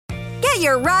Get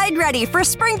your ride ready for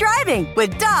spring driving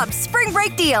with Dobbs Spring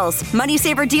Break Deals. Money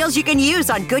saver deals you can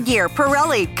use on Goodyear,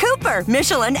 Pirelli, Cooper,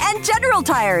 Michelin, and General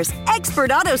Tires.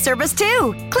 Expert auto service,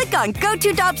 too. Click on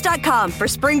GoToDobbs.com for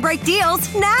spring break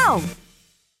deals now.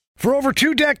 For over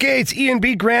 2 decades,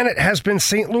 E&B Granite has been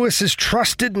St. Louis's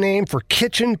trusted name for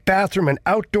kitchen, bathroom, and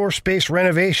outdoor space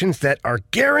renovations that are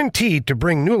guaranteed to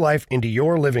bring new life into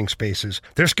your living spaces.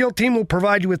 Their skilled team will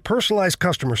provide you with personalized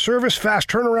customer service, fast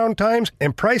turnaround times,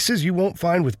 and prices you won't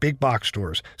find with big box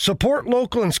stores. Support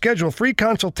local and schedule a free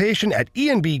consultation at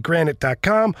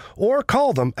enbgranite.com or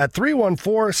call them at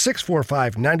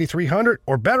 314-645-9300,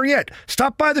 or better yet,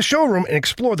 stop by the showroom and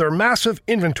explore their massive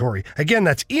inventory. Again,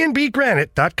 that's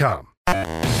enbgranite.com.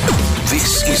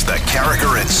 This is the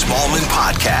Carricker and Smallman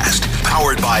podcast,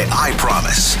 powered by I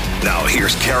Promise. Now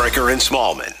here's Carricker and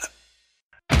Smallman.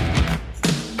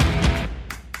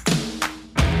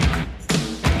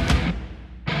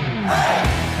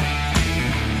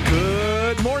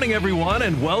 Good morning, everyone,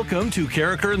 and welcome to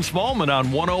Carricker and Smallman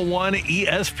on 101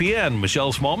 ESPN.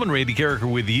 Michelle Smallman, Randy Carricker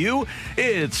with you.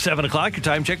 It's 7 o'clock. Your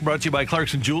time check brought to you by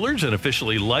Clarkson Jewelers, an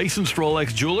officially licensed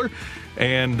Rolex jeweler.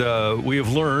 And we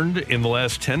have learned in the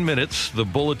last 10 minutes, the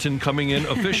bulletin coming in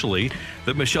officially,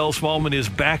 that Michelle Smallman is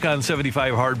back on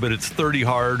 75 hard, but it's 30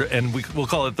 hard, and we'll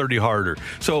call it 30 harder.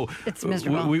 So it's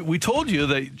miserable. We told you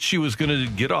that she was going to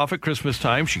get off at Christmas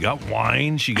time. She got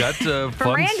wine. She got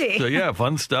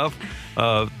fun stuff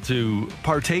to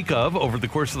partake of over the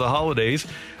course of the holidays.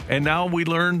 And now we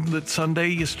learned that Sunday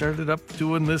you started up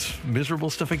doing this miserable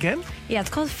stuff again? Yeah, it's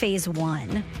called phase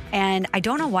 1. And I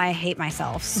don't know why I hate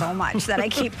myself so much that I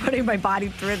keep putting my body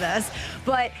through this.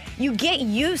 But you get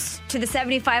used to the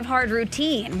 75 hard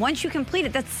routine. Once you complete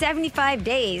it, that's 75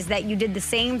 days that you did the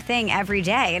same thing every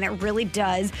day. And it really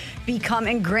does become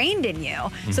ingrained in you.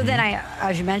 Mm-hmm. So then I,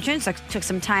 as you mentioned, took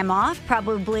some time off,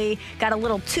 probably got a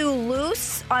little too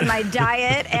loose on my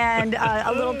diet and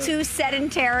a little too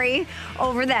sedentary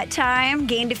over that time,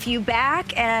 gained a few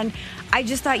back, and I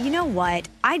just thought, you know what?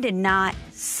 I did not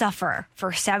suffer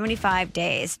for 75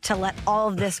 days to let all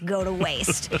of this go to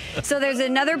waste. So there's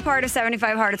another part of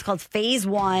 75 hard. It's called phase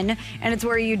 1, and it's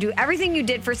where you do everything you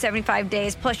did for 75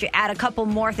 days, plus you add a couple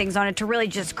more things on it to really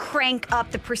just crank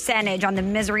up the percentage on the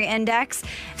misery index.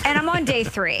 And I'm on day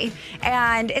 3,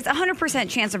 and it's 100%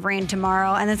 chance of rain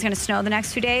tomorrow, and it's going to snow the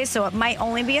next 2 days, so it might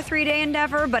only be a 3-day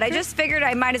endeavor, but I just figured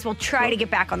I might as well try to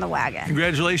get back on the wagon.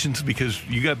 Congratulations, because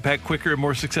you got back quicker and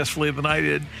more successfully than I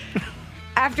did.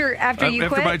 After you quit?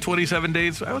 After my 27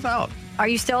 days, I was out. Are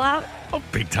you still out? Oh,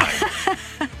 big time.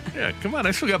 Yeah, come on.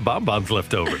 I still got bonbons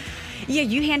left over. Yeah,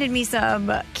 you handed me some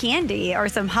candy or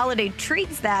some holiday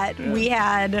treats that we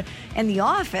had in the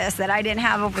office that I didn't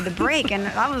have over the break, and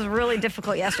that was really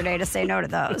difficult yesterday to say no to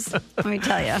those. Let me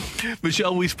tell you.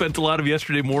 Michelle, we spent a lot of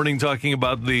yesterday morning talking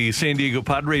about the San Diego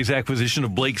Padres acquisition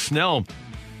of Blake Snell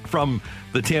from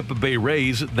the Tampa Bay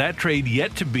Rays. That trade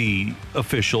yet to be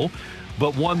official.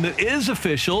 But one that is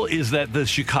official is that the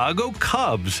Chicago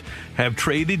Cubs have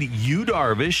traded Yu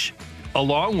Darvish,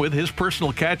 along with his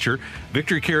personal catcher,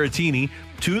 Victor Caratini,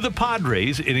 to the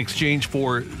Padres in exchange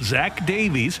for Zach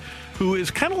Davies, who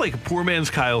is kind of like a poor man's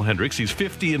Kyle Hendricks. He's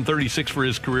 50-36 for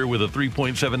his career with a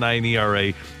 3.79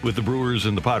 ERA with the Brewers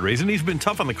and the Padres, and he's been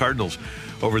tough on the Cardinals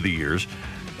over the years.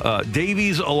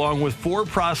 Davies, along with 4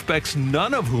 prospects,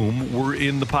 none of whom were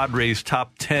in the Padres'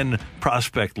 top 10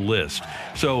 prospect list.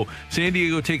 So San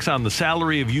Diego takes on the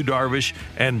salary of Yu Darvish,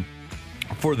 and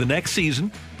for the next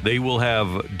season, they will have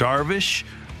Darvish,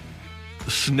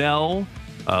 Snell,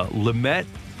 Lamet.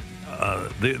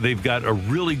 They've got a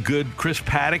really good Chris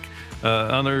Paddock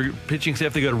on their pitching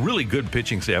staff. They got a really good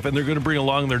pitching staff, and they're going to bring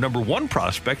along their number 1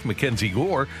 prospect, Mackenzie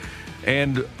Gore.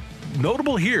 And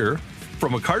notable here,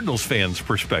 from a Cardinals fan's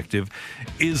perspective,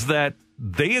 is that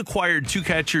they acquired 2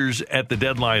 catchers at the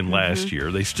deadline last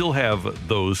year. They still have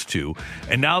those 2.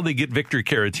 And now they get Victor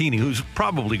Caratini, who's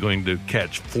probably going to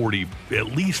catch 40, at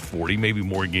least 40, maybe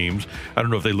more games. I don't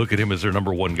know if they look at him as their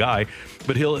number 1 guy,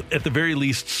 but he'll at the very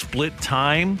least split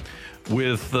time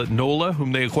with Nola,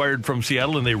 whom they acquired from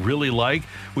Seattle and they really like,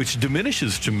 which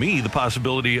diminishes to me the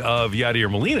possibility of Yadier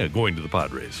Molina going to the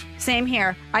Padres. Same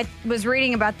here. I was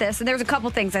reading about this, and there was a couple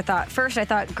things I thought. First, I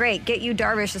thought, great, get Yu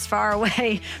Darvish as far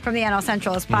away from the NL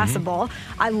Central as possible.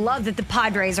 I love that the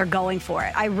Padres are going for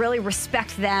it. I really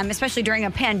respect them, especially during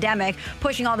a pandemic,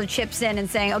 pushing all the chips in and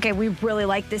saying, okay, we really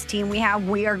like this team we have.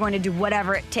 We are going to do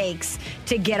whatever it takes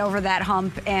to get over that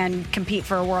hump and compete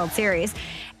for a World Series.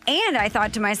 And I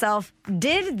thought to myself,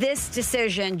 did this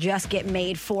decision just get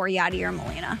made for Yadier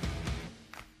Molina?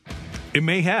 It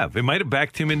may have. It might have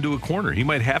backed him into a corner. He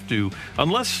might have to,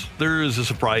 unless there is a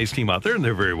surprise team out there, and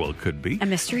there very well could be. A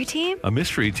mystery team? A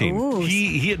mystery team. Ooh.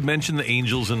 He had mentioned the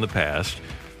Angels in the past.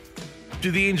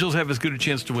 Do the Angels have as good a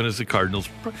chance to win as the Cardinals?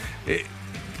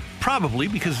 Probably,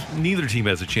 because neither team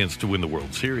has a chance to win the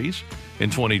World Series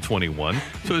in 2021.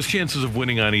 So his chances of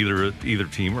winning on either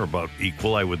team are about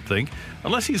equal, I would think.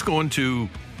 Unless he's going to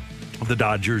the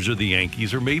Dodgers or the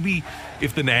Yankees, or maybe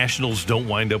if the Nationals don't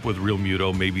wind up with Real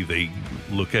Muto, maybe they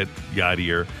look at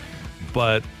Yadier.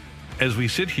 But as we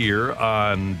sit here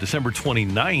on December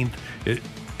 29th,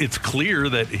 it's clear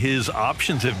that his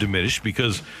options have diminished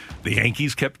because the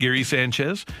Yankees kept Gary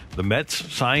Sanchez, the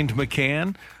Mets signed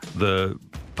McCann, the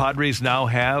Padres now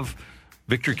have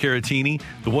Victor Caratini.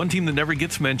 The one team that never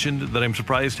gets mentioned that I'm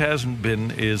surprised hasn't been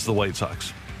is the White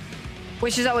Sox.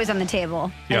 Which is always on the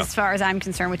table, as far as I'm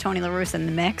concerned, with Tony La Russa in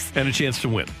the mix. And a chance to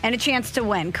win. And a chance to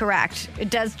win, correct. It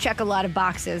does check a lot of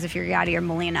boxes if you're Yadier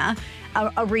Molina.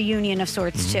 A reunion of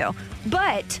sorts, too.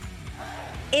 But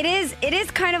it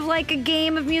is kind of like a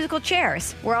game of musical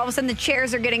chairs, where all of a sudden the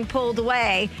chairs are getting pulled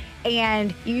away,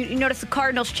 and you notice the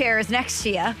Cardinals chair is next to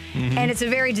you, and it's a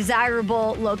very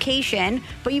desirable location,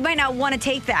 but you might not want to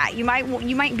take that. You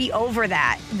might be over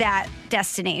that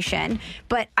destination.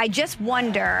 But I just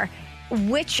wonder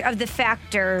which of the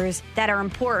factors that are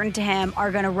important to him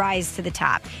are going to rise to the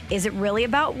top. Is it really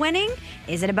about winning?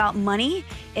 Is it about money?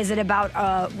 Is it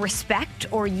about respect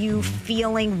or you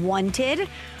feeling wanted?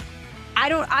 I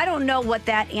don't know what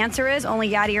that answer is. Only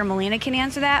Yadier Molina can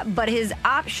answer that. But his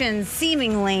options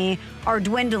seemingly are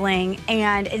dwindling,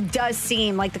 and it does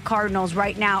seem like the Cardinals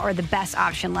right now are the best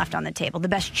option left on the table, the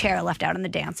best chair left out on the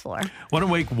dance floor. I want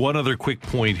to make one other quick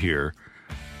point here.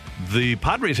 The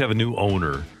Padres have a new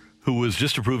owner who was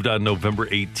just approved on November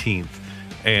 18th,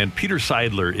 and Peter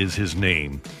Seidler is his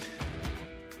name.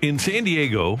 In San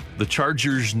Diego, the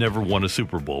Chargers never won a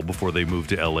Super Bowl before they moved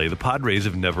to L.A. The Padres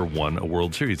have never won a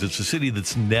World Series. It's a city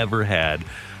that's never had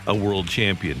a world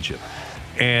championship.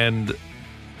 And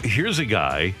here's a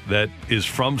guy that is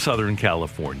from Southern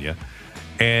California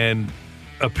and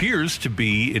appears to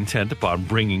be intent upon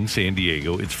bringing San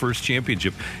Diego its first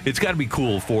championship. It's got to be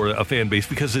cool for a fan base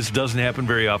because this doesn't happen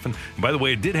very often. And by the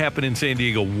way, it did happen in San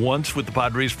Diego once with the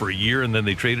Padres for a year, and then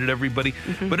they traded everybody.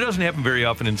 But it doesn't happen very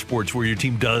often in sports where your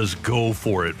team does go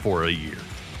for it for a year.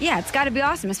 Yeah, it's got to be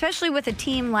awesome, especially with a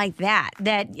team like that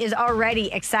is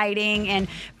already exciting and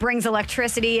brings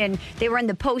electricity. And they were in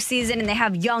the postseason, and they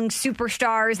have young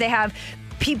superstars. They have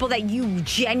people that you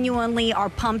genuinely are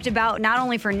pumped about, not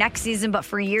only for next season, but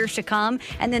for years to come.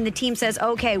 And then the team says,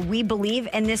 okay, we believe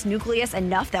in this nucleus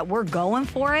enough that we're going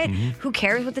for it. Who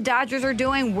cares what the Dodgers are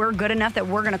doing? We're good enough that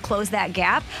we're going to close that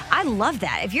gap. I love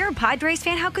that. If you're a Padres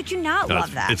fan, how could you not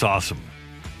love that? It's awesome.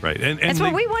 Right. And that's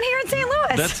what we want here in St.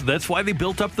 Louis. That's why they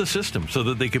built up the system, so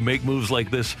that they could make moves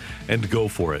like this and go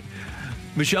for it.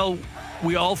 Michelle,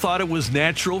 we all thought it was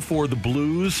natural for the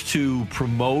Blues to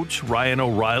promote Ryan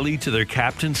O'Reilly to their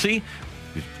captaincy.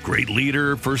 Great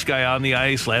leader, first guy on the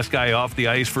ice, last guy off the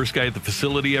ice, first guy at the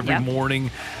facility every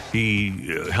morning.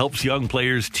 He helps young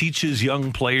players, teaches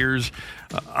young players,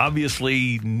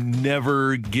 obviously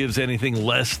never gives anything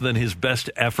less than his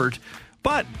best effort.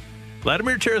 But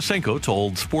Vladimir Tarasenko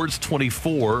told Sports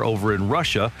 24 over in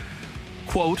Russia,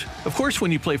 quote, "Of course,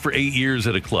 when you play for 8 years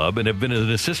at a club and have been an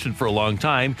assistant for a long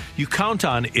time, you count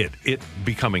on it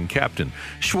becoming captain.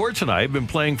 Schwartz and I have been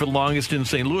playing for the longest in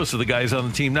St. Louis of the guys on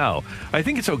the team now. I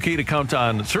think it's okay to count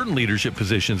on certain leadership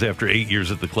positions after 8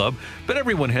 years at the club, but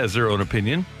everyone has their own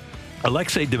opinion."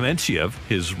 Alexei Dementiev,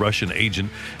 his Russian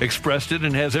agent, expressed it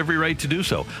and has every right to do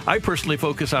so. "I personally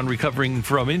focus on recovering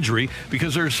from injury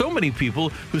because there are so many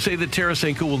people who say that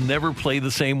Tarasenko will never play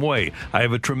the same way. I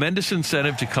have a tremendous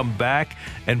incentive to come back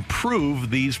and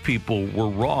prove these people were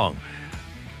wrong."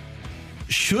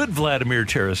 Should Vladimir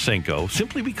Tarasenko,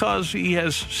 simply because he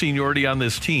has seniority on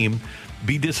this team,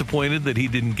 be disappointed that he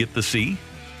didn't get the C?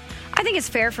 I think it's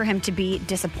fair for him to be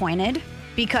disappointed.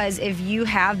 Because if you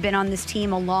have been on this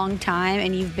team a long time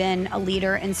and you've been a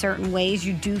leader in certain ways,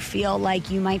 you do feel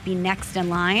like you might be next in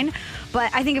line.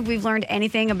 But I think if we've learned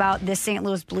anything about this St.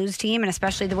 Louis Blues team, and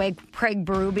especially the way Craig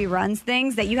Berube runs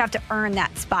things, that you have to earn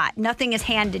that spot. Nothing is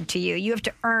handed to you. You have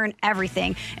to earn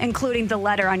everything, including the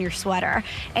letter on your sweater.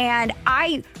 And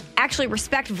I actually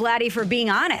respect Vladdy for being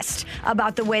honest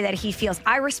about the way that he feels.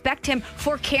 I respect him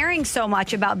for caring so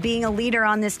much about being a leader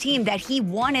on this team, that he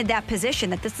wanted that position,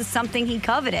 that this is something he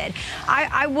coveted.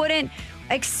 I wouldn't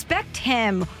expect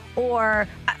him or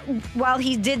while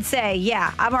he did say,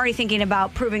 yeah, I'm already thinking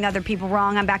about proving other people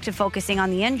wrong, I'm back to focusing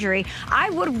on the injury, I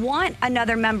would want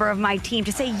another member of my team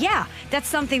to say, yeah, that's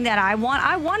something that I want.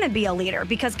 I want to be a leader,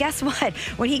 because guess what?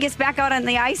 When he gets back out on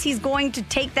the ice, he's going to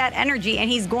take that energy and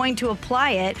he's going to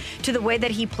apply it to the way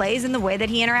that he plays and the way that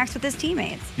he interacts with his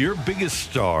teammates. Your biggest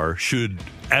star should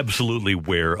absolutely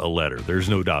wear a letter. There's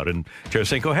no doubt. And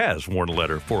Tarasenko has worn a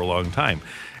letter for a long time.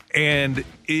 And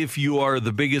if you are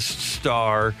the biggest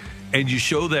star and you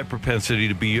show that propensity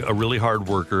to be a really hard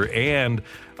worker and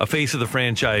a face of the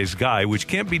franchise guy, which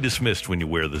can't be dismissed when you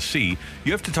wear the C,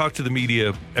 you have to talk to the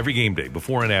media every game day,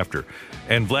 before and after.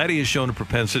 And Vladdy has shown a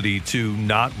propensity to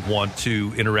not want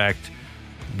to interact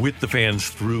with the fans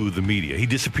through the media. He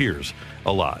disappears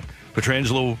a lot.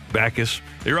 Pietrangelo, Backes,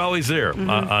 they're always there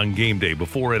on game day,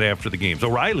 before and after the games.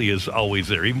 O'Reilly is always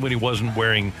there, even when he wasn't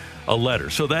wearing a letter.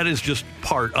 So that is just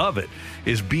part of it,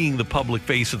 is being the public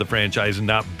face of the franchise and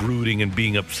not brooding and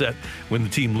being upset when the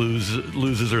team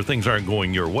loses or things aren't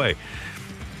going your way.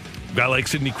 A guy like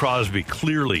Sidney Crosby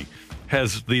clearly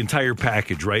has the entire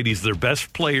package, right? He's their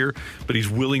best player, but he's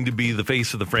willing to be the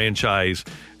face of the franchise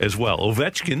as well.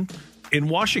 Ovechkin in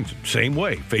Washington, same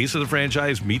way. Face of the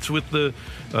franchise, meets with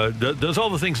does all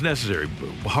the things necessary.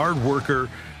 Hard worker,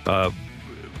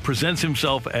 presents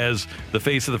himself as the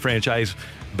face of the franchise,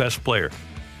 best player.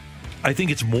 I think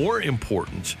it's more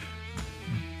important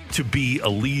to be a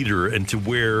leader and to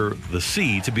wear the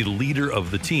C, to be the leader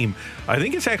of the team. I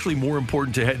think it's actually more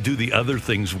important to do the other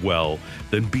things well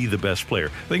than be the best player.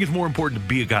 I think it's more important to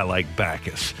be a guy like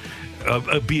Backes.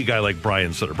 Be a guy like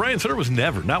Brian Sutter. Brian Sutter was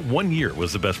never, not 1 year,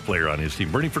 was the best player on his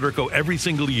team. Bernie Federko, every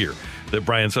single year that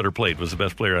Brian Sutter played, was the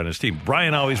best player on his team.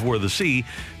 Brian always wore the C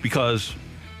because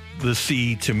the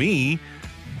C, to me,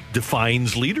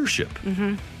 defines leadership.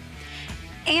 Mm-hmm.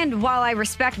 And while I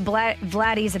respect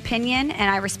Vladdy's opinion and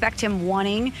I respect him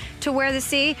wanting to wear the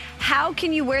C, how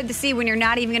can you wear the C when you're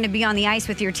not even going to be on the ice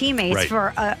with your teammates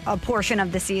for a portion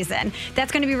of the season?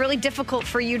 That's going to be really difficult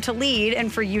for you to lead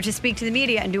and for you to speak to the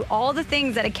media and do all the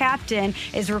things that a captain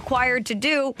is required to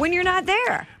do when you're not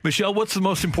there. Michelle, what's the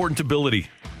most important ability?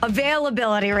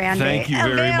 Availability, Randy. Thank you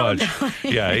very much.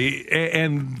 Yeah,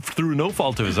 and through no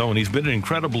fault of his own, he's been an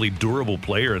incredibly durable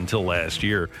player until last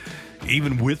year.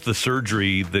 Even with the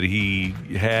surgery that he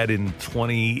had in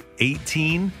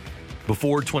 2018,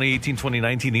 before 2018,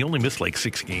 2019, he only missed like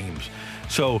 6 games.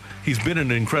 So he's been an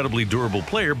incredibly durable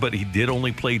player, but he did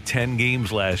only play 10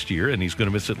 games last year, and he's going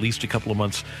to miss at least a couple of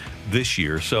months this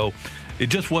year. So it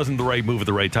just wasn't the right move at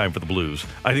the right time for the Blues.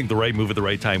 I think the right move at the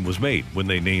right time was made when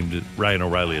they named Ryan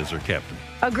O'Reilly as their captain.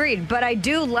 Agreed, but I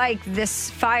do like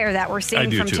this fire that we're seeing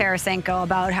from Tarasenko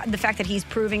about the fact that he's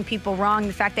proving people wrong,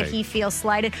 the fact that he feels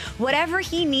slighted. Whatever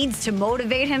he needs to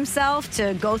motivate himself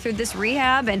to go through this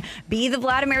rehab and be the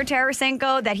Vladimir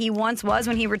Tarasenko that he once was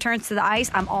when he returns to the ice,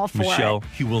 I'm all for it. Michelle,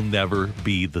 he will never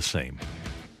be the same.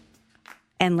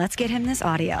 And let's get him this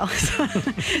audio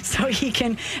so he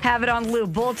can have it on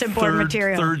loop, bulletin board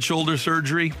material. Third shoulder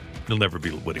surgery, he'll never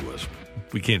be what he was.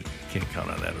 We can't count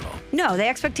on that at all. No, the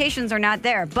expectations are not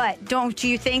there. But don't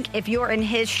you think if you're in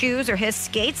his shoes or his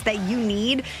skates that you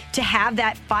need to have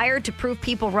that fire to prove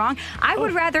people wrong? I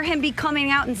would rather him be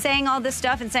coming out and saying all this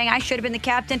stuff and saying I should have been the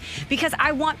captain, because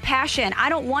I want passion. I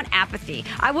don't want apathy.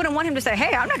 I wouldn't want him to say,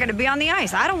 hey, I'm not going to be on the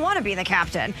ice. I don't want to be the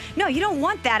captain. No, you don't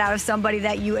want that out of somebody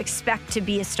that you expect to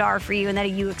be a star for you and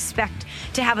that you expect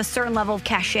to have a certain level of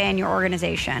cachet in your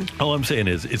organization. All I'm saying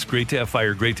is it's great to have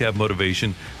fire, great to have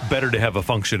motivation, better to have a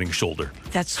functioning shoulder.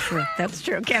 That's true. That's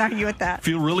true. Can't argue with that.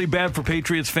 Feel really bad for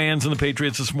Patriots fans and the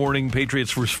Patriots this morning.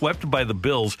 Patriots were swept by the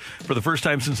Bills for the first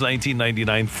time since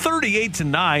 1999,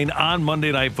 38-9 on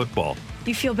Monday Night Football.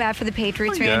 You feel bad for the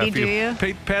Patriots, Randy, do you?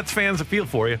 Pats fans, I feel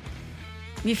for you.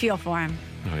 You feel for him.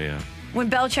 Oh, yeah. When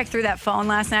Belichick threw that phone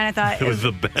last night, I thought, it was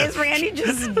the best. Is Randy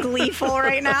just gleeful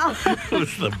right now? It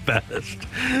was the best.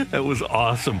 That was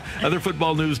awesome. Other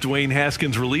football news, Dwayne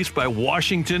Haskins released by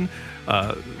Washington.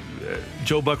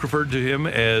 Joe Buck referred to him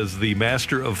as the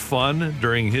master of fun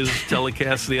during his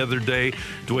telecast the other day.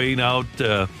 Dwayne out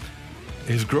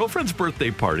his girlfriend's birthday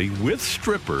party with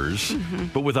strippers,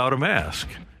 but without a mask.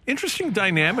 Interesting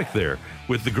dynamic there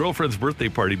with the girlfriend's birthday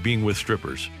party being with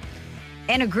strippers.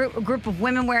 And a group of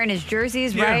women wearing his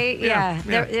jerseys, right? Yeah.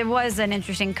 There was an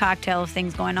interesting cocktail of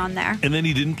things going on there. And then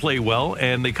he didn't play well,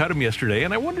 and they cut him yesterday.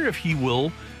 And I wonder if he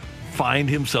will find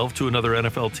himself to another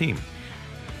NFL team.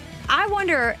 I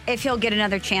wonder if he'll get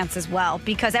another chance as well,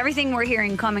 because everything we're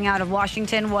hearing coming out of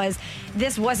Washington was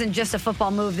this wasn't just a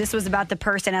football move. This was about the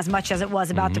person as much as it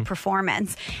was about the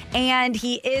performance. And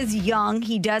he is young.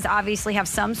 He does obviously have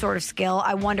some sort of skill.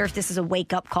 I wonder if this is a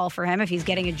wake-up call for him, if he's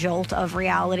getting a jolt of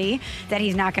reality, that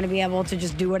he's not going to be able to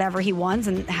just do whatever he wants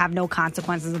and have no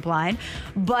consequences applied.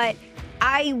 But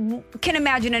I can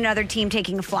imagine another team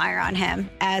taking a flyer on him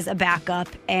as a backup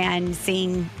and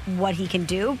seeing what he can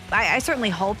do. I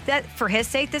certainly hope that for his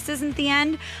sake this isn't the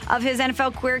end of his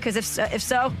NFL career, because if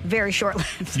so, very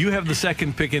short-lived. You have the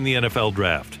second pick in the NFL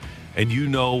draft, and you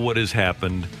know what has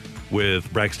happened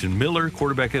with Braxton Miller,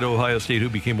 quarterback at Ohio State, who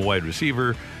became a wide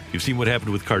receiver. You've seen what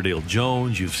happened with Cardale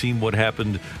Jones. You've seen what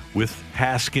happened with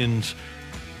Haskins.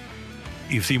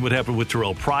 You've seen what happened with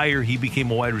Terrell Pryor. He became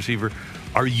a wide receiver.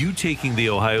 Are you taking the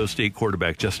Ohio State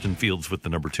quarterback, Justin Fields, with the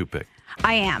number 2 pick?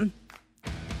 I am.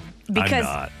 Because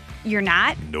I'm not. You're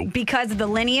not? Nope. Because of the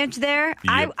lineage there?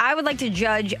 Yep. I would like to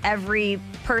judge every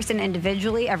person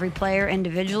individually, every player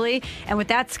individually. And with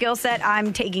that skill set,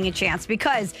 I'm taking a chance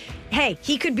because, hey,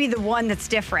 he could be the one that's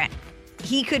different.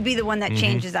 He could be the one that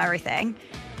changes everything.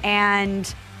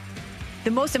 And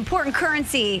the most important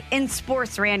currency in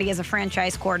sports, Randy, is a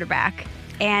franchise quarterback.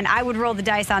 And I would roll the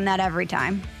dice on that every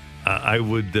time. I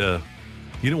would,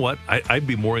 you know what? I'd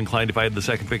be more inclined if I had the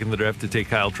second pick in the draft to take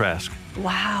Kyle Trask.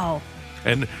 Wow.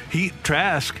 And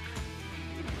Trask,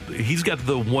 he's got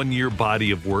the 1-year body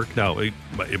of work. Now, it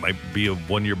might be a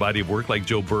 1-year body of work like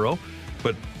Joe Burrow,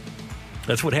 but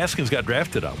that's what Haskins got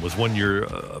drafted on, was 1-year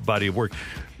body of work.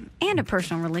 And a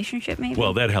personal relationship, maybe.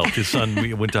 Well, that helped. His son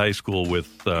went to high school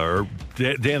with, or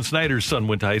Dan Snyder's son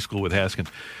went to high school with Haskins.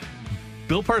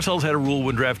 Bill Parcells had a rule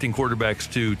when drafting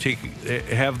quarterbacks to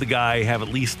have the guy have at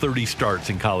least 30 starts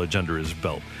in college under his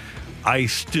belt. I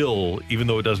still, even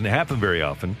though it doesn't happen very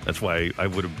often, that's why I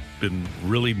would have been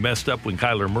really messed up when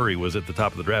Kyler Murray was at the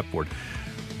top of the draft board.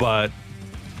 But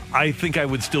I think I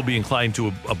would still be inclined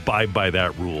to abide by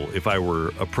that rule if I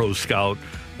were a pro scout,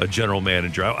 a general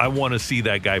manager. I want to see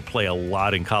that guy play a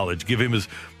lot in college, give him as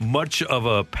much of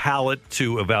a palette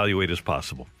to evaluate as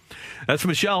possible. That's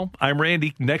Michelle. I'm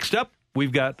Randy. Next up,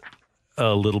 we've got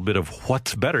a little bit of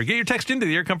What's Better. Get your text into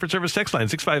the Air Comfort Service text line,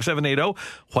 65780.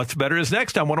 What's Better is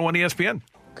next on 101 ESPN.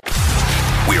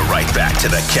 We're right back to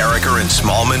the Carricker and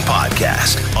Smallman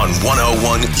podcast on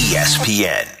 101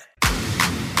 ESPN.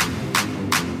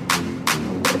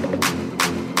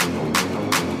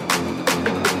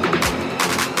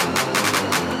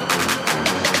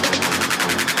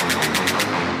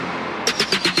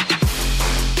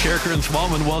 Carricker and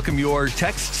Smallman welcome your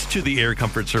texts to the Air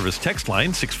Comfort Service text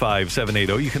line,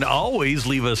 65780. You can always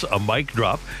leave us a mic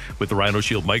drop with the Rhino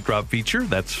Shield mic drop feature.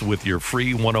 That's with your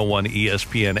free 101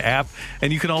 ESPN app.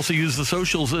 And you can also use the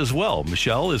socials as well.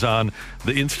 Michelle is on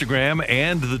the Instagram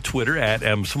and the Twitter at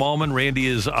M. Smallman. Randy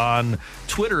is on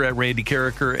Twitter at Randy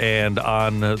Carricker and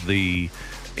on the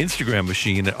Instagram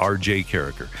machine at RJ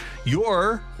Carricker.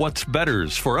 Your What's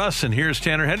Betters for us. And here's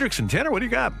Tanner Hendrickson. Tanner, what do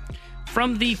you got?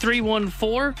 From the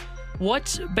 314,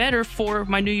 what's better for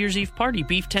my New Year's Eve party,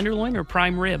 beef tenderloin or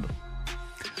prime rib?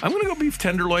 I'm going to go beef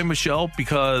tenderloin, Michelle,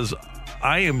 because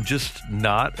I am just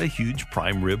not a huge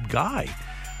prime rib guy.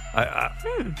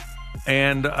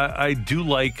 And I do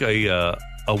like a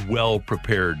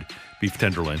well-prepared beef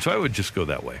tenderloin, so I would just go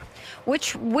that way.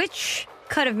 Which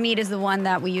cut of meat is the one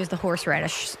that we use the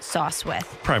horseradish sauce with?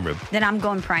 Prime rib. Then I'm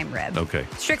going prime rib. Okay.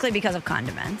 Strictly because of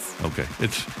condiments. Okay.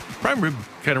 Prime rib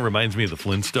kind of reminds me of the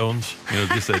Flintstones,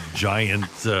 just a giant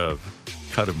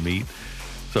cut of meat.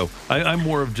 So I'm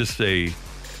more of just a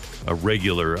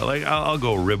regular, I'll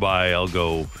go ribeye, I'll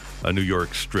go a New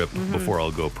York strip before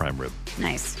I'll go prime rib.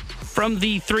 Nice. From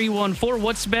the 314,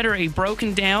 what's better, a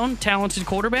broken down, talented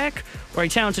quarterback or a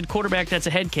talented quarterback that's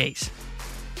a head case?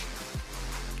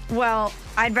 Well,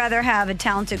 I'd rather have a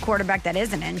talented quarterback that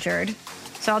isn't injured.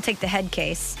 So I'll take the head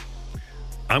case.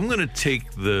 I'm going to take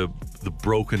the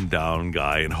broken down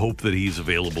guy and hope that he's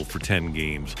available for 10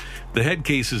 games. The head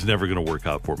case is never going to work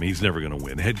out for me. He's never going to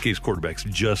win. Head case quarterbacks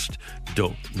just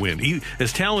don't win.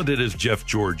 As talented as Jeff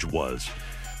George was,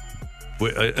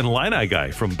 an Illini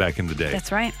guy from back in the day.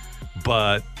 That's right.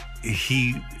 But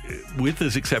he, with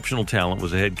his exceptional talent,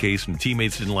 was a head case, and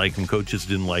teammates didn't like him, coaches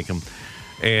didn't like him,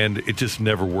 and it just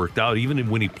never worked out, even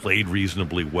when he played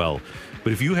reasonably well.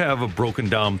 But if you have a broken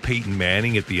down Peyton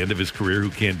Manning at the end of his career who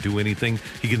can't do anything,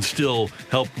 he can still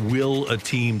help will a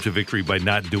team to victory by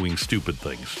not doing stupid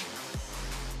things.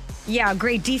 Yeah,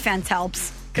 great defense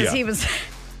helps because he was.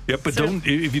 Yep, but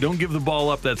if you don't give the ball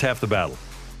up, that's half the battle.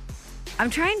 I'm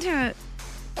trying to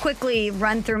quickly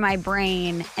run through my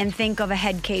brain and think of a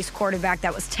head case quarterback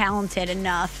that was talented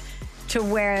enough to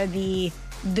where the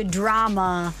the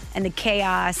drama and the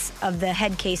chaos of the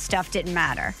head case stuff didn't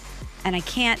matter. And I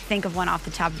can't think of one off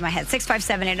the top of my head.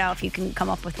 65780 if you can come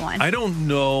up with one. I don't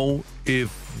know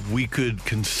if we could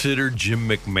consider Jim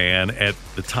McMahon at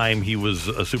the time he was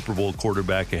a Super Bowl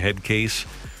quarterback a head case.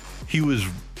 He was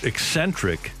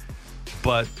eccentric,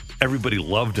 but everybody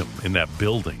loved him in that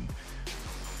building.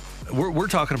 We're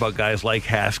talking about guys like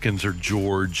Haskins or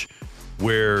George,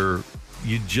 where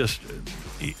you just,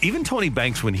 even Tony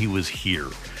Banks when he was here,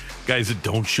 guys that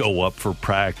don't show up for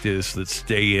practice, that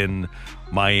stay in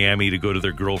Miami to go to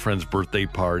their girlfriend's birthday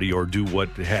party or do what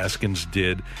Haskins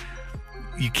did.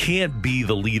 You can't be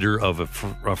the leader of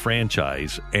a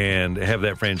franchise and have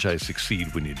that franchise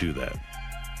succeed when you do that.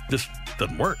 Just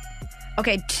doesn't work.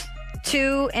 Okay,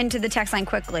 two into the text line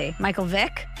quickly. Michael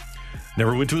Vick.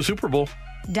 Never went to a Super Bowl.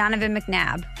 Donovan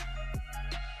McNabb.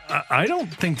 I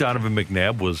don't think Donovan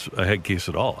McNabb was a head case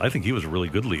at all. I think he was a really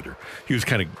good leader. He was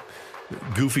kind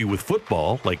of goofy with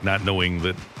football, like not knowing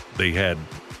that they had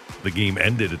the game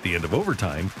ended at the end of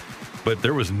overtime, but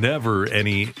there was never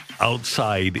any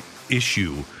outside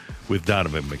issue with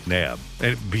Donovan McNabb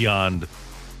and beyond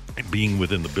being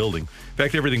within the building. In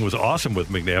fact, everything was awesome with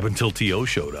McNabb until T.O.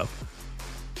 showed up.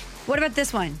 What about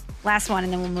this one? Last one,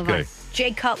 and then we'll move on.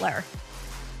 Jay Cutler.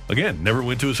 Again, never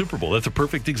went to a Super Bowl. That's a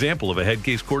perfect example of a head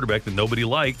case quarterback that nobody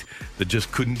liked, that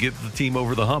just couldn't get the team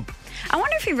over the hump. I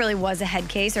wonder if he really was a head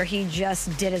case or he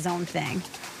just did his own thing.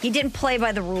 He didn't play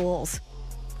by the rules.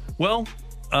 Well,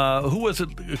 who was it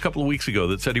a couple of weeks ago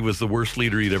that said he was the worst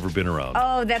leader he'd ever been around?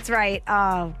 Oh, that's right.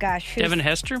 Oh, gosh. Devin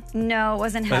Hester? No, it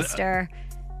wasn't Hester.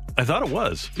 I thought it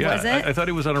was. Yeah, Was it? I thought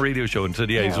he was on a radio show and said,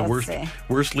 yeah, he's the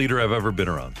worst leader I've ever been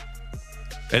around.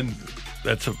 And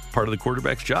that's a part of the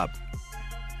quarterback's job.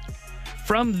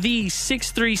 From the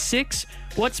 636,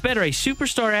 what's better, a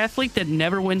superstar athlete that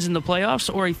never wins in the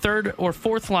playoffs or a third or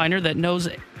fourth liner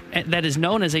that is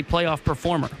known as a playoff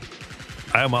performer?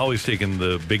 I'm always taking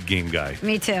the big game guy.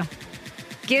 Me too.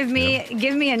 Give me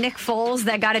a Nick Foles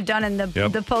that got it done in the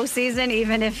postseason,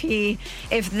 even if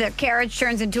the carriage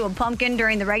turns into a pumpkin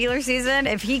during the regular season.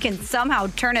 If he can somehow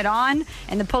turn it on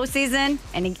in the postseason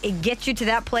and it gets you to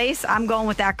that place, I'm going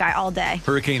with that guy all day.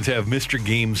 Hurricanes have Mr.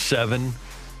 Game 7, a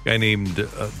guy named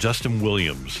Justin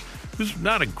Williams, who's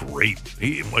not a great,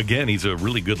 he's a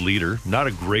really good leader, not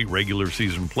a great regular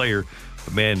season player,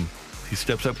 but man, he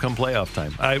steps up come playoff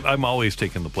time. I'm always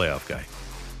taking the playoff guy.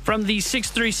 From the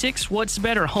 636, what's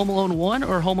better, Home Alone 1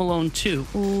 or Home Alone 2?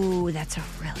 Ooh, that's a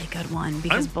really good one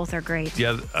because both are great.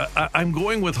 Yeah, I'm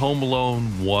going with Home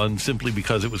Alone 1 simply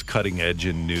because it was cutting edge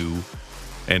and new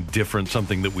and different,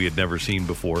 something that we had never seen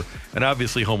before. And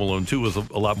obviously Home Alone 2 was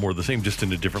a lot more the same, just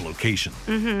in a different location.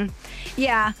 Mm-hmm.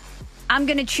 Yeah. I'm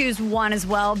going to choose 1 as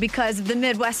well because of the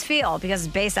Midwest feel, because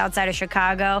it's based outside of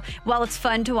Chicago. While it's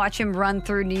fun to watch him run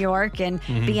through New York and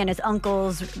be in his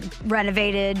uncle's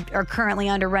renovated or currently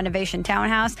under renovation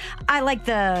townhouse, I like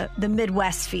the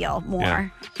Midwest feel more. Yeah.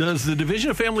 Does the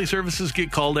Division of Family Services get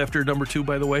called after number 2,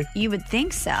 by the way? You would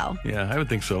think so. Yeah, I would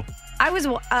think so. I was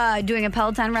doing a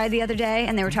Peloton ride the other day,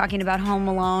 and they were talking about Home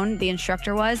Alone, the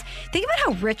instructor was. Think about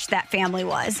how rich that family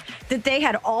was, that they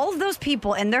had all of those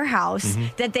people in their house,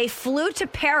 that they flew to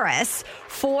Paris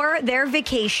for their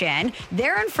vacation.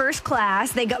 They're in first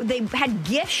class. They had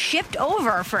gifts shipped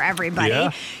over for everybody.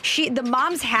 Yeah. The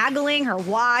mom's haggling her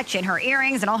watch and her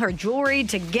earrings and all her jewelry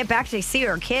to get back to see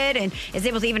her kid and is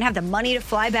able to even have the money to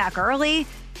fly back early.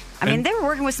 I mean, they were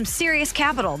working with some serious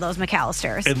capital, those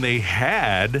McAllisters. And they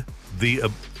had the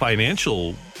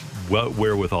financial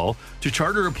wherewithal to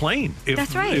charter a plane.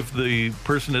 That's right. If the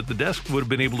person at the desk would have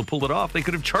been able to pull it off, they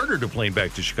could have chartered a plane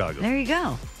back to Chicago. There you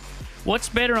go. What's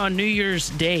better on New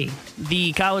Year's Day,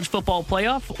 the college football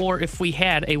playoff or if we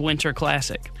had a winter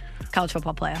classic? College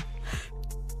football playoff.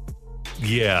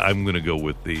 Yeah, I'm going to go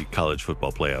with the college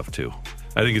football playoff, too.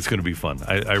 I think it's going to be fun.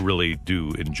 I really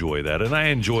do enjoy that. And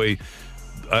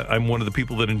I'm one of the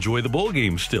people that enjoy the bowl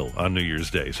games still on New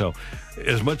Year's Day. So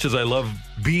as much as I love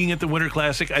being at the Winter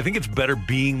Classic, I think it's better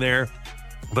being there.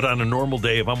 But on a normal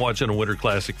day, if I'm watching a Winter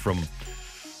Classic from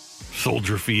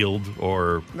Soldier Field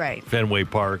or Fenway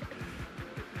Park,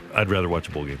 I'd rather watch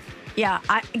a bowl game. Yeah,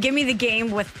 give me the game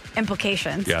with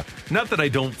implications. Yeah, not that I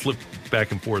don't flip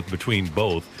back and forth between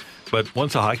both, but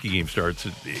once a hockey game starts,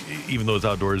 even though it's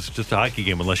outdoors, it's just a hockey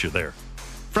game unless you're there.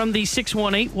 From the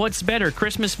 618, what's better,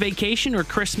 Christmas Vacation or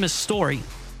Christmas Story?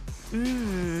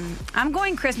 I'm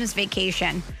going Christmas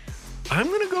Vacation. I'm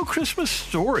going to go Christmas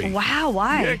Story. Wow,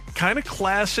 why? Yeah, kind of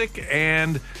classic,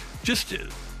 and just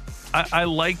I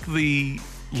like the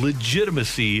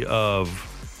legitimacy of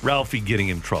Ralphie getting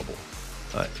in trouble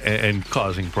and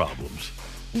causing problems.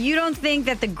 You don't think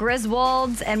that the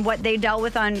Griswolds and what they dealt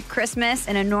with on Christmas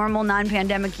in a normal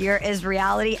non-pandemic year is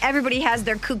reality? Everybody has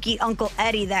their kooky Uncle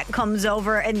Eddie that comes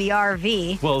over in the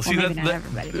RV. Well, see, maybe not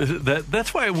everybody.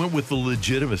 That's why I went with the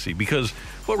legitimacy, because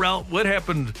what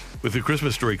happened with the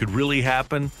Christmas Story could really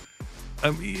happen.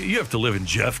 You have to live in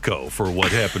Jeffco for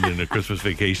what happened in a Christmas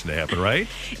Vacation to happen, right?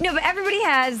 No, but everybody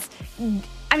has...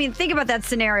 I mean, think about that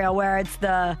scenario where it's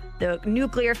the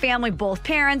nuclear family, both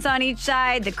parents on each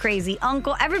side, the crazy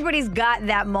uncle. Everybody's got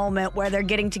that moment where they're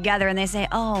getting together and they say,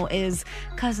 oh, is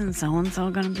cousin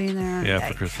so-and-so going to be there? Yeah,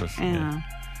 for Christmas. Yeah.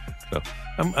 So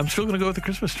I'm still going to go with the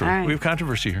Christmas Story. Right. We have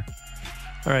controversy here.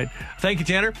 All right. Thank you,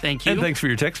 Tanner. Thank you. And thanks for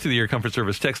your text to the Air Comfort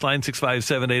Service text line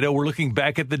 65780. We're looking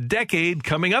back at the decade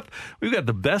coming up. We've got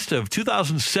the best of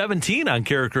 2017 on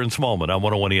Carricker and Smallman on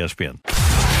 101 ESPN.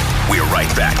 We're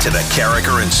right back to the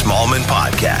Carricker and Smallman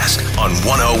podcast on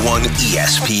 101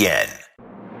 ESPN.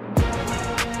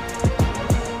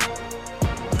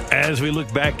 As we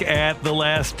look back at the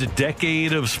last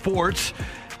decade of sports,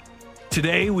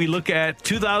 today we look at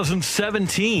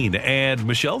 2017. And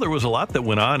Michelle, there was a lot that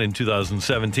went on in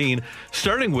 2017,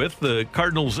 starting with the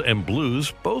Cardinals and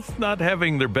Blues, both not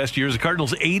having their best years. The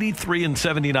Cardinals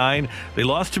 83-79. They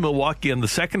lost to Milwaukee on the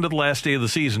second to the last day of the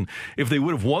season. If they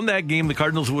would have won that game, the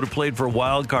Cardinals would have played for a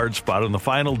wild card spot on the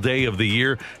final day of the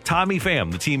year. Tommy Pham,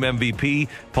 the team MVP.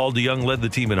 Paul DeJong led the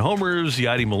team in homers.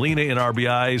 Yadi Molina in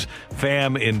RBIs.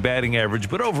 Pham in batting average.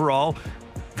 But overall,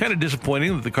 kind of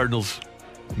disappointing that the Cardinals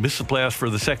missed the playoffs for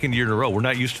the second year in a row. We're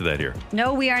not used to that here.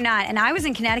 No, we are not. And I was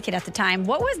in Connecticut at the time.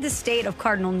 What was the state of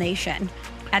Cardinal Nation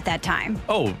at that time?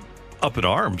 Oh, up in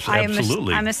arms.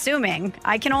 Absolutely. I'm assuming.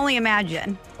 I can only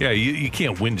imagine. Yeah, you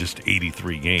can't win just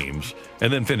 83 games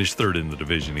and then finish third in the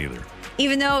division either.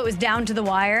 Even though it was down to the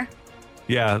wire?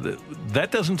 Yeah,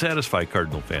 that doesn't satisfy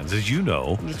Cardinal fans. As you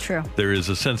know, It's true. There is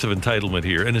a sense of entitlement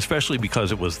here, and especially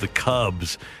because it was the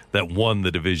Cubs that won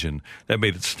the division, that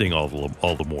made it sting all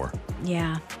the more.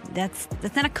 Yeah, that's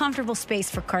not a comfortable space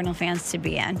for Cardinal fans to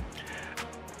be in.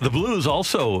 The Blues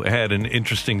also had an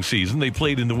interesting season. They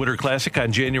played in the Winter Classic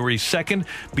on January 2nd,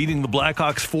 beating the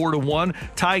Blackhawks 4-1.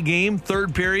 Tie game,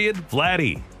 third period,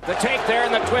 Vladdy. The take there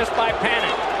and the twist by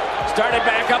Panik. Started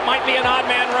back up, might be an odd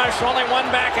man rush. Only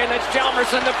one back, and it's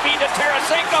Hjalmarsson. The feed to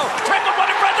Tarasenko. Triple one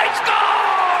in front, they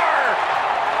score!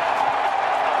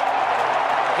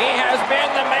 He has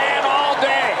been the man all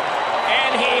day,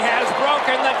 and he has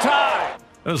broken the tie.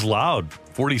 That was loud.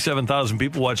 47,000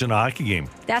 people watching a hockey game.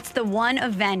 That's the one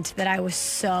event that I was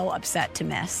so upset to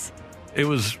miss. It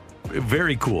was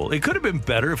very cool. It could have been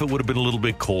better if it would have been a little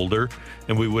bit colder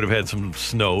and we would have had some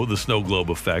snow, the snow globe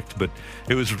effect, but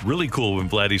it was really cool when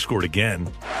Vladdy scored again.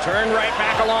 Turned right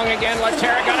back along again.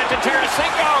 Laterra got it to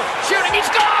Tarasenko. Shooting, he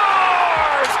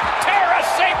scores!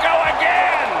 Tarasenko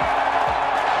again!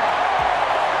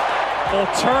 A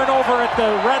turnover at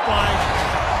the red line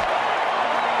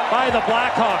by the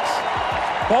Blackhawks.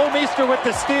 Bouwmeester with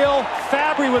the steal.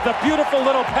 Fabry with a beautiful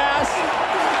little pass.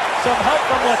 Some help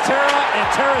from Laterra, and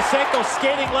Tarasenko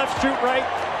skating left, shoot right,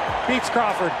 beats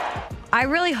Crawford. I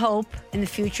really hope in the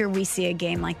future we see a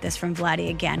game like this from Vladdy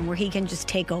again, where he can just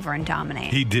take over and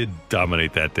dominate. He did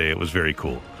dominate that day. It was very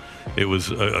cool. It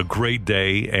was a great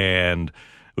day, and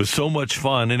it was so much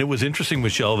fun. And it was interesting,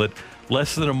 Michelle, that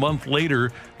less than a month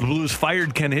later, the Blues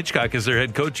fired Ken Hitchcock as their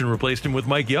head coach and replaced him with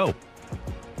Mike Yeo.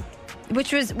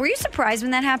 Were you surprised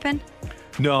when that happened?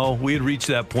 No, we had reached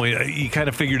that point. You kind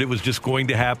of figured it was just going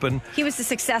to happen. He was the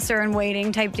successor in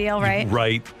waiting type deal, right?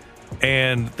 Right.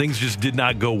 And things just did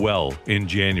not go well in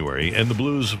January. And the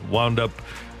Blues wound up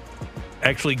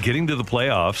actually getting to the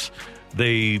playoffs.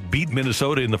 They beat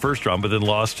Minnesota in the first round, but then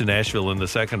lost to Nashville in the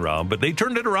second round. But they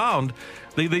turned it around.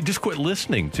 They just quit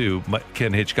listening to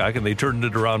Ken Hitchcock, and they turned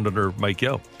it around under Mike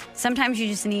Yeo. Sometimes you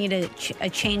just need a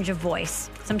change of voice.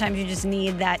 Sometimes you just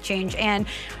need that change. And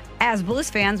as Blues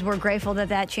fans, we're grateful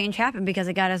that change happened because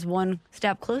it got us one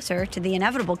step closer to the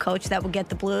inevitable coach that will get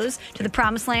the Blues to the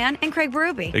promised land, and Craig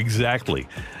Berube. Exactly.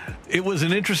 It was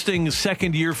an interesting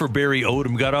second year for Barry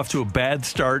Odom. Got off to a bad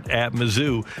start at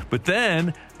Mizzou, but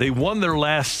then they won their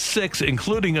last 6,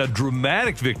 including a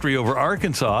dramatic victory over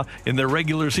Arkansas in their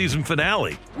regular season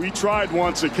finale. We tried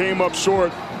once, it came up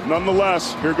short.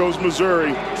 Nonetheless, here goes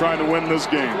Missouri trying to win this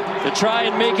game. To try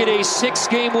and make it a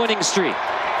 6-game winning streak.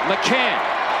 McCann.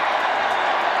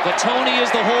 The Tony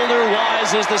is the holder,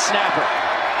 Wise is the snapper.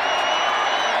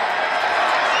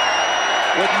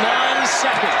 With 9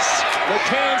 seconds,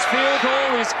 McCann's field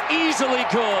goal is easily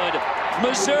good.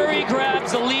 Missouri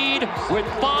grabs the lead with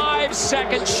 5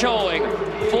 seconds showing.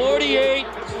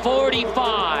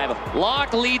 48-45.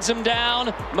 Locke leads him down.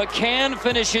 McCann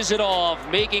finishes it off,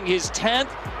 making his 10th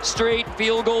straight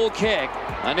field goal kick.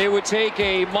 And it would take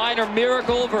a minor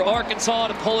miracle for Arkansas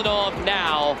to pull it off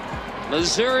now.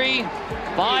 Missouri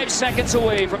 5 seconds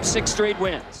away from 6 straight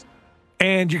wins.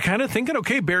 And you're kind of thinking,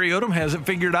 okay, Barry Odom has it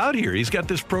figured out here. He's got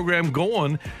this program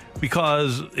going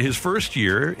because his first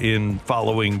year in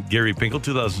following Gary Pinkel,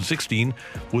 2016,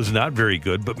 was not very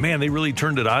good. But, man, they really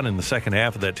turned it on in the second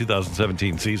half of that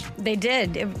 2017 season. They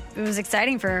did. It was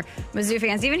exciting for Mizzou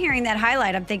fans. Even hearing that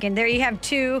highlight, I'm thinking, there you have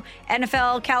 2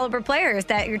 NFL-caliber players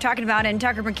that you're talking about in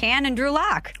Tucker McCann and Drew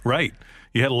Locke. Right.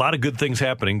 You had a lot of good things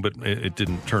happening, but it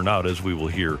didn't turn out, as we will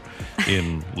hear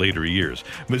in later years.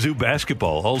 Mizzou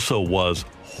basketball also was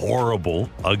horrible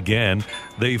again.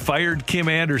 They fired Kim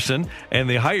Anderson, and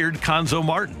they hired Cuonzo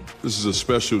Martin. This is a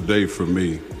special day for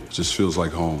me. It just feels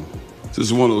like home. This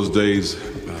is one of those days,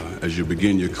 as you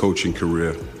begin your coaching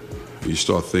career, you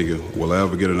start thinking, will I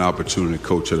ever get an opportunity to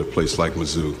coach at a place like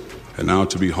Mizzou? And now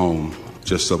to be home,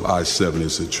 just up I-7,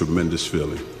 is a tremendous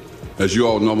feeling. As you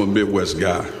all know, I'm a Midwest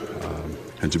guy.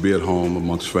 And to be at home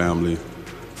amongst family,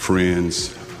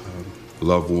 friends,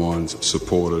 loved ones,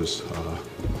 supporters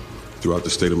throughout the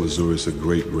state of Missouri is a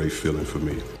great, great feeling for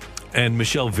me. And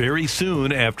Michelle, very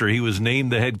soon after he was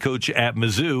named the head coach at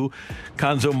Mizzou,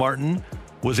 Cuonzo Martin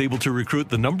was able to recruit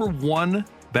the number 1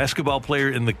 basketball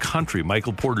player in the country,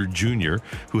 Michael Porter Jr.,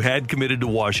 who had committed to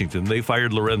Washington. They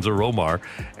fired Lorenzo Romar,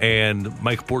 and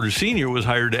Michael Porter Sr. was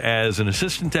hired as an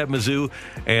assistant at Mizzou,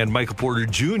 and Michael Porter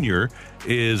Jr.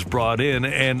 is brought in.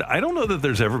 And I don't know that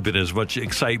there's ever been as much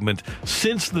excitement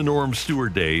since the Norm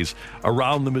Stewart days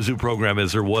around the Mizzou program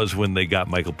as there was when they got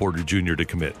Michael Porter Jr. to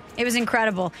commit. It was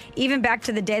incredible. Even back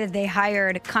to the day that they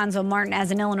hired Cuonzo Martin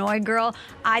as an Illinois girl,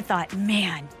 I thought,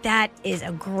 man, that is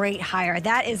a great hire.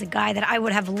 That is a guy that I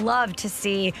would have loved to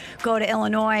see go to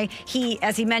Illinois. He,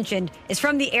 as he mentioned, is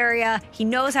from the area. He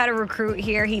knows how to recruit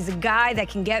here. He's a guy that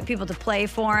can get people to play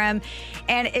for him.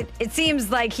 And it seems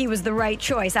like he was the right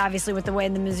choice, obviously, with the way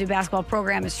the Mizzou basketball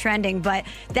program is trending. But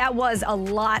that was a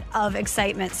lot of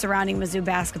excitement surrounding Mizzou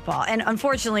basketball. And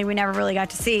unfortunately, we never really got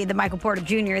to see the Michael Porter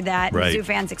Jr. that Mizzou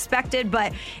fans expected.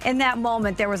 But in that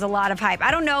moment, there was a lot of hype.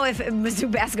 I don't know if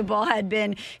Mizzou basketball had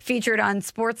been featured on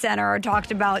SportsCenter or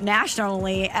talked about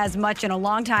nationally as much in a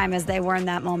long time as they were in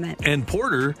that moment. And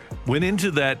Porter went into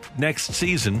that next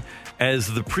season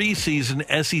as the preseason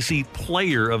SEC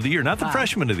Player of the Year, not the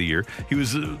Freshman of the Year. He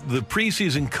was the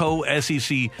preseason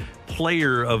co-SEC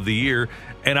Player of the Year.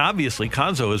 And obviously,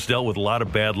 Cuonzo has dealt with a lot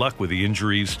of bad luck with the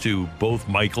injuries to both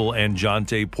Michael and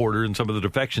Jonte Porter and some of the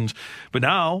defections. But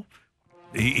now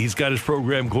he's got his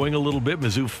program going a little bit.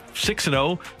 Mizzou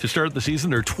 6-0 to start the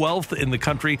season. They're 12th in the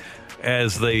country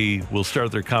as they will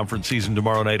start their conference season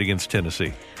tomorrow night against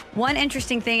Tennessee. One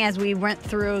interesting thing as we went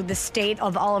through the state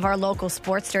of all of our local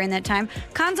sports during that time,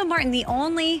 Cuonzo Martin, the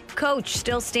only coach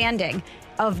still standing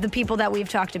of the people that we've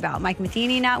talked about. Mike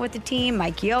Matheny not with the team,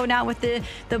 Mike Yo not with the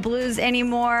Blues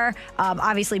anymore.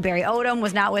 Obviously, Barry Odom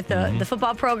was not with the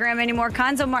football program anymore.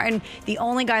 Cuonzo Martin, the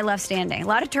only guy left standing. A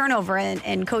lot of turnover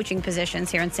in coaching positions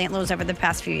here in St. Louis over the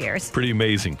past few years. Pretty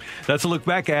amazing. That's a look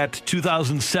back at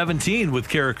 2017 with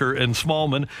Carriker and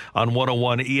Smallman on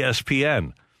 101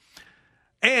 ESPN.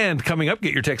 And coming up,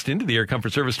 get your text into the Air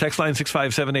Comfort Service text line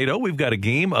 65780. We've got a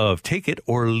game of Take It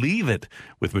or Leave It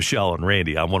with Michelle and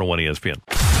Randy on 101 ESPN.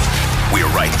 We're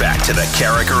right back to the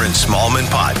Carriker and Smallman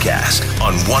podcast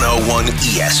on 101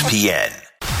 ESPN.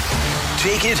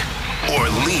 Take it or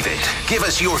leave it. Give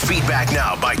us your feedback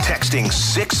now by texting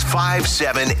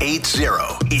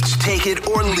 65780. It's Take It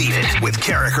or Leave It with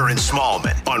Carriker and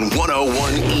Smallman on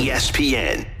 101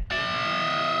 ESPN.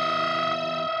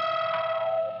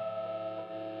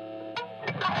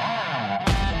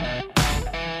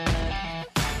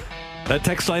 That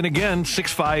text line again,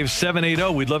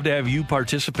 65780. We'd love to have you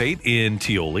participate in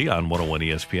Tioli on 101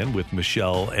 ESPN with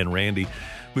Michelle and Randy.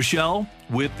 Michelle,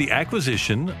 with the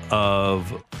acquisition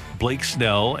of Blake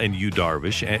Snell and Yu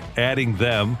Darvish, adding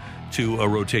them to a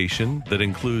rotation that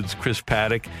includes Chris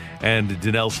Paddock and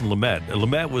Dinelson Lamet.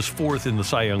 Lamet was 4th in the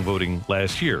Cy Young voting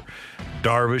last year.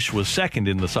 Darvish was 2nd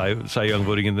in the Cy Young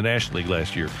voting in the National League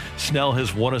last year. Snell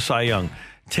has won a Cy Young.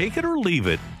 Take it or leave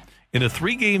it. In a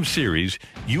 3-game series,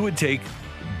 you would take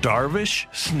Darvish,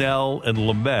 Snell, and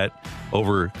Lamet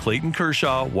over Clayton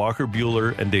Kershaw, Walker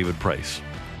Buehler, and David Price.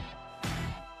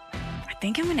 I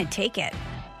think I'm going to take it.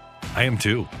 I am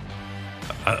too.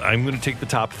 I'm going to take the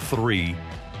top 3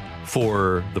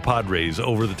 for the Padres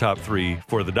over the top 3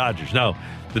 for the Dodgers. Now,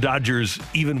 the Dodgers,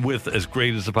 even with as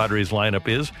great as the Padres lineup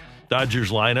is,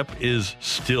 Dodgers lineup is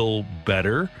still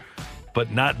better,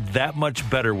 but not that much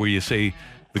better where you say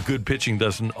the good pitching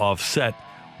doesn't offset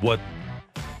what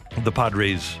the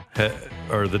Padres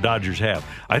or the Dodgers have.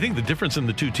 I think the difference in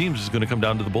the two teams is going to come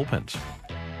down to the bullpens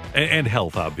and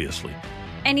health, obviously.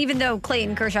 And even though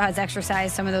Clayton Kershaw has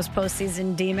exercised some of those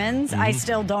postseason demons, I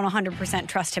still don't 100%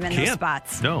 trust him in those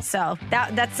spots. No. So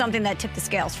that's something that tipped the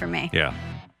scales for me. Yeah.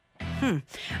 All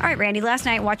right, Randy, last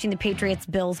night watching the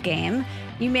Patriots-Bills game,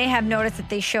 you may have noticed that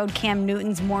they showed Cam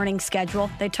Newton's morning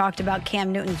schedule. They talked about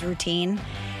Cam Newton's routine.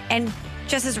 And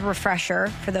just as a refresher,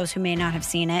 for those who may not have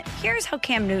seen it, here's how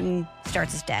Cam Newton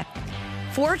starts his day.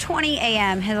 4:20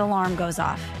 a.m., his alarm goes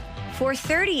off.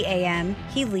 4:30 a.m.,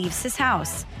 he leaves his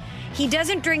house. He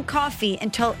doesn't drink coffee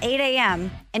until 8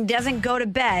 a.m. and doesn't go to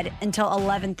bed until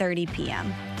 11:30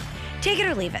 p.m. Take it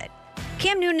or leave it.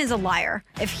 Cam Newton is a liar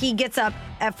if he gets up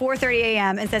at 4:30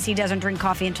 a.m. and says he doesn't drink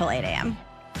coffee until 8 a.m.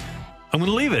 I'm going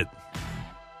to leave it.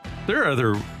 There are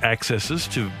other accesses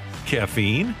to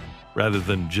caffeine rather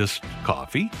than just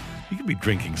coffee. You could be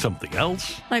drinking something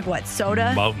else. Like what,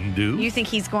 soda? Mountain Dew. You think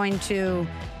he's going to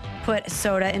put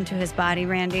soda into his body,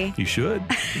 Randy? He should.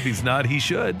 If he's not, he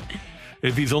should.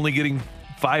 If he's only getting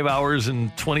 5 hours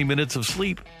and 20 minutes of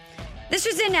sleep. This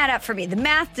just didn't add up for me. The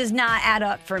math does not add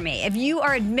up for me. If you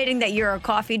are admitting that you're a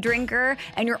coffee drinker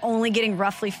and you're only getting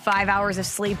roughly 5 hours of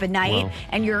sleep a night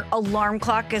and your alarm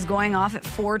clock is going off at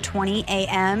 4:20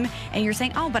 a.m. and you're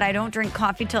saying, oh, but I don't drink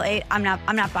coffee till 8, I'm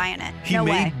not buying it. He no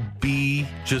may way. be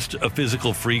just a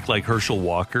physical freak like Herschel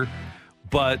Walker,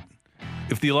 but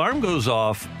if the alarm goes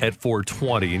off at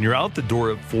 4:20 and you're out the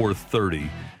door at 4:30,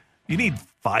 you need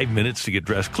 5 minutes to get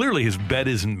dressed. Clearly his bed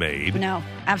isn't made. No,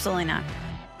 absolutely not.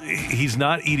 He's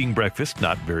not eating breakfast,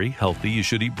 not very healthy. You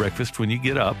should eat breakfast when you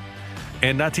get up,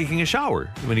 and not taking a shower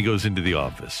when he goes into the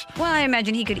office. Well, I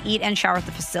imagine he could eat and shower at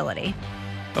the facility.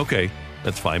 Okay,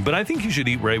 that's fine. But I think you should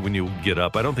eat right when you get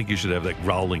up. I don't think you should have that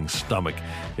growling stomach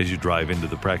as you drive into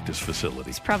the practice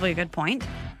facility. It's probably a good point.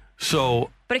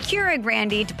 So, but a Keurig,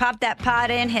 Randy, to pop that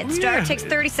pod in, hit start, takes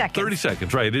 30 seconds. 30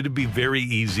 seconds, right. It'd be very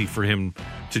easy for him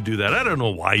to do that. I don't know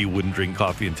why you wouldn't drink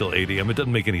coffee until 8 a.m. It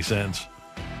doesn't make any sense.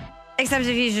 Except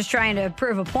if he's just trying to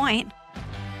prove a point.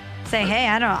 Say, hey,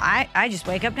 I just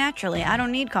wake up naturally. I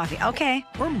don't need coffee. Okay.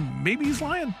 Or maybe he's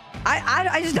lying.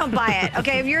 I just don't buy it.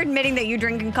 Okay, if you're admitting that you're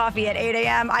drinking coffee at 8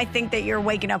 a.m., I think that you're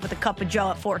waking up with a cup of Joe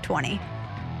at 4:20.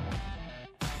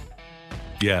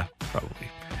 Yeah, probably.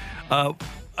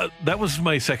 That was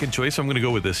my second choice. I'm going to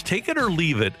go with this. Take it or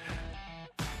leave it.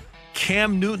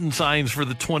 Cam Newton signs for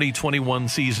the 2021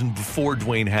 season before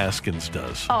Dwayne Haskins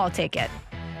does. Oh, I'll take it.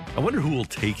 I wonder who will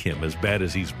take him as bad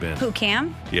as he's been. Who,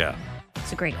 Cam? Yeah.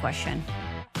 It's a great question.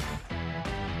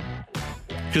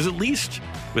 Because at least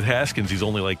with Haskins, he's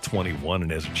only like 21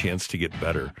 and has a chance to get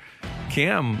better.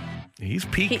 Cam, he's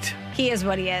peaked. He is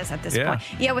what he is at this point.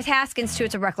 Yeah, with Haskins, too,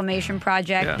 it's a reclamation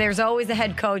project. Yeah. There's always a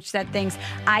head coach that thinks,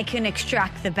 I can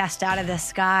extract the best out of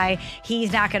this guy.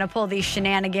 He's not going to pull these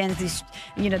shenanigans,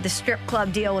 the strip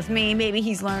club deal with me. Maybe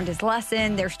he's learned his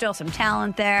lesson. There's still some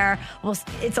talent there. Well,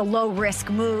 it's a low-risk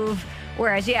move.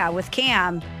 Whereas, with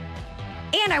Cam...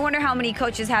 And I wonder how many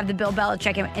coaches have the Bill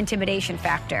Belichick intimidation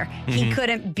factor. Mm-hmm. He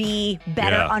couldn't be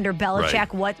better under Belichick.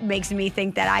 Right. What makes me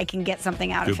think that I can get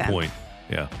something out of him? Good point.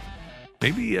 Yeah.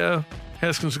 Maybe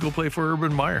Haskins will go play for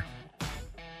Urban Meyer.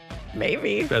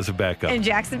 Maybe. As a backup. In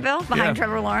Jacksonville, behind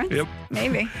Trevor Lawrence? Yep.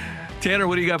 Maybe. Tanner,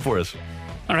 what do you got for us?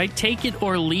 All right, take it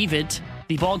or leave it.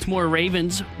 The Baltimore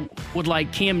Ravens would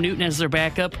like Cam Newton as their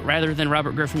backup rather than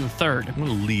Robert Griffin III. I'm going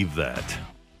to leave that.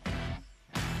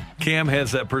 Cam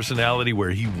has that personality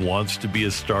where he wants to be a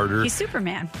starter. He's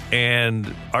Superman. And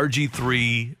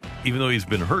RG3, even though he's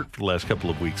been hurt for the last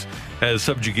couple of weeks, has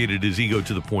subjugated his ego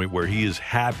to the point where he is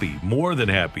happy, more than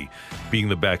happy, being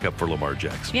the backup for Lamar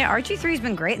Jackson. Yeah, RG3's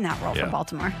been great in that role for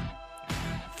Baltimore.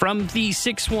 From the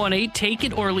 618, take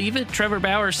it or leave it, Trevor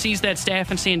Bauer sees that staff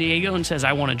in San Diego and says,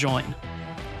 I want to join.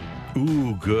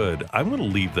 Ooh, good. I'm going to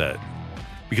leave that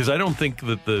because I don't think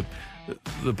that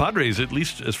the Padres, at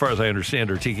least as far as I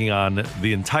understand, are taking on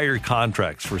the entire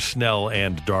contracts for Snell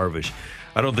and Darvish.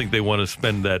 I don't think they want to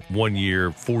spend that 1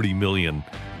 year, $40 million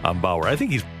on Bauer. I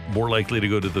think he's more likely to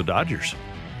go to the Dodgers.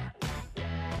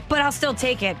 But I'll still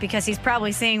take it because he's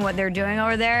probably seeing what they're doing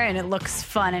over there, and it looks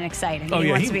fun and exciting. He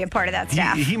wants to be a part of that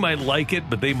staff. He might like it,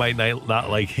 but they might not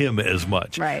like him as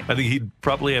much. Right. I think he'd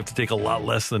probably have to take a lot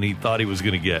less than he thought he was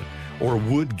going to get or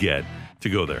would get to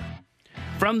go there.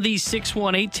 From the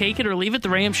 618, take it or leave it, the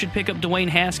Rams should pick up Dwayne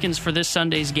Haskins for this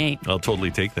Sunday's game. I'll totally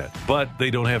take that. But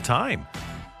they don't have time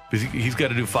because he's got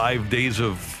to do 5 days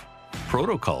of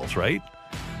protocols, right?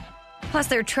 Plus,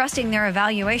 they're trusting their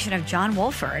evaluation of John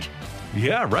Wolford.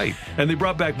 Yeah, right. And they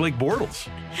brought back Blake Bortles.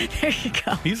 There you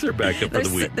go. He's their backup for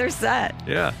the week. They're set.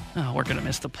 Yeah. Oh, we're going to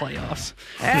miss the playoffs.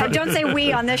 Don't say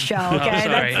we on this show, okay?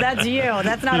 Sorry. That's you.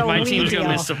 That's not a My we team's deal.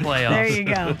 going to miss the playoffs. There you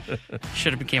go.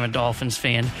 Should have became a Dolphins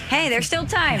fan. Hey, there's still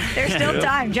time. There's still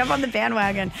time. Jump on the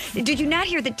bandwagon. Did you not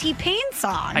hear the T-Pain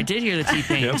song? I did hear the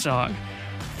T-Pain song.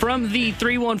 From the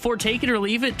 314 Take It or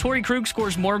Leave It, Torrey Krug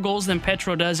scores more goals than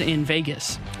Petro does in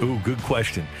Vegas. Ooh, good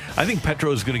question. I think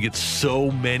Petro is going to get so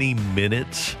many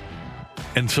minutes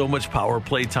and so much power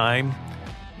play time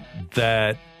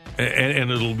that, and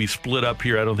it'll be split up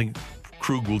here. I don't think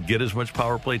Krug will get as much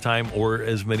power play time or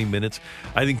as many minutes.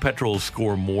 I think Petro will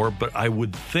score more, but I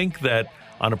would think that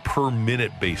on a per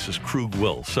minute basis, Krug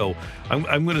will. So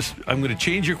I'm going to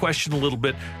change your question a little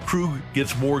bit. Krug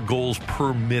gets more goals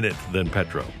per minute than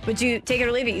Petro. Would you take it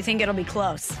or leave it? You think it'll be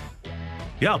close?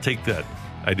 Yeah, I'll take that.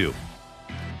 I do.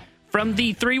 From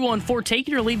the 314 Take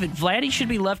It or Leave It, Vladdy should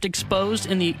be left exposed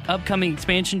in the upcoming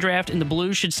expansion draft, and the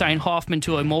Blues should sign Hoffman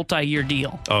to a multi-year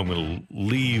deal. Oh, I'm going to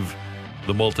leave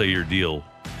the multi-year deal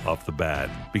off the bat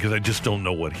because I just don't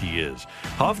know what he is.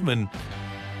 Hoffman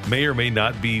may or may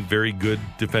not be very good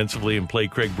defensively and play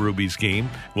Craig Berube's game.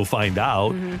 We'll find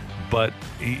out. But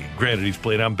granted, he's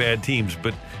played on bad teams,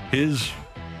 but his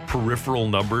peripheral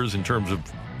numbers in terms of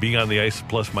being on the ice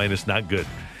plus minus, not good.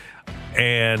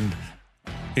 And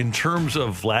in terms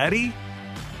of Vladdy,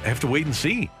 I have to wait and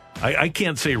see. I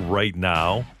can't say right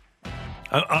now.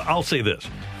 I'll say this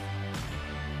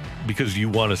because you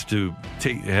want us to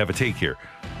have a take here.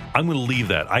 I'm going to leave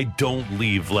that. I don't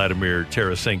leave Vladimir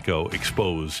Tarasenko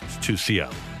exposed to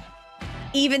Seattle.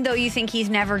 Even though you think he's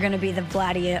never going to be the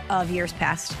Vladdy of years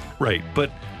past. Right. But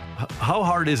how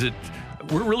hard is it?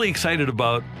 We're really excited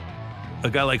about a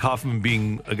guy like Hoffman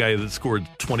being a guy that scored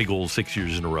 20 goals 6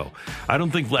 years in a row. I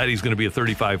don't think Vladdy's going to be a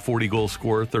 35, 40 goal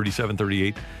scorer, 37,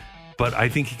 38. But I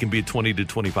think he can be a 20 to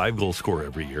 25 goal scorer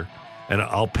every year. And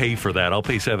I'll pay for that. I'll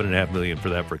pay $7.5 million for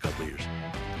that for a couple of years.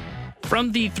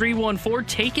 From the 314,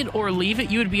 Take It or Leave It,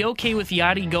 you would be okay with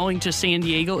Yachty going to San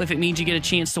Diego if it means you get a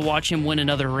chance to watch him win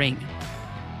another ring.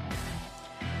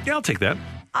 Yeah, I'll take that.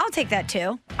 I'll take that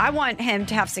too. I want him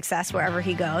to have success wherever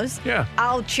he goes. Yeah.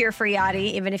 I'll cheer for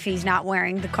Yachty even if he's not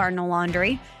wearing the Cardinal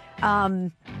laundry.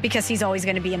 Because he's always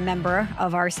going to be a member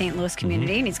of our St. Louis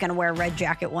community and he's going to wear a red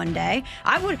jacket one day.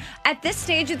 I would, at this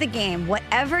stage of the game,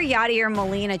 whatever Yachty or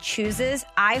Molina chooses,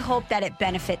 I hope that it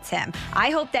benefits him.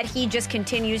 I hope that he just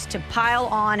continues to pile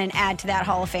on and add to that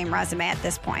Hall of Fame resume at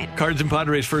this point. Cards and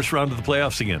Padres first round of the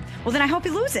playoffs again. Well, then I hope he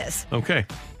loses. Okay.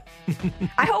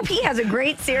 I hope he has a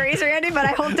great series, Randy, but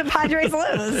I hope the Padres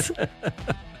lose.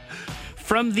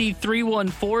 From the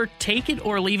 314, Take It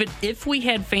or Leave It, if we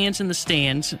had fans in the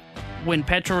stands when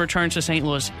Petro returns to St.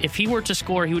 Louis, if he were to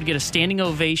score, he would get a standing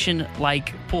ovation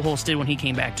like Pujols did when he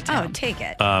came back to town. Oh, take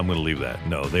it. I'm going to leave that.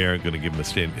 No, they aren't going to give him a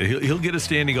stand. He'll get a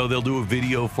standing O. They'll do a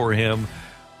video for him.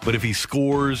 But if he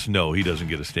scores, no, he doesn't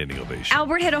get a standing ovation.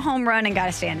 Albert hit a home run and got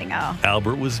a standing O.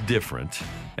 Albert was different.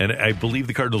 And I believe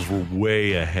the Cardinals were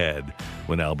way ahead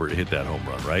when Albert hit that home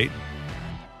run, right?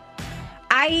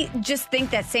 I just think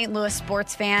that St. Louis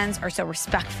sports fans are so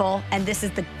respectful, and this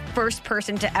is the first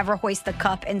person to ever hoist the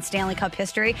cup in Stanley Cup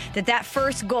history, that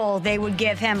first goal, they would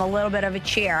give him a little bit of a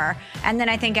cheer, and then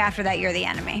I think after that, you're the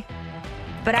enemy.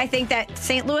 But I think that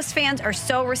St. Louis fans are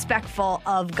so respectful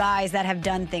of guys that have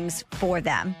done things for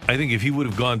them. I think if he would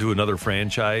have gone to another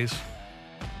franchise,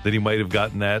 then he might have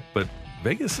gotten that, but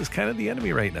Vegas is kind of the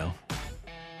enemy right now.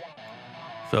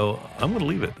 So I'm going to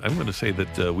leave it. I'm going to say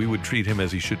that we would treat him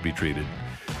as he should be treated.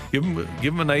 Give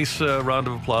him a nice round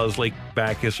of applause like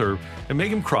Bacchus, and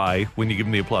make him cry when you give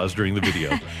him the applause during the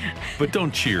video. But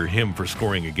don't cheer him for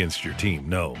scoring against your team.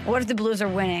 No. What if the Blues are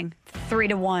winning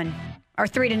 3-1 or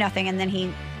 3-0, and then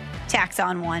he tacks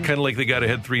on one? Kind of like they got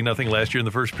ahead 3-0 last year in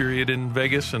the first period in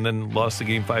Vegas and then lost the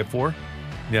game 5-4.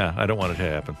 Yeah, I don't want it to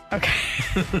happen.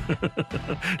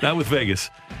 Okay. Not with Vegas.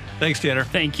 Thanks, Tanner.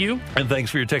 Thank you. And thanks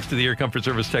for your text to the Air Comfort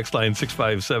Service text line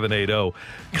 65780.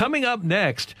 Coming up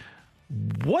next,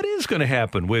 what is going to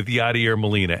happen with Yadier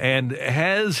Molina? And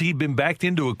has he been backed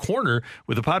into a corner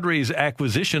with the Padres'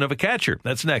 acquisition of a catcher?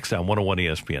 That's next on 101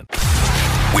 ESPN.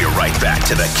 We're right back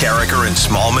to the Carricker and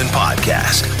Smallman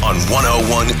podcast on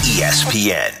 101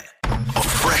 ESPN. A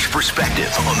fresh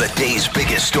perspective on the day's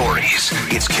biggest stories.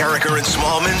 It's Carricker and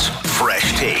Smallman's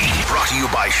Fresh Take. Brought to you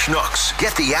by Schnucks.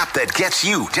 Get the app that gets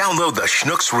you. Download the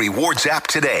Schnucks Rewards app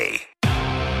today.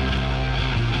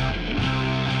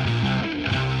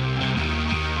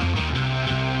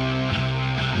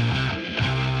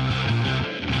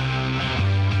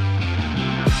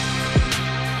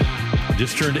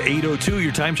 Just turned 8:02.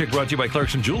 Your time check brought to you by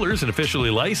Clarkson Jewelers, an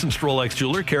officially licensed Rolex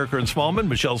jeweler. Carricker and Smallman,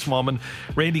 Michelle Smallman,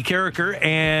 Randy Carricker.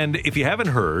 And if you haven't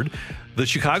heard, the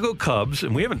Chicago Cubs,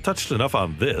 and we haven't touched enough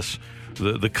on this,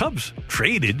 the Cubs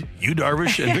traded Yu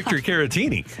Darvish and Victor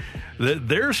Caratini.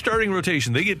 Their starting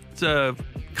rotation, they get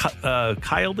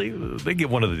Kyle Davis. They get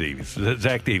one of the Davies,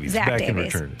 Zach Davies, back in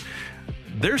return.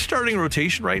 Their starting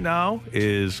rotation right now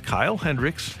is Kyle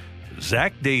Hendricks,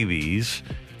 Zach Davies,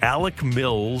 Alec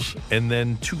Mills, and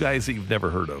then two guys that you've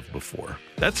never heard of before.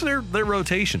 That's their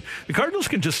rotation. The Cardinals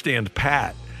can just stand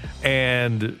pat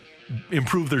and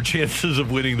improve their chances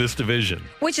of winning this division.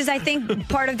 Which is, I think,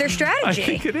 part of their strategy. I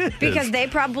think it is. Because they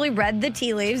probably read the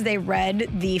tea leaves. They read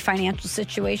the financial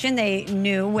situation. They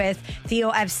knew with Theo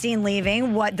Epstein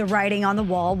leaving what the writing on the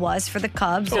wall was for the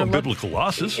Cubs. Biblical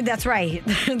losses. That's right.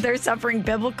 They're suffering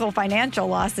biblical financial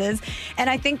losses. And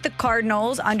I think the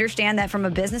Cardinals understand that from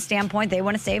a business standpoint, they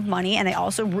want to save money. And they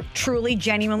also truly,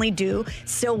 genuinely do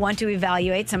still want to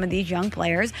evaluate some of these young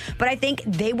players. But I think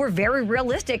they were very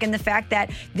realistic in the fact that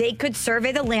they could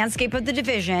survey the landscape of the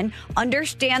division,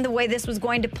 understand the way this was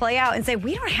going to play out, and say,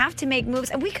 we don't have to make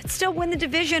moves, and we could still win the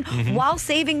division while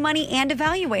saving money and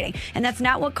evaluating. And that's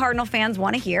not what Cardinal fans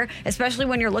want to hear, especially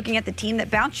when you're looking at the team that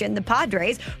bounced you in, the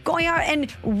Padres, going out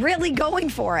and really going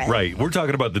for it. Right. We're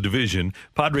talking about the division.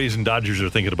 Padres and Dodgers are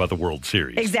thinking about the World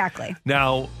Series. Exactly.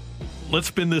 Now, let's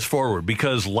spin this forward,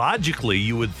 because logically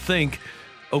you would think,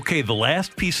 okay, the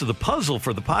last piece of the puzzle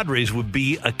for the Padres would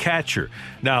be a catcher.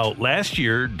 Now, last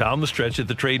year, down the stretch at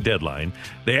the trade deadline,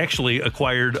 they actually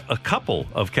acquired a couple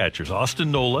of catchers, Austin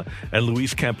Nola and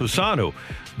Luis Campusano.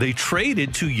 They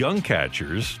traded two young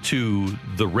catchers to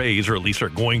the Rays, or at least are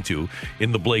going to,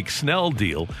 in the Blake Snell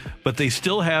deal, but they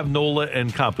still have Nola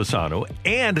and Campusano,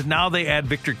 and now they add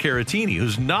Victor Caratini,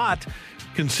 who's not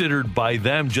considered by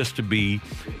them just to be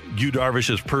Yu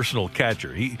Darvish's personal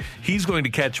catcher. He's going to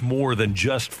catch more than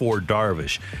just for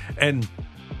Darvish. And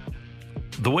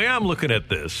the way I'm looking at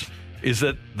this is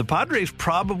that the Padres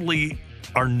probably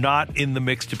are not in the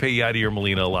mix to pay Yadier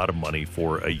Molina a lot of money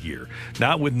for a year.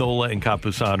 Not with Nola and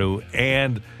Campusano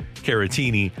and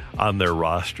Caratini on their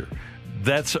roster.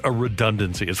 That's a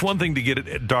redundancy. It's one thing to get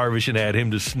Darvish and add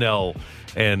him to Snell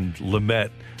and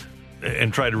Lamet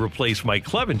and try to replace Mike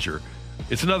Clevenger.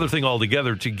 It's another thing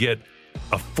altogether to get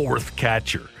a fourth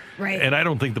catcher. Right. And I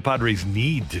don't think the Padres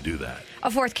need to do that.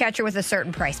 A fourth catcher with a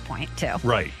certain price point, too.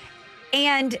 Right.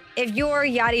 And if you're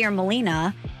Yadier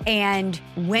Molina and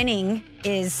winning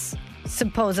is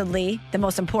supposedly the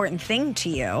most important thing to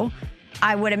you,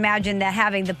 I would imagine that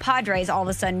having the Padres all of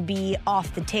a sudden be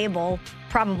off the table,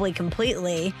 probably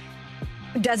completely,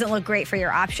 doesn't look great for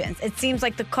your options. It seems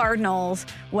like the Cardinals,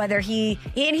 and he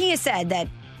has said that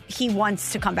he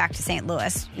wants to come back to St.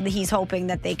 Louis. He's hoping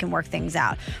that they can work things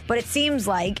out. But it seems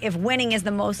like if winning is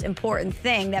the most important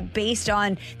thing, that based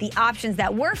on the options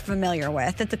that we're familiar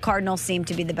with, that the Cardinals seem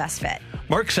to be the best fit.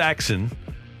 Mark Saxon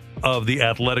of The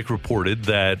Athletic reported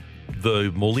that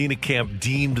the Molina camp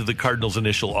deemed the Cardinals'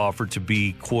 initial offer to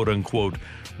be, quote-unquote,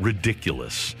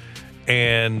 ridiculous.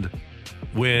 And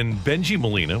when Benji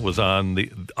Molina was on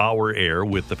our air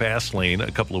with the Fast Lane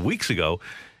a couple of weeks ago,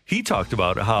 he talked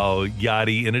about how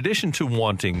Yadi, in addition to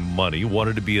wanting money,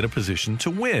 wanted to be in a position to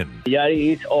win.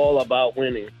 Yadi is all about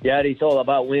winning. Yadi is all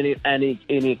about winning, and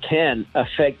he can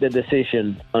affect the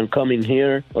decision on coming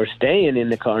here or staying in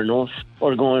the Cardinals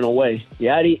or going away.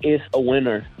 Yadi is a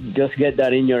winner. Just get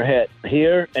that in your head.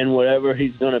 Here and wherever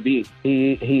he's going to be,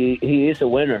 he is a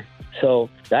winner. So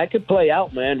that could play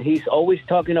out, man. He's always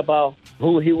talking about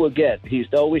who he will get. He's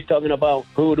always talking about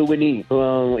who do we need.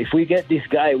 If we get this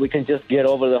guy, we can just get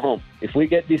over the hump. If we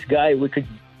get this guy, we could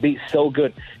be so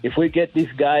good. If we get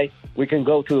this guy, we can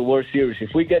go to the World Series.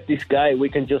 If we get this guy, we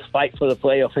can just fight for the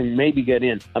playoffs and maybe get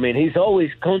in. I mean, he's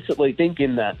always constantly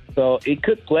thinking that. So it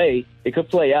could play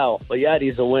out. But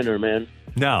Yadi's a winner, man.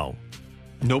 Now,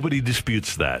 nobody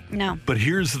disputes that. No. But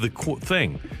here's the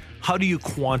thing. How do you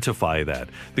quantify that?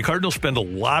 The Cardinals spend a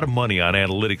lot of money on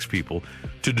analytics people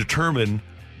to determine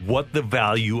what the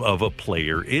value of a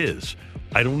player is.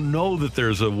 I don't know that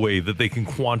there's a way that they can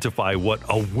quantify what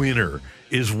a winner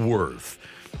is worth.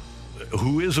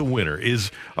 Who is a winner?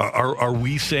 Are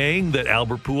we saying that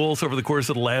Albert Pujols over the course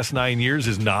of the last 9 years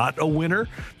is not a winner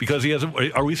because he hasn't?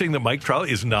 Are we saying that Mike Trout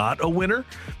is not a winner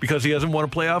because he hasn't won a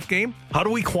playoff game? How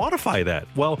do we quantify that?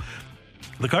 Well,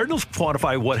 the Cardinals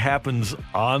quantify what happens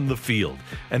on the field,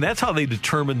 and that's how they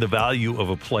determine the value of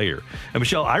a player. And,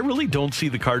 Michelle, I really don't see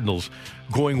the Cardinals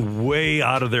going way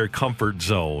out of their comfort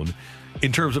zone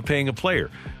in terms of paying a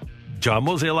player. John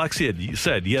Mozeliak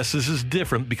said, yes, this is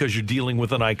different because you're dealing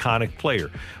with an iconic player.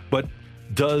 But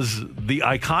does the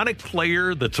iconic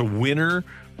player that's a winner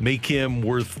make him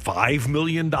worth $5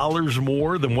 million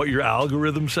more than what your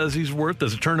algorithm says he's worth?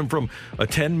 Does it turn him from a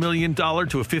 $10 million to a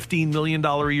 $15 million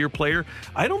a year player?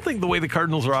 I don't think the way the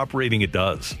Cardinals are operating it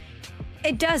does.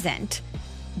 It doesn't.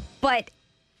 But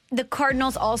the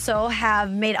Cardinals also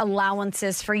have made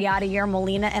allowances for Yadier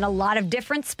Molina in a lot of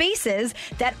different spaces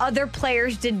that other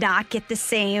players did not get the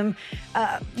same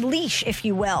leash, if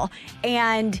you will.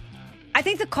 And I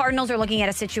think the Cardinals are looking at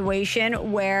a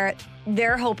situation where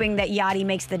they're hoping that Yadi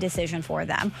makes the decision for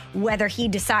them, whether he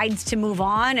decides to move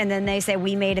on and then they say,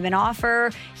 we made him an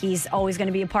offer, he's always going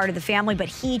to be a part of the family, but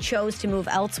he chose to move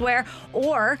elsewhere,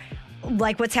 or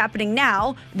like what's happening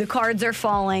now, the cards are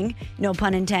falling, no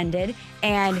pun intended,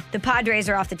 and the Padres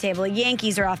are off the table, the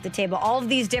Yankees are off the table. All of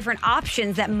these different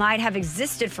options that might have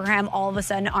existed for him all of a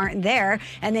sudden aren't there,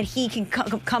 and then he can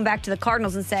come back to the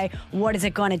Cardinals and say, what is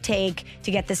it going to take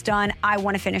to get this done? I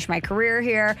want to finish my career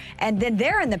here, and then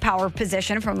they're in the power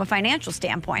position from a financial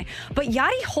standpoint. But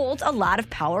Yadi holds a lot of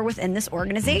power within this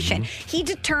organization. He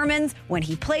determines when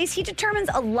he plays, he determines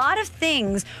a lot of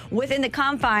things within the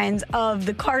confines of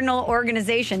the Cardinal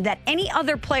organization that any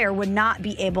other player would not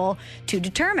be able to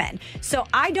determine. So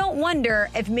I don't wonder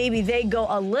if maybe they go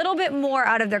a little bit more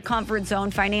out of their comfort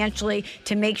zone financially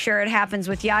to make sure it happens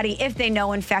with Yadi if they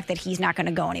know, in fact, that he's not going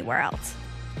to go anywhere else.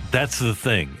 That's the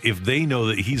thing. If they know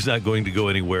that he's not going to go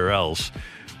anywhere else,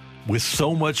 with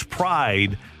so much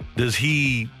pride, does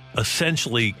he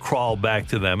essentially crawl back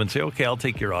to them and say, okay, I'll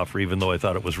take your offer even though I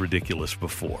thought it was ridiculous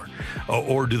before?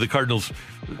 Or do the Cardinals,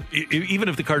 even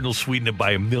if the Cardinals sweeten it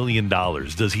by $1 million,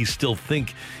 does he still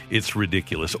think it's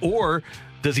ridiculous? Or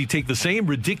does he take the same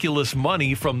ridiculous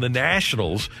money from the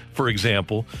Nationals, for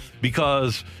example,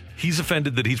 because he's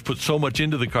offended that he's put so much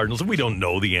into the Cardinals? And we don't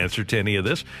know the answer to any of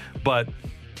this, but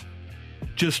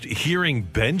just hearing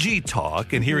Benji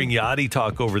talk and hearing Yadi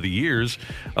talk over the years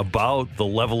about the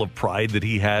level of pride that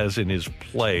he has in his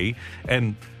play,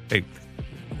 and hey,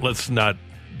 let's not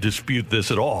dispute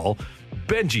this at all.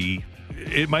 Benji,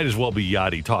 it might as well be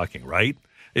Yadi talking, right?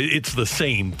 It's the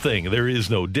same thing. There is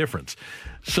no difference.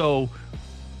 So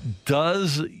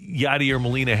does Yadier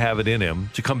Molina have it in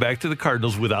him to come back to the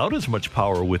Cardinals without as much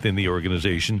power within the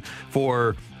organization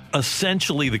for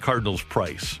essentially the Cardinals'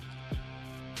 price?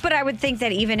 But I would think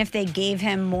that even if they gave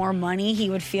him more money,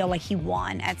 he would feel like he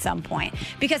won at some point.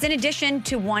 Because in addition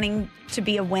to wanting to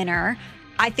be a winner,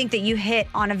 I think that you hit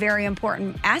on a very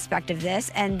important aspect of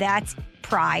this, and that's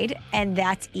pride, and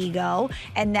that's ego,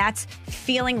 and that's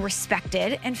feeling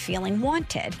respected and feeling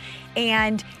wanted.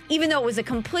 And even though it was a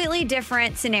completely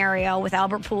different scenario with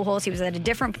Albert Pujols, he was at a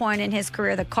different point in his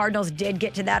career. The Cardinals did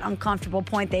get to that uncomfortable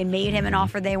point. They made him an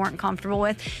offer they weren't comfortable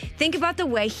with. Think about the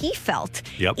way he felt.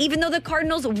 Yep. Even though the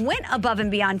Cardinals went above and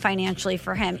beyond financially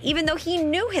for him, even though he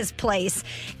knew his place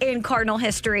in Cardinal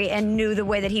history and knew the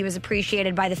way that he was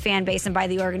appreciated by the fan base and by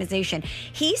the organization,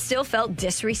 he still felt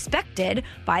disrespected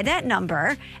by that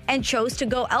number and chose to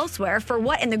go elsewhere for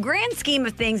what, in the grand scheme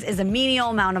of things, is a menial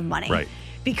amount of money. Right.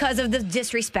 Because of the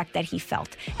disrespect that he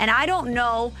felt. And I don't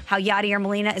know how Yadier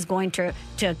Molina is going to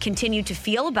continue to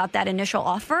feel about that initial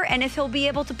offer and if he'll be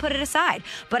able to put it aside.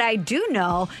 But I do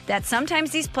know that sometimes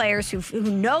these players who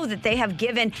know that they have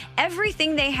given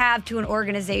everything they have to an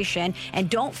organization and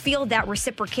don't feel that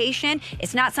reciprocation,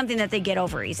 it's not something that they get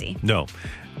over easy. No.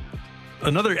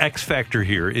 Another X factor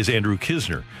here is Andrew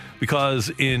Knizner,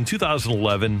 because in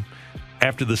 2011,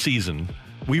 after the season,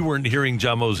 we weren't hearing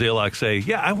John Mozeliak say,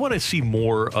 yeah, I want to see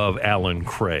more of Alan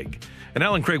Craig. And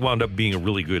Alan Craig wound up being a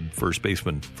really good first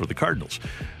baseman for the Cardinals.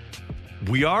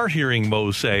 We are hearing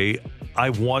Mo say, I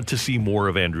want to see more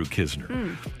of Andrew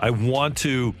Knizner. I want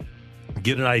to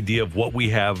get an idea of what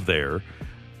we have there.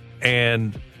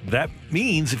 And that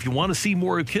means if you want to see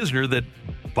more of Knizner, that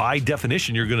by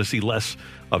definition, you're going to see less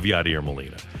of Yadier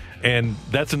Molina. And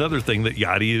that's another thing that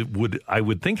Yadi I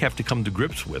would think, have to come to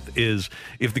grips with, is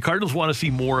if the Cardinals want to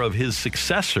see more of his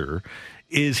successor,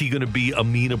 is he going to be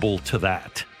amenable to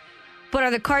that? But are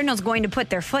the Cardinals going to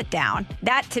put their foot down?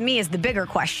 That, to me, is the bigger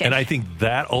question. And I think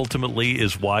that ultimately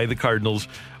is why the Cardinals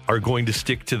are going to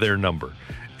stick to their number.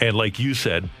 And like you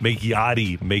said, make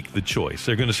Yadi make the choice.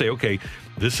 They're going to say, okay,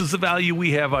 this is the value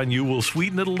we have on you. We'll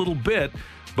sweeten it a little bit,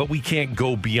 but we can't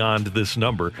go beyond this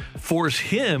number. Force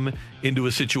him into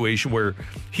a situation where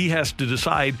he has to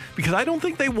decide, because I don't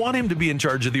think they want him to be in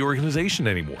charge of the organization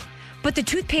anymore. But the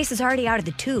toothpaste is already out of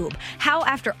the tube. How,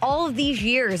 after all of these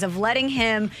years of letting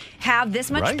him have this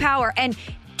much power, and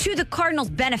to the Cardinals'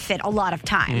 benefit a lot of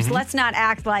times. Let's not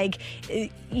act like,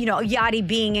 Yadi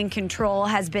being in control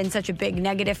has been such a big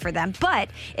negative for them. But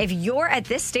if you're at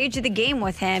this stage of the game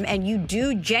with him and you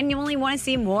do genuinely want to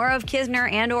see more of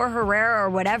Kisner and or Herrera or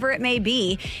whatever it may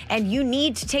be, and you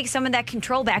need to take some of that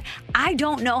control back, I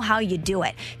don't know how you do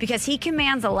it, because he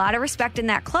commands a lot of respect in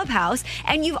that clubhouse,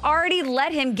 and you've already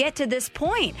let him get to this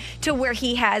point to where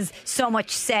he has so much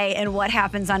say in what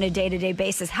happens on a day-to-day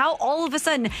basis. How all of a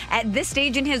sudden at this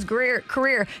stage in his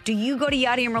career do you go to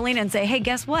Yadier Molina and say, hey,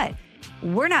 guess what?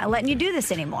 We're not letting you do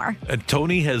this anymore.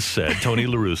 Tony has said, Tony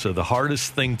La Russa, the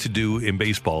hardest thing to do in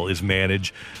baseball is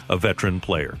manage a veteran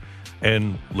player.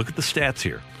 And look at the stats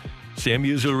here. Sam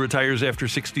Musial retires after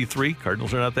 63.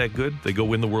 Cardinals are not that good. They go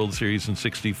win the World Series in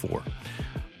 64.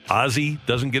 Ozzie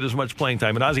doesn't get as much playing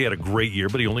time. And Ozzie had a great year,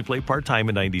 but he only played part-time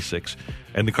in 96.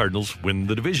 And the Cardinals win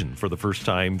the division for the first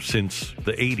time since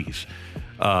the 80s.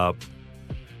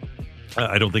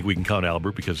 I don't think we can count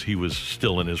Albert because he was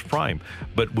still in his prime.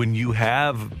 But when you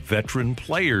have veteran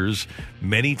players,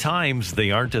 many times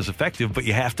they aren't as effective, but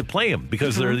you have to play them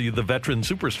because they're the veteran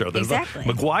superstar. They're exactly.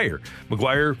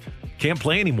 McGuire can't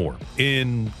play anymore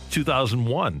in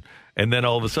 2001. And then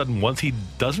all of a sudden, once he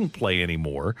doesn't play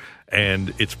anymore,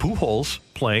 and it's Pujols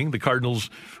playing, the Cardinals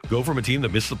go from a team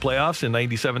that missed the playoffs in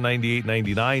 97, 98,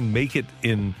 99, make it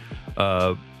in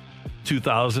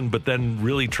 2000, but then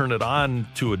really turn it on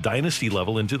to a dynasty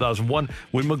level in 2001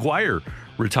 when McGuire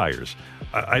retires.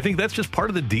 I think that's just part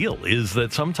of the deal, is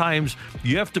that sometimes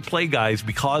you have to play guys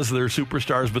because they're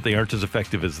superstars, but they aren't as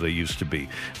effective as they used to be.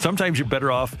 Sometimes you're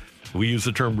better off, we use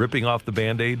the term ripping off the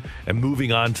Band-Aid and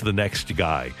moving on to the next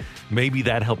guy. Maybe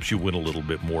that helps you win a little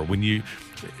bit more. When you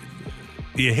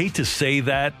hate to say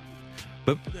that,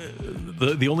 but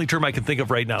the only term I can think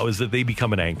of right now is that they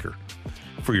become an anchor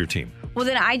for your team. Well,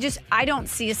 then I don't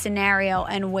see a scenario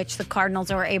in which the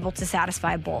Cardinals are able to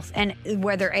satisfy both, and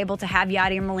where they're able to have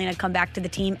Yadier Molina come back to the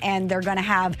team and they're going to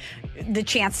have the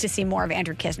chance to see more of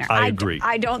Andrew Kisner. I agree.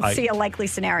 I don't see a likely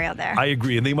scenario there. I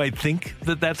agree. And they might think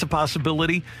that that's a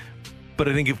possibility, but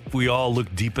I think if we all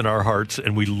look deep in our hearts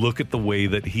and we look at the way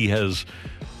that he has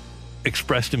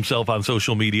expressed himself on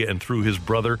social media and through his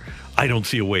brother, I don't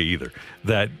see a way either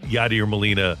that Yadier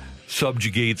Molina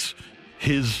subjugates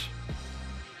his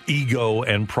ego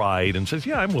and pride and says,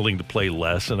 yeah, I'm willing to play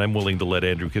less and I'm willing to let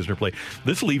Andrew Kisner play.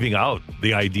 This is leaving out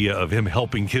the idea of him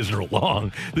helping Kisner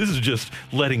along. This is just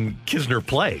letting Kisner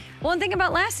play. Well, and think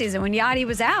about last season when Yadi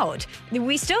was out.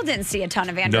 We still didn't see a ton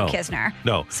of Andrew Kisner.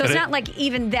 No. So it's not like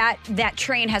even that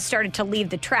train has started to leave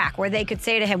the track where they could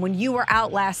say to him, when you were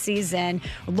out last season,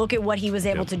 look at what he was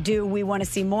able to do. We want to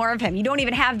see more of him. You don't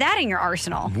even have that in your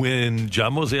arsenal. When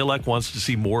John Mozeliak wants to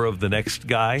see more of the next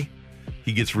guy,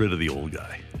 he gets rid of the old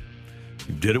guy.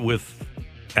 He did it with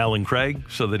Alan Craig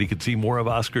so that he could see more of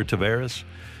Oscar Taveras.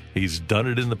 He's done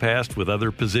it in the past with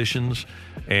other positions,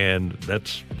 and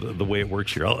that's the way it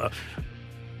works here.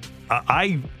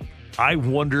 I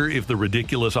wonder if the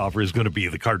ridiculous offer is going to be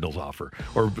the Cardinals' offer,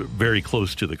 or very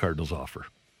close to the Cardinals' offer.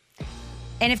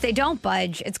 And if they don't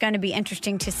budge, it's going to be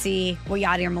interesting to see what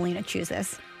Yadier Molina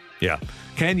chooses. Yeah.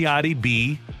 Can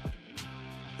Yadi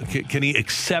can he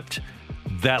accept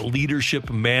that leadership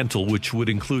mantle, which would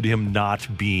include him not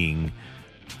being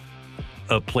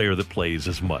a player that plays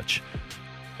as much?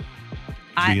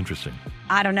 It'd be interesting.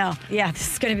 I don't know. Yeah,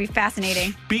 this is going to be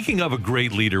fascinating. Speaking of a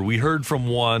great leader, we heard from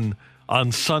one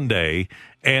on Sunday,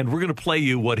 and we're going to play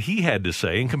you what he had to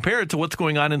say and compare it to what's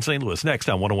going on in St. Louis next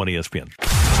on 101 ESPN.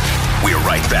 We're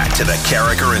right back to the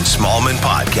Carricker and Smallman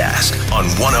podcast on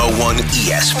 101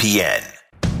 ESPN.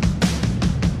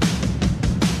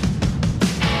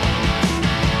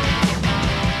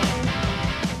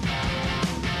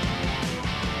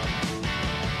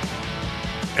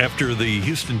 After the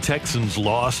Houston Texans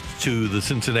lost to the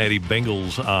Cincinnati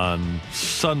Bengals on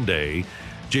Sunday,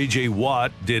 J.J.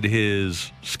 Watt did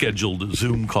his scheduled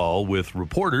Zoom call with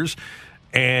reporters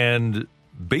and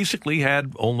basically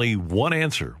had only one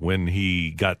answer when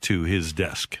he got to his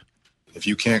desk. If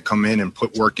you can't come in and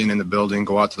put work in the building,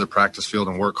 go out to the practice field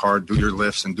and work hard, do your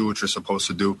lifts and do what you're supposed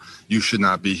to do, you should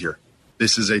not be here.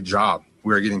 This is a job.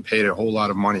 We are getting paid a whole lot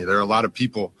of money. There are a lot of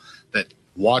people that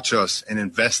watch us and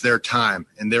invest their time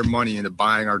and their money into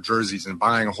buying our jerseys and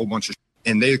buying a whole bunch of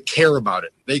and they care about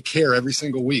it. They care every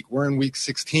single week. We're in week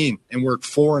 16 and we're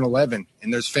 4-11,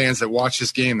 and there's fans that watch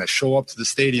this game, that show up to the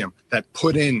stadium, that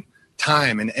put in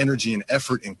time and energy and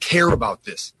effort and care about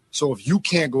this. So if you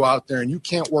can't go out there and you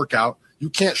can't work out, you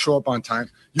can't show up on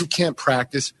time, you can't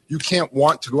practice, you can't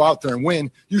want to go out there and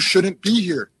win, you shouldn't be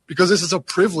here, because this is a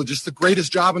privilege. It's the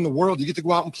greatest job in the world. You get to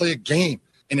go out and play a game.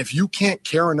 And if you can't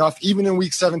care enough, even in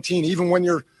week 17, even when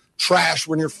you're trash,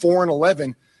 when you're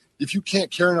 4-11, if you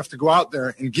can't care enough to go out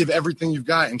there and give everything you've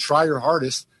got and try your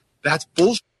hardest, that's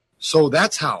bullshit. So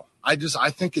that's how I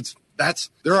think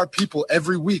there are people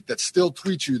every week that still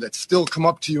tweet you, that still come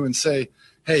up to you and say,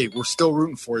 hey, we're still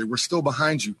rooting for you. We're still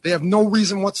behind you. They have no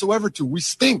reason whatsoever to. We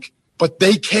stink, but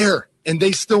they care and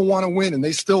they still want to win and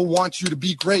they still want you to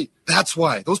be great. That's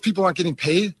why those people aren't getting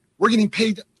paid. We're getting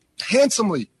paid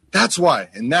handsomely. That's why.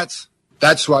 And that's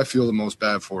who I feel the most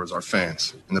bad for is our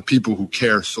fans and the people who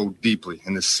care so deeply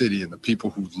in this city and the people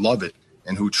who love it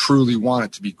and who truly want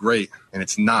it to be great. And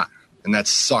it's not. And that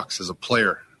sucks as a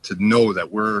player to know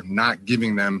that we're not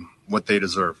giving them what they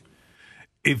deserve.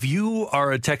 If you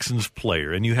are a Texans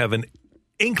player and you have an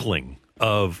inkling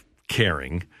of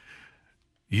caring,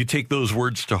 you take those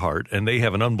words to heart, and they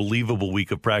have an unbelievable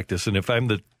week of practice. And if I'm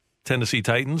the Tennessee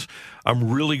Titans,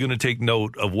 I'm really going to take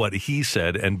note of what he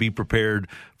said and be prepared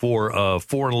for a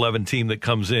 4-11 team that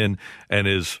comes in and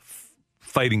is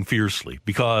fighting fiercely,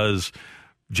 because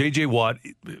J.J. Watt,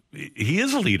 he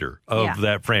is a leader of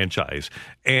that franchise.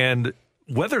 And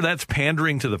whether that's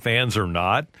pandering to the fans or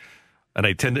not, and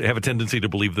I tend to have a tendency to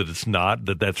believe that it's not,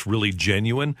 that's really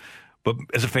genuine. But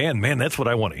as a fan, man, that's what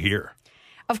I want to hear.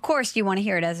 Of course you want to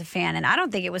hear it as a fan, and I don't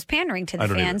think it was pandering to the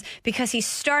fans because he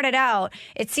started out,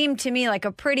 it seemed to me like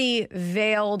a pretty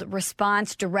veiled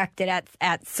response directed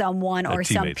at someone or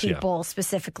some people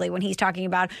specifically, when he's talking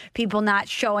about people not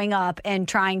showing up and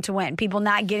trying to win, people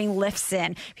not getting lifts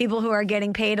in, people who are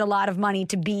getting paid a lot of money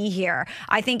to be here.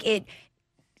 I think it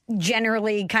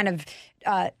generally kind of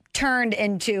turned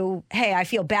into, hey, I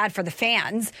feel bad for the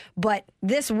fans, but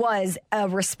this was a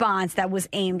response that was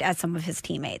aimed at some of his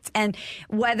teammates. And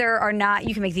whether or not,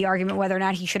 you can make the argument whether or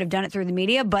not he should have done it through the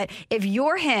media, but if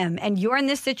you're him and you're in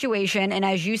this situation, and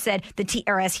as you said, the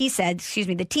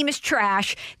team is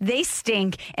trash, they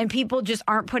stink, and people just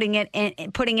aren't putting in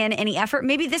any effort,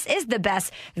 maybe this is the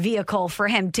best vehicle for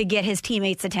him to get his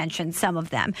teammates' attention, some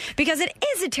of them, because it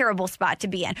is a terrible spot to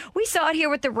be in. We saw it here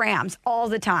with the Rams all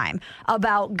the time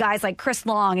about guys like Chris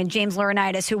Long and James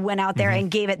Laurinaitis who went out there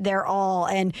and gave it their all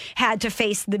and had to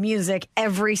face the music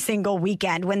every single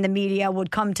weekend when the media would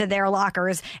come to their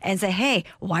lockers and say, hey,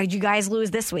 why'd you guys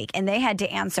lose this week? And they had to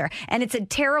answer. And it's a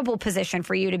terrible position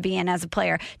for you to be in as a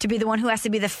player, to be the one who has to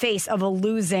be the face of a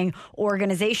losing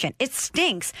organization. It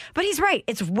stinks. But he's right.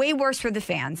 It's way worse for the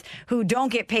fans who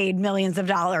don't get paid millions of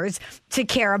dollars to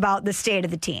care about the state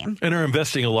of the team. And are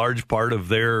investing a large part of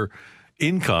their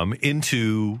income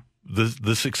into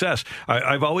the success.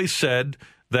 I've always said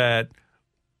that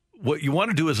what you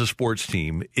want to do as a sports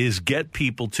team is get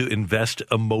people to invest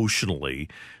emotionally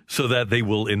so that they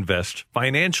will invest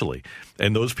financially.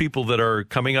 And those people that are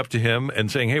coming up to him and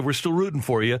saying, hey, we're still rooting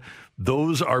for you,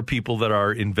 those are people that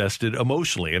are invested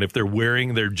emotionally. And if they're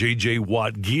wearing their J.J.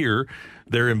 Watt gear,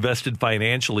 they're invested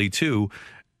financially too.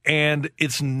 And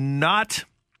it's not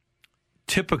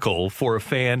typical for a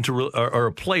fan or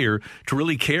a player to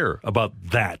really care about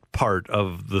that part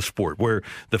of the sport where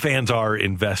the fans are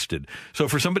invested. So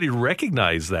for somebody to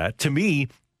recognize that, to me,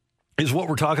 is what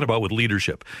we're talking about with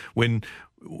leadership. When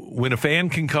a fan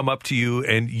can come up to you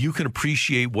and you can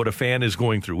appreciate what a fan is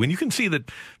going through, when you can see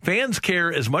that fans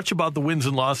care as much about the wins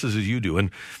and losses as you do,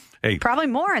 and hey, probably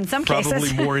more in some cases.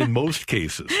 Probably more in most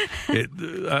cases.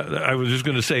 I was just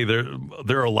going to say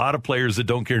there are a lot of players that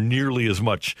don't care nearly as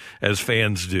much as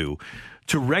fans do.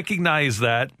 To recognize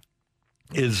that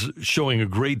is showing a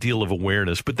great deal of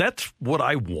awareness. But that's what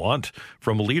I want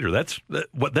from a leader. That's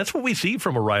what we see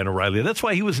from a Ryan O'Reilly. That's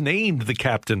why he was named the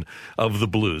captain of the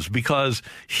Blues, because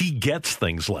he gets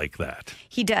things like that.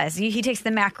 He does. He takes the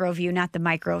macro view, not the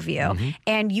micro view.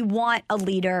 And you want a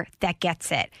leader that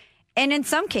gets it. And in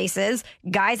some cases,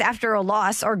 guys after a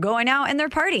loss are going out and they're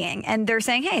partying and they're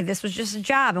saying, hey, this was just a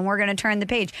job and we're going to turn the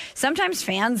page. Sometimes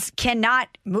fans cannot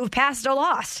move past a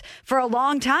loss for a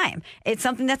long time. It's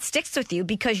something that sticks with you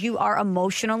because you are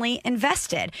emotionally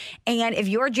invested. And if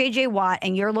you're J.J. Watt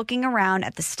and you're looking around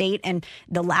at the state and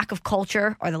the lack of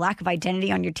culture or the lack of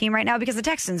identity on your team right now, because the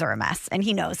Texans are a mess and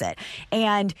he knows it,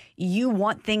 and you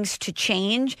want things to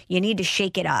change, you need to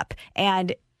shake it up.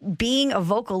 And being a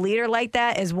vocal leader like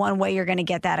that is one way you're going to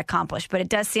get that accomplished. But it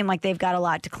does seem like they've got a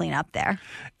lot to clean up there.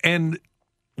 And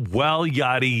while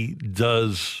Yadi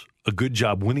does a good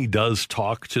job when he does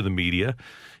talk to the media,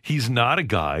 he's not a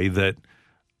guy that,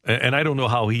 and I don't know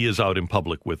how he is out in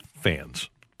public with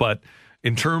fans, but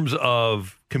in terms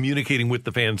of communicating with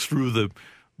the fans through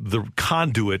the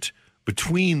conduit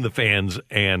between the fans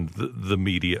and the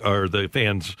media, or the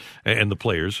fans and the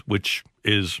players, which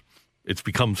is, it's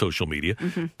become social media,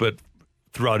 but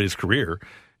throughout his career,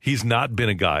 he's not been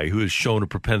a guy who has shown a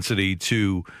propensity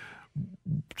to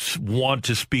want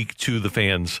to speak to the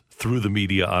fans through the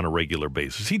media on a regular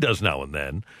basis. He does now and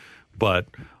then, but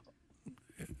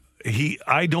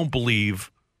I don't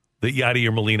believe that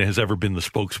Yadier Molina has ever been the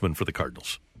spokesman for the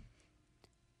Cardinals.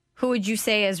 Who would you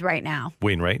say is right now?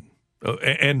 Wainwright.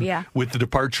 And with the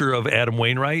departure of Adam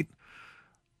Wainwright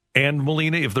and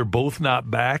Molina, if they're both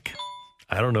not back,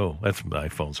 I don't know. That's my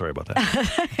phone. Sorry about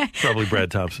that. Probably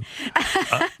Brad Thompson.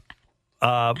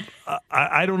 I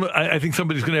don't know. I think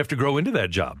somebody's going to have to grow into that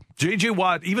job. J.J.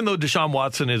 Watt, even though Deshaun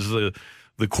Watson is the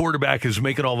quarterback who's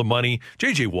making all the money,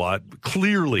 J.J. Watt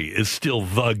clearly is still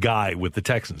the guy with the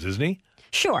Texans, isn't he?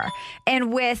 Sure.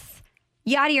 And with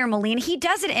Yadier Molina, he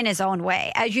does it in his own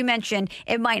way. As you mentioned,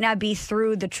 it might not be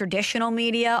through the traditional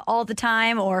media all the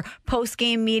time or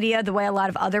post-game media the way a lot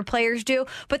of other players do.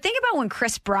 But think about when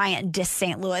Chris Bryant dissed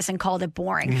St. Louis and called it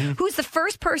boring. Mm-hmm. Who's the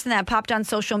first person that popped on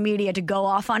social media to go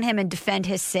off on him and defend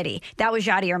his city? That was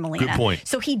Yadier Molina. Good point.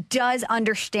 So he does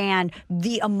understand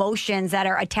the emotions that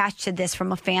are attached to this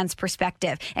from a fan's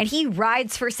perspective. And he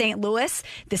rides for St. Louis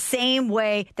the same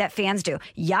way that fans do.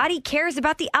 Yadi cares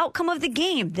about the outcome of the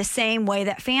game the same way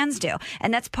that fans do.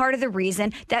 And that's part of the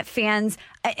reason that fans,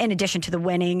 in addition to the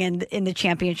winning and in the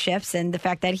championships and the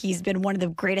fact that he's been one of the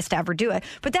greatest to ever do it,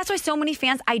 but that's why so many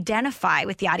fans identify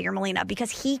with Yadier Molina,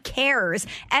 because he cares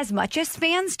as much as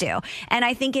fans do. And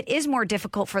I think it is more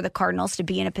difficult for the Cardinals to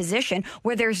be in a position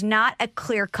where there's not a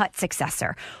clear-cut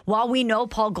successor. While we know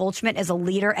Paul Goldschmidt is a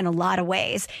leader in a lot of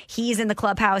ways, he's in the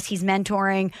clubhouse, he's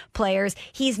mentoring players,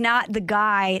 he's not the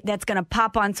guy that's going to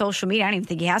pop on social media, I don't even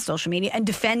think he has social media, and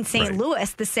defend St.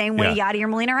 Louis the same way Yadier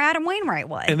Molina or Adam Wainwright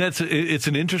would. And it's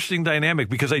an interesting dynamic,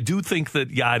 because I do think that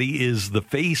Yadi is the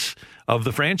face of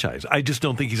the franchise. I just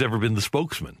don't think he's ever been the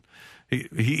spokesman.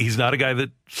 He's not a guy that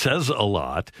says a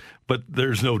lot, but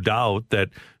there's no doubt that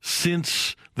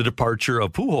since the departure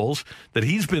of Pujols, that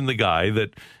he's been the guy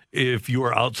that, if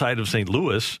you're outside of St.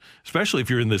 Louis, especially if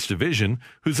you're in this division,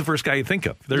 who's the first guy you think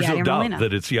of? There's no doubt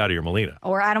that it's Yadier Molina.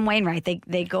 Or Adam Wainwright.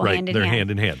 They go hand in hand. They're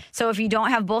hand in hand. So if you don't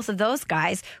have both of those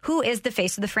guys, who is the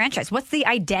face of the franchise? What's the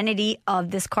identity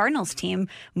of this Cardinals team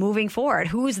moving forward?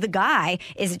 Who's the guy?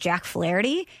 Is it Jack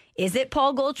Flaherty? Is it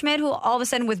Paul Goldschmidt, who all of a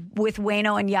sudden with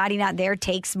Waino and Yadi not there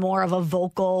takes more of a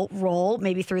vocal role,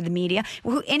 maybe through the media?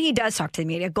 And he does talk to the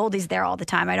media. Goldie's there all the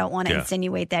time. I don't want to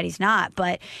insinuate that he's not,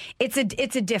 but it's a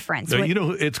difference.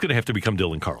 No, it's going to have to become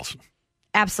Dylan Carlson.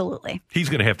 Absolutely. He's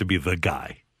going to have to be the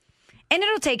guy. And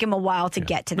it'll take him a while to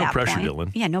get to that point. No pressure,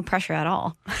 Dylan. Yeah, no pressure at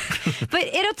all. But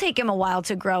it'll take him a while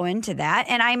to grow into that.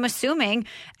 And I'm assuming,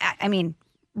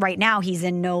 right now he's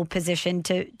in no position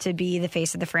to be the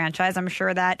face of the franchise. I'm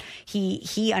sure that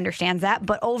he understands that.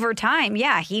 But over time,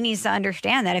 he needs to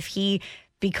understand that if he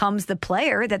becomes the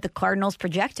player that the Cardinals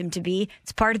project him to be,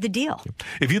 it's part of the deal.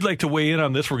 If you'd like to weigh in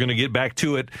on this, we're going to get back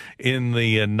to it in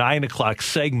the 9 o'clock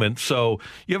segment. So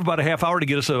you have about a half hour to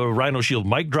get us a Rhino Shield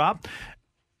mic drop.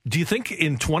 Do you think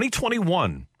in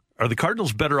 2021, are the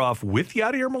Cardinals better off with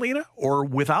Yadier Molina or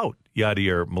without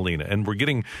Yadier Molina? And we're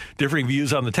getting differing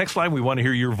views on the text line. We want to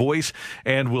hear your voice,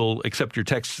 and we'll accept your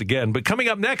texts again. But coming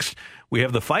up next, we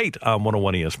have The Fight on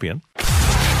 101 ESPN.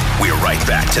 We're right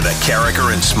back to the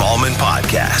Carricker and Smallman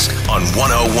podcast on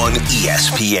 101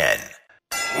 ESPN.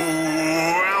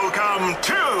 Welcome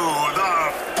to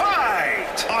The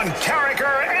Fight on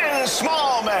Carricker and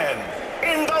Smallman.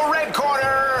 In the red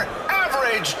corner,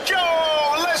 Average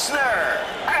Joe Listener.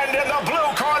 And in the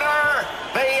blue corner,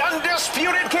 the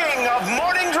undisputed king of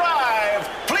morning drive.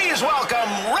 Please welcome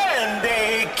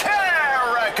Randy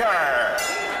Carricker.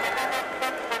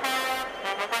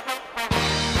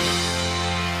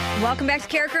 Welcome back to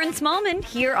Carricker and Smallman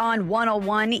here on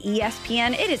 101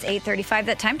 ESPN. It is 8:35.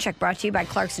 That time check brought to you by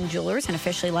Clarkson Jewelers, an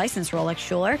officially licensed Rolex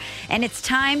jeweler. And it's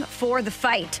time for The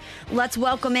Fight. Let's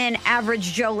welcome in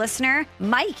Average Joe Listener.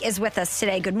 Mike is with us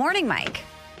today. Good morning, Mike.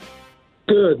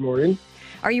 Good morning.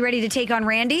 Are you ready to take on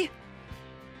Randy?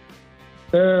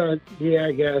 Yeah,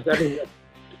 I guess. I'm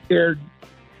scared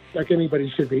like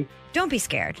anybody should be. Don't be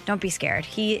scared. Don't be scared.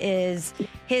 His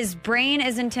brain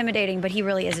is intimidating, but he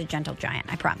really is a gentle giant.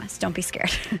 I promise. Don't be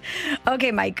scared.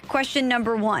 Okay, Mike, question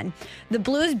number 1. The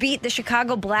Blues beat the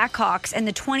Chicago Blackhawks in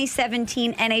the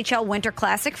 2017 NHL Winter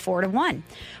Classic 4-1.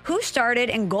 Who started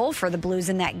in goal for the Blues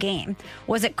in that game?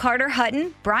 Was it Carter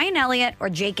Hutton, Brian Elliott, or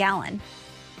Jake Allen?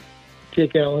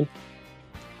 Jake Allen.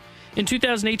 In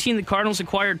 2018, the Cardinals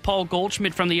acquired Paul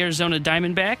Goldschmidt from the Arizona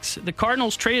Diamondbacks. The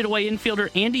Cardinals traded away infielder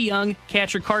Andy Young,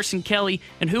 catcher Carson Kelly,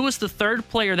 and who was the third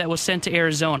player that was sent to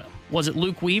Arizona? Was it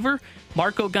Luke Weaver,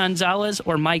 Marco Gonzalez,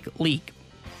 or Mike Leake?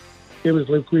 It was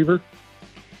Luke Weaver.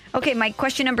 Okay, Mike,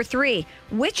 question number 3.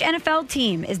 Which NFL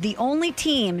team is the only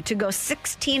team to go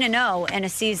 16-0 in a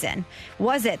season?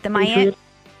 Was it the Miami?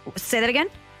 Say that again?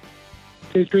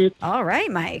 Patriots. All right,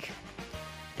 Mike.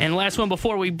 And last one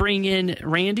before we bring in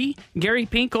Randy. Gary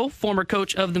Pinkel, former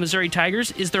coach of the Missouri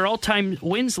Tigers, is their all-time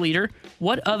wins leader.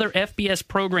 What other FBS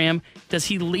program does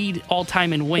he lead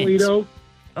all-time in wins? Toledo.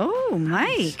 Oh,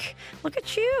 Mike. Look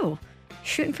at you.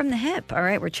 Shooting from the hip. All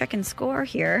right, we're checking score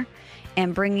here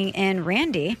and bringing in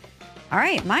Randy. All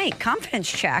right, Mike,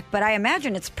 confidence check, but I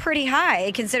imagine it's pretty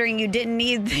high considering you didn't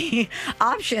need the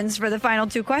options for the final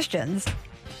 2 questions.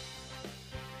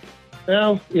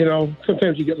 Well,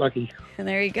 sometimes you get lucky. And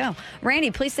there you go.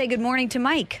 Randy, please say good morning to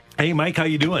Mike. Hey, Mike, how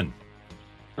you doing?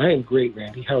 I am great,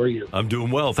 Randy. How are you? I'm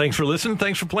doing well. Thanks for listening.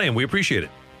 Thanks for playing. We appreciate it.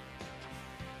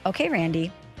 Okay,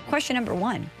 Randy. Question number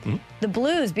 1. Mm-hmm. The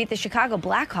Blues beat the Chicago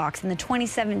Blackhawks in the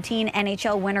 2017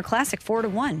 NHL Winter Classic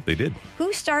 4-1. They did.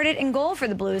 Who started in goal for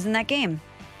the Blues in that game?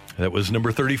 That was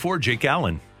number 34, Jake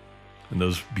Allen, and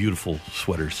those beautiful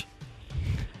sweaters.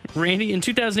 Randy, in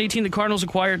 2018, the Cardinals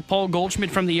acquired Paul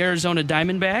Goldschmidt from the Arizona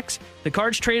Diamondbacks. The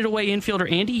Cards traded away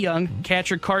infielder Andy Young,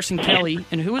 catcher Carson Kelly,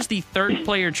 and who was the 3rd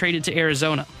player traded to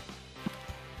Arizona?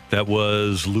 That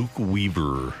was Luke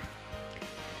Weaver.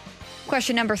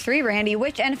 Question number 3, Randy.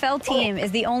 Which NFL team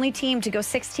is the only team to go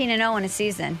 16-0 in a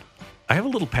season? I have a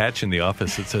little patch in the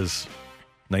office that says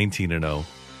 19-0.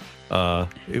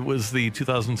 It was the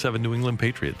 2007 New England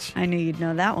Patriots. I knew you'd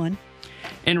know that one.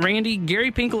 And Randy,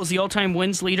 Gary Pinkel is the all-time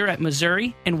wins leader at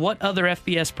Missouri. And what other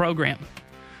FBS program?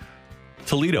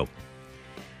 Toledo.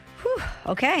 Whew,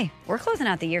 okay, we're closing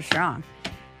out the year strong.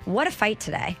 What a fight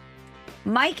today.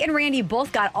 Mike and Randy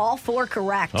both got all 4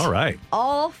 correct. All right.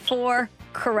 All 4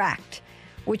 correct,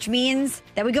 which means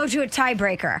that we go to a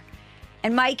tiebreaker.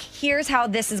 And Mike, here's how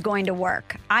this is going to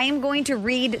work. I am going to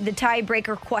read the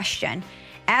tiebreaker question.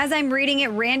 As I'm reading it,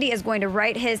 Randy is going to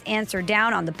write his answer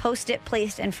down on the Post-it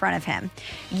placed in front of him.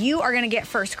 You are going to get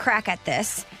first crack at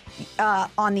this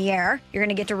on the air. You're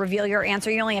going to get to reveal your answer.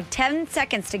 You only have 10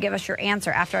 seconds to give us your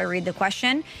answer after I read the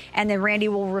question, and then Randy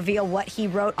will reveal what he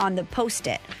wrote on the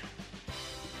Post-it.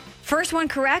 First one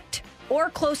correct or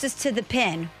closest to the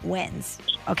pin wins.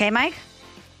 Okay, Mike?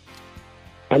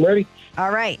 I'm ready.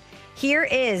 All right. Here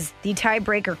is the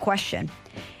tiebreaker question.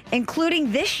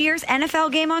 Including this year's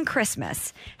NFL game on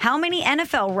Christmas, how many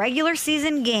NFL regular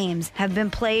season games have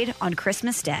been played on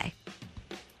Christmas Day?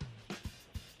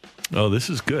 Oh, this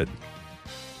is good.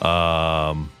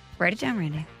 Write it down,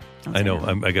 Randy. I know.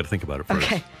 I got to think about it first.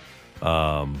 Okay.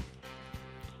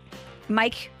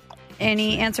 Mike,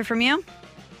 any answer from you?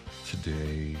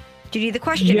 Today. Did you do the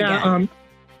question again?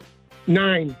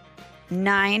 9.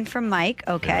 9 from Mike.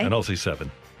 Okay. Yeah, and I'll say 7.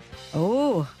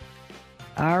 Oh.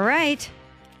 All right.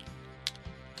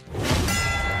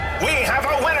 We have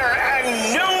a winner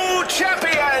and new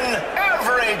champion,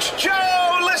 Average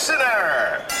Joe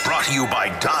Listener. Brought to you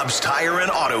by Dobbs Tire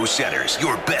and Auto Centers,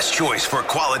 your best choice for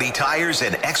quality tires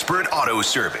and expert auto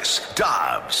service.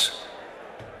 Dobbs.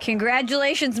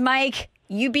 Congratulations, Mike.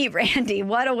 You beat Randy.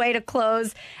 What a way to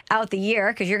close out the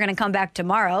year, because you're going to come back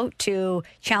tomorrow to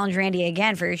challenge Randy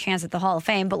again for your chance at the Hall of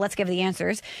Fame. But let's give the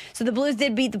answers. So the Blues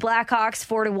did beat the Blackhawks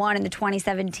 4-1 in the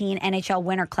 2017 NHL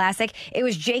Winter Classic. It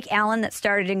was Jake Allen that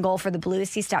started in goal for the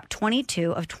Blues. He stopped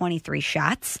 22 of 23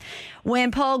 shots.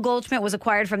 When Paul Goldschmidt was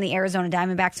acquired from the Arizona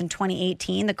Diamondbacks in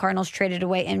 2018, the Cardinals traded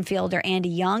away infielder Andy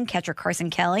Young, catcher Carson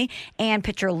Kelly, and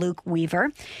pitcher Luke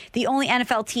Weaver. The only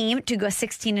NFL team to go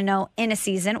 16-0 in a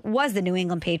season was the New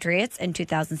England Patriots in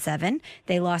 2007.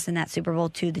 They lost in that Super Bowl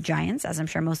to the Giants, as I'm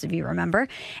sure most of you remember.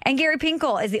 And Gary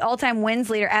Pinkel is the all-time wins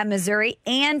leader at Missouri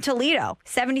and Toledo.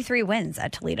 73 wins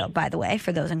at Toledo, by the way,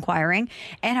 for those inquiring.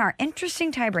 And our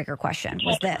interesting tiebreaker question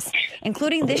was this.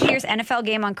 Including this year's NFL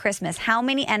game on Christmas, how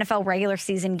many NFL regular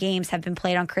season games have been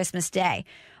played on Christmas Day?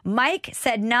 Mike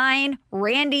said 9.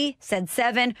 Randy said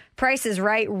 7. Price is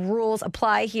right. Rules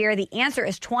apply here. The answer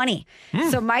is 20.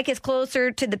 So Mike is closer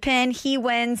to the pin. He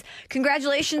wins.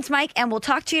 Congratulations, Mike, and we'll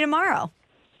talk to you tomorrow.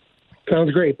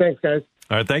 Sounds great. Thanks, guys.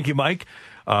 All right. Thank you, Mike.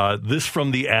 This from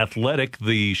The Athletic.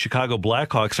 The Chicago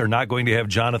Blackhawks are not going to have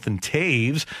Jonathan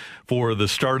Toews for the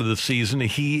start of the season.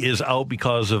 He is out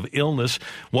because of illness.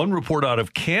 One report out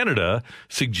of Canada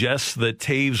suggests that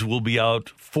Toews will be out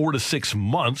 4 to 6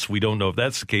 months. We don't know if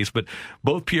that's the case, but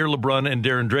both Pierre LeBrun and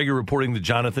Darren Dreger reporting that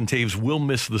Jonathan Toews will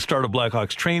miss the start of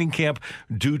Blackhawks training camp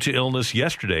due to illness.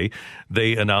 Yesterday,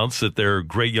 they announced that their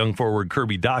great young forward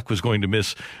Kirby Dach was going to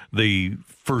miss the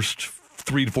first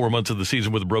 3 to 4 months of the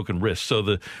season with a broken wrist. So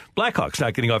the Blackhawks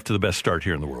not getting off to the best start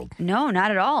here in the world. No,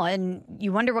 not at all. And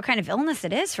you wonder what kind of illness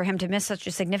it is for him to miss such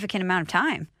a significant amount of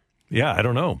time. Yeah, I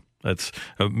don't know. That's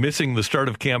missing the start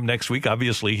of camp next week.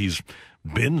 Obviously, he's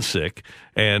been sick,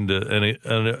 and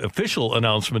an official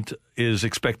announcement is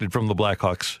expected from the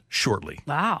Blackhawks shortly.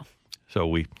 Wow. So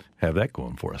we have that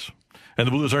going for us. And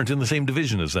the Blues aren't in the same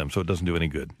division as them, so it doesn't do any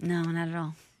good. No, not at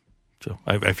all. So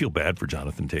I feel bad for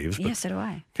Jonathan Toews. But yes, so do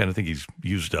I. Kind of think he's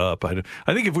used up. I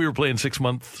think if we were playing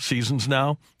 6-month seasons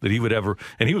now, that he would ever,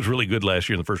 and he was really good last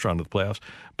year in the first round of the playoffs,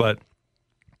 but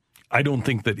I don't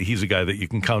think that he's a guy that you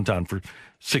can count on for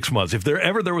 6 months. If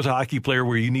there was a hockey player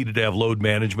where you needed to have load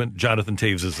management, Jonathan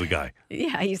Toews is the guy.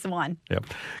 Yeah, he's the one. Yep.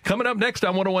 Coming up next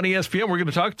on 101 ESPN, we're going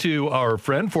to talk to our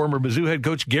friend, former Mizzou head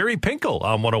coach Gary Pinkel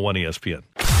on 101 ESPN.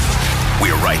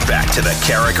 We're right back to the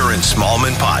Carricker and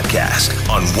Smallman podcast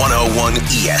on 101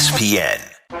 ESPN.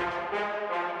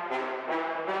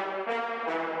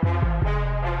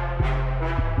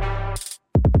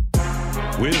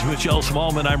 With Michelle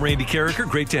Smallman, I'm Randy Carricker.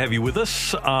 Great to have you with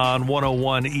us on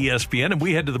 101 ESPN. And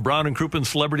we head to the Brown and Crouppen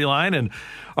Celebrity Line, and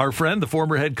our friend, the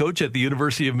former head coach at the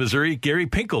University of Missouri, Gary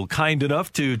Pinkel, kind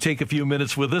enough to take a few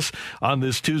minutes with us on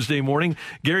this Tuesday morning.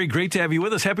 Gary, great to have you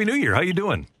with us. Happy New Year. How you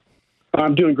doing?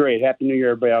 I'm doing great. Happy New Year,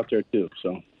 everybody out there, too.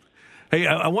 So, hey,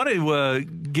 I want to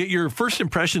get your first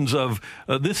impressions of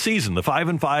this season, the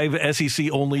 5-5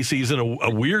 SEC-only season,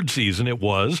 a weird season it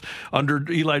was, under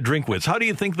Eli Drinkwitz. How do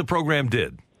you think the program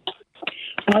did?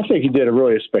 I think he did a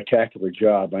really spectacular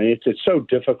job. I mean, it's so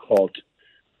difficult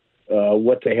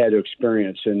what they had to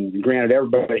experience, and granted,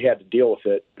 everybody had to deal with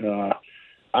it.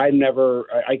 I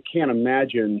can't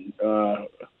imagine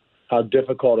how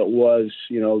difficult it was,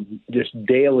 just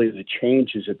daily the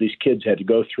changes that these kids had to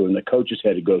go through and the coaches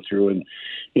had to go through, and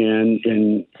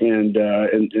the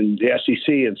SEC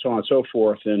and so on and so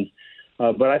forth.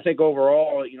 But I think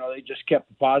overall, they just kept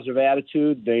a positive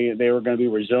attitude. They were going to be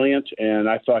resilient, and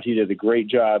I thought he did a great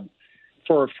job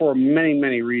for many,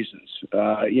 many reasons.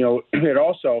 It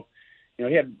also,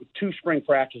 he had 2 spring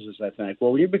practices, I think.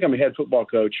 Well, when you become a head football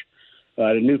coach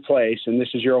at a new place, and this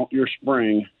is your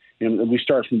spring, and we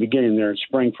start from the beginning there in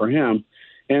spring for him,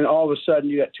 and all of a sudden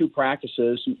you got 2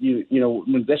 practices. When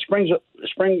the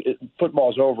spring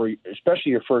football's over,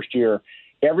 especially your first year,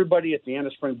 everybody at the end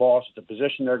of spring ball is at the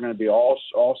position they're going to be all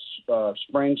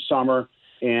spring, summer,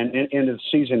 and into the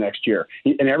season next year,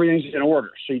 and everything's in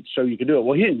order, so you can do it.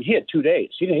 Well, he had 2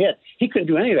 days. He couldn't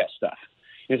do any of that stuff,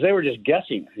 because they were just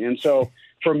guessing. And so,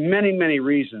 for many, many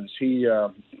reasons,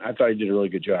 I thought he did a really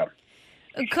good job.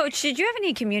 Coach, did you have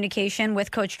any communication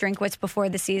with Coach Drinkwitz before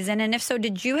the season? And if so,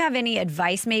 did you have any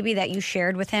advice maybe that you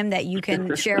shared with him that you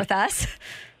can share with us?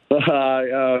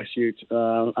 Shoot.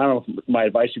 I don't know if my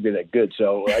advice would be that good,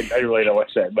 so I really don't know what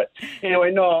to say. But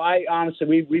anyway, no, I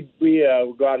honestly, we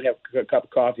go out and have a cup of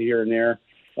coffee here and there.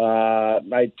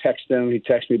 I text him, he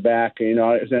texts me back, and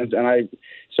I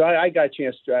got a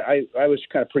chance to, I was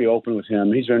kind of pretty open with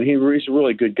him. He's a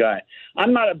really good guy.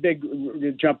 I'm not a big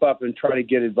jump up and try to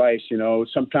get advice,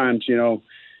 sometimes, I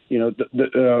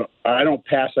don't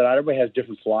pass that out. Everybody has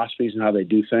different philosophies and how they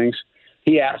do things.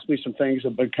 He asked me some things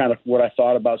about kind of what I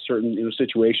thought about certain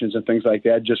situations and things like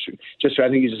that. Just I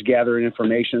think he's just gathering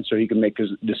information so he can make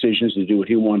his decisions to do what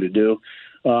he wanted to do.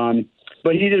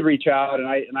 But he did reach out, and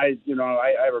I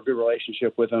have a good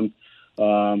relationship with him.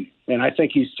 And I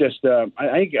think he's just I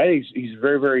think he's a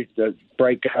very, very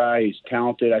bright guy. He's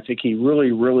talented. I think he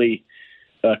really, really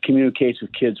communicates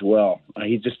with kids well.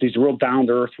 He's real down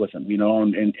to earth with them,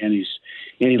 and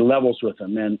he levels with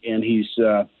them, and he's.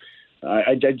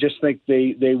 I just think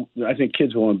I think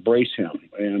kids will embrace him,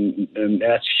 and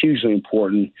that's hugely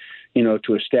important,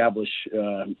 to establish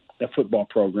a football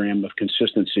program of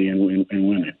consistency and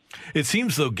winning. It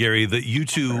seems, though, Gary, that you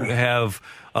two have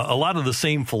a lot of the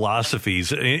same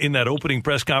philosophies in that opening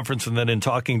press conference and then in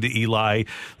talking to Eli,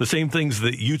 the same things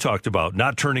that you talked about,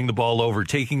 not turning the ball over,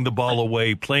 taking the ball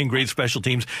away, playing great special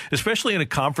teams, especially in a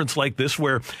conference like this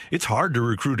where it's hard to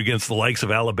recruit against the likes of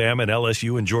Alabama and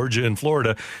LSU and Georgia and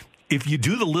Florida. If you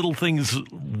do the little things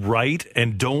right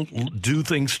and don't do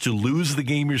things to lose the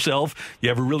game yourself, you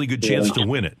have a really good chance to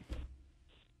win it.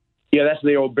 Yeah, that's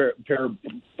the old Bear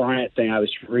Bryant thing. I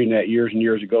was reading that years and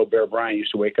years ago. Bear Bryant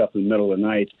used to wake up in the middle of the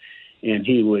night, and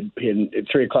he would, at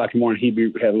 3 o'clock in the morning, he'd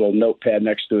have a little notepad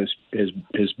next to his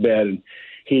bed, and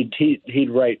he'd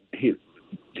write. He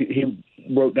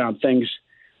wrote down things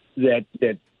that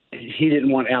he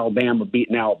didn't want Alabama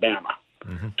beating Alabama.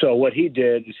 Mm-hmm. So what he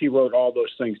did is he wrote all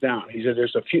those things down. He said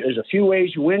there's a few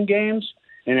ways you win games,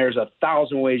 and there's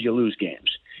 1,000 ways you lose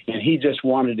games. And he just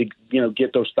wanted to,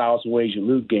 get those 1,000 ways you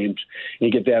lose games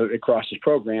and get that across his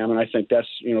program. And I think that's,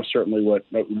 certainly what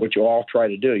you all try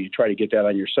to do. You try to get that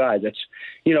on your side. That's,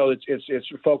 it's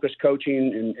focused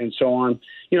coaching and so on.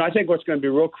 I think what's going to be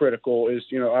real critical is,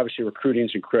 obviously recruiting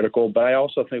is critical, but I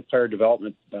also think player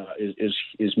development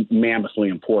is mammothly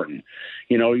important.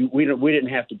 We didn't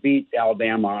have to beat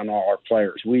Alabama on all our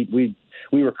players. We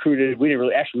recruited. We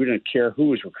didn't care who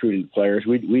was recruiting the players.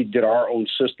 We did our own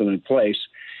system in place,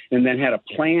 and then had a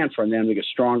plan for them to get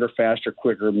stronger, faster,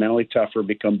 quicker, mentally tougher,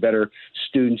 become better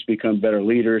students, become better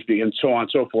leaders, and so on and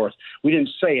so forth. We didn't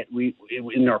say it.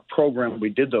 In our program, we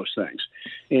did those things,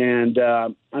 and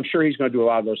I'm sure he's going to do a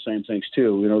lot of those same things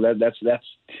too. That's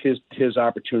his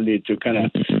opportunity to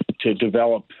to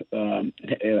develop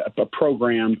a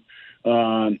program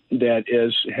that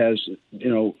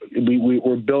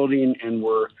we're building, and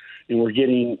we're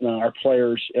getting our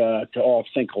players to all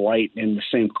think alike in the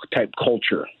same type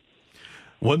culture.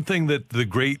 One thing that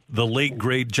the late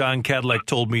great John Cadillac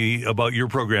told me about your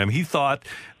program, he thought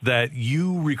that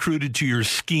you recruited to your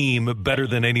scheme better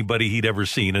than anybody he'd ever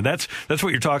seen. And that's what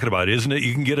you're talking about, isn't it?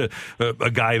 You can get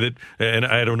a guy that, and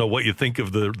I don't know what you think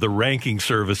of the ranking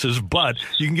services, but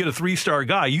you can get a 3-star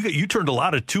guy. You turned a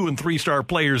lot of 2- and 3-star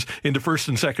players into 1st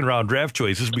and 2nd round draft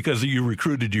choices because you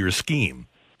recruited to your scheme.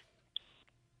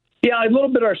 Yeah, a little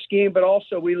bit our scheme, but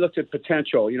also we looked at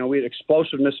potential. We had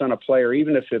explosiveness on a player,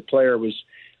 even if a player was,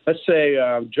 let's say,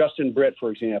 Justin Britt,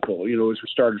 for example, was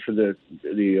started for the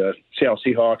Seattle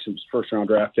Seahawks and was first-round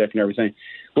draft pick and everything.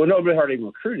 Well, nobody hardly even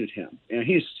recruited him. And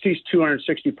he's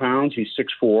 260 pounds. He's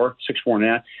 6'4",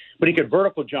 6'4.5", but he could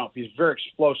vertical jump. He's a very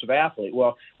explosive athlete.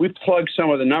 Well, we plug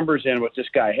some of the numbers in what this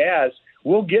guy has.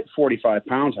 We'll get 45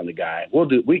 pounds on the guy.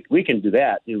 We can do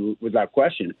that without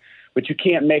question. But you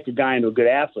can't make a guy into a good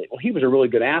athlete. Well, he was a really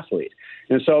good athlete,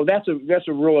 and so that's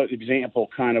a real example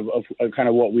kind of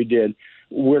what we did.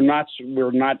 We're not.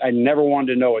 I never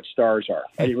wanted to know what stars are.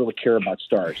 I didn't really care about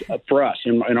stars. For us,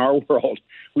 in our world,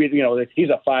 he's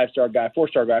a 5-star guy,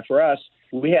 4-star guy. For us,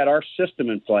 we had our system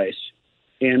in place,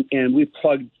 and we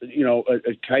plugged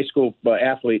a high school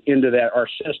athlete into our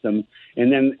system, and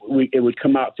then it would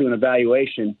come out through an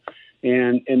evaluation.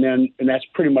 And that's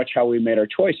pretty much how we made our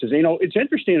choices. It's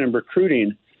interesting in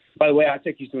recruiting. By the way, I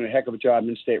think he's doing a heck of a job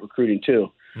in state recruiting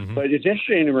too. Mm-hmm. But it's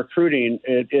interesting in recruiting.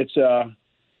 It's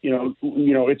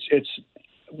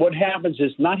what happens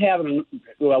is not having.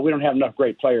 Well, we don't have enough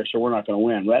great players, so we're not going to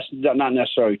win. That's not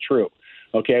necessarily true.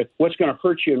 Okay, what's going to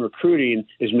hurt you in recruiting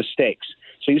is mistakes.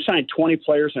 So you sign 20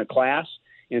 players in a class,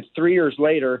 and 3 years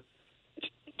later,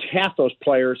 half those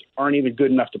players aren't even good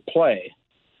enough to play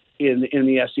in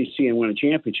the SEC and win a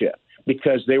championship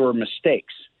because they were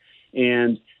mistakes.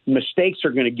 And mistakes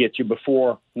are going to get you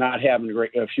before not having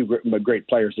a few great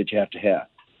players that you have to have.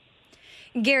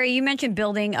 Gary, you mentioned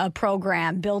building a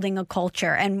program, building a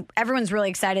culture, and everyone's really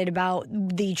excited about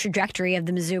the trajectory of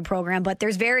the Mizzou program, but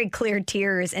there's very clear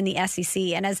tiers in the SEC.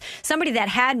 And as somebody that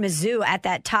had Mizzou at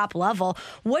that top level,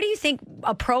 what do you think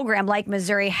a program like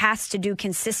Missouri has to do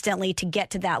consistently to get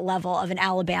to that level of an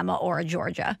Alabama or a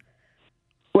Georgia?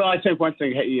 Well, I think one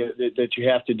thing that you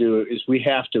have to do is we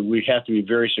have to be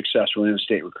very successful in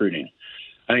state recruiting.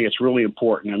 I think it's really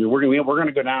important. I mean, we're going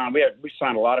to go down. We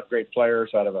signed a lot of great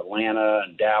players out of Atlanta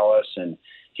and Dallas and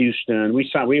Houston.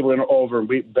 We went over and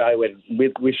we evaluated.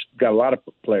 We got a lot of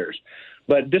players,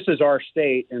 but this is our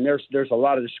state, and there's a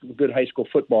lot of good high school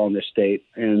football in this state,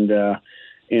 and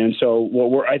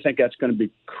so I think that's going to be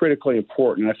critically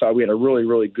important. I thought we had a really,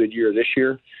 really good year this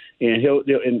year. And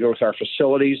with our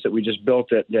facilities that we just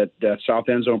built at that South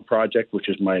End Zone project, which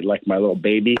is my little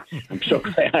baby. I'm so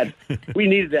glad. We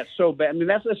needed that so bad. I mean,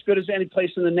 that's as good as any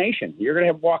place in the nation. You're going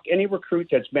to walk any recruit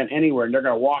that's been anywhere, and they're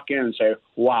going to walk in and say,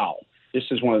 wow, this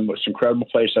is one of the most incredible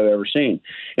places I've ever seen.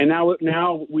 And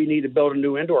now we need to build a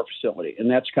new indoor facility.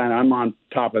 And that's I'm on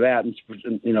top of that,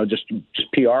 just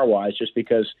PR-wise, just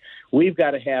because we've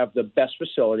got to have the best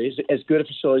facilities, as good a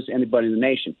facilities as anybody in the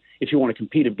nation, if you want to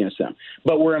compete against them.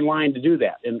 But we're in line to do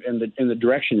that, in the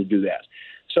direction to do that.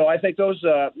 So I think those,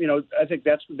 I think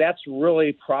that's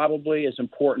really probably as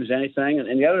important as anything.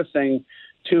 And the other thing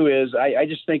too is I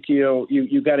just think you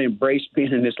got to embrace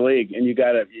being in this league, and you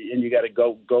got to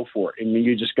go for it. I mean,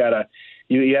 you just got to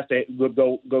you have to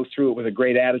go through it with a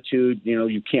great attitude.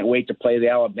 You can't wait to play the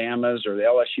Alabamas or the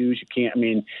LSUs. You can't. I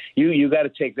mean, you got to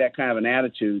take that kind of an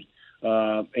attitude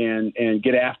and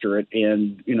get after it,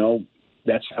 and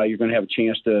that's how you're going to have a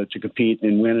chance to compete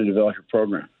and win and develop your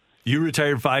program. You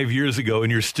retired 5 years ago,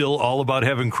 and you're still all about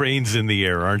having cranes in the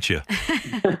air, aren't you?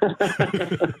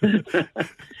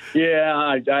 Yeah,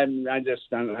 I got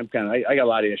a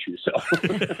lot of issues. So,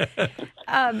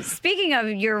 speaking of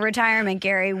your retirement,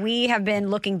 Gary, we have been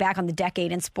looking back on the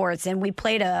decade in sports, and we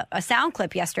played a sound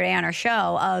clip yesterday on our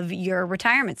show of your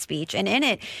retirement speech. And in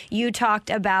it, you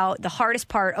talked about the hardest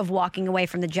part of walking away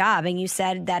from the job, and you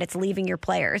said that it's leaving your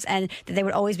players, and that they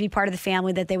would always be part of the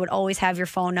family, that they would always have your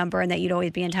phone number, and that you'd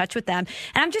always be in touch with them.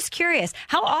 And I'm just curious,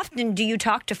 how often do you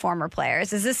talk to former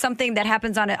players? Is this something that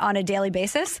happens on a daily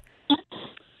basis?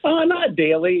 Not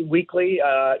daily, weekly.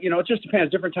 It just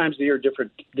depends. Different times of the year,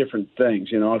 different things.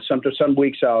 Some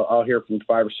weeks I'll hear from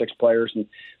 5 or 6 players, and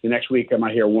the next week I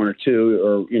might hear 1 or 2,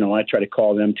 or I try to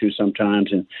call them too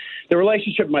sometimes. And the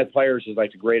relationship with my players is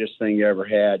like the greatest thing you ever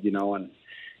had. And one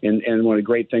of the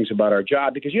great things about our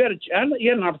job, because you had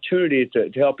an opportunity to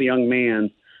help a young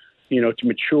man, to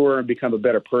mature and become a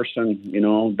better person,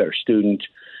 better student,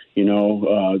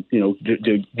 to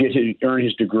get to earn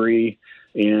his degree.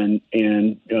 And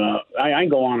I can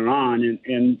go on and on.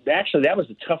 And actually, that was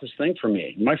the toughest thing for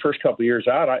me. My first couple of years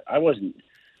out, I was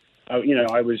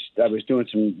doing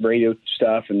some radio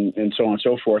stuff and so on and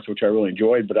so forth, which I really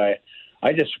enjoyed. But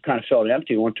I just kind of felt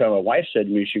empty. One time, my wife said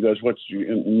to me, she goes,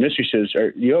 Missy says,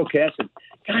 "Are you okay?" I said,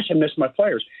 "Gosh, I miss my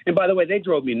players." And by the way, they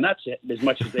drove me nuts as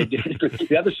much as they did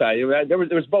the other side. There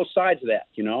was both sides of that,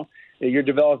 You're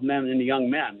developing them into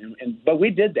young men, but we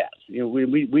did that.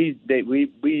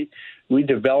 We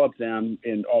developed them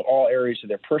in all areas of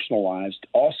their personal lives.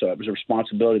 Also, it was a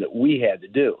responsibility that we had to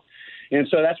do, and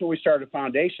so that's when we started a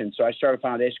foundation. So I started a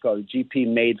foundation called the GP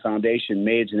MADE Foundation.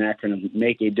 MADE's an acronym: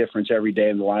 Make a Difference Every Day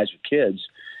in the Lives of Kids,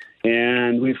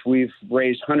 and we've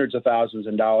raised hundreds of thousands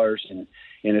of dollars, and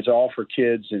it's all for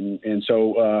kids, and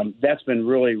so that's been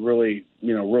really, really,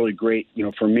 really great,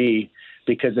 for me,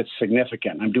 because it's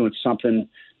significant. I'm doing something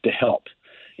to help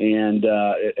and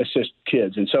assist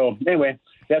kids. And so anyway,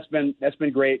 that's been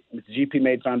great. It's the GP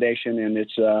MADE Foundation, and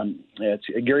it's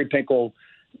Gary Pinkel,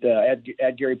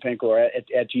 at Gary Pinkel, or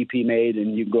at GP MADE,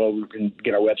 and you can go over and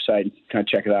get our website and kind of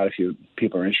check it out if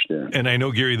people are interested. And I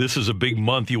know, Gary, this is a big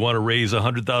month. You want to raise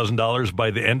 $100,000 by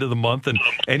the end of the month, and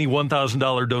any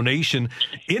 $1,000 donation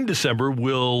in December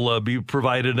will be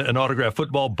provided an autographed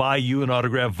football by you, an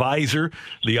autographed visor,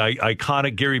 the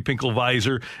iconic Gary Pinkel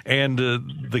visor, and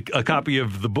a copy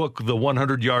of the book, The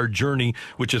 100-Yard Journey,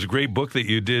 which is a great book that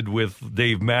you did with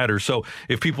Dave Matter. So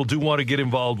if people do want to get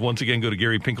involved, once again, go to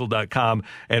GaryPinkel.com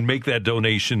and make that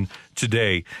donation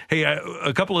today. Hey,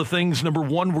 a couple of things. Number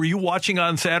one, were you watching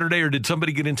on Saturday, or did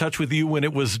somebody get in touch with you when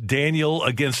it was Daniel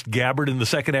against Gabbard in the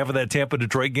second half of that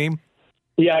Tampa-Detroit game?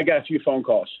 Yeah, I got a few phone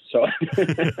calls, so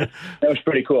that was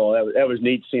pretty cool. That was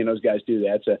neat seeing those guys do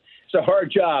that. It's a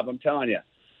hard job, I'm telling you.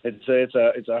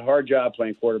 It's a hard job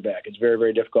playing quarterback. It's very,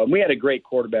 very difficult. And we had a great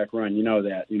quarterback run,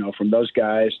 that. From those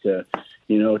guys to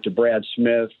Brad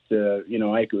Smith to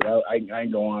I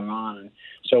can go on and on. And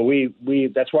so we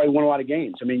that's why we won a lot of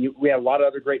games. I mean, we have a lot of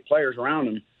other great players around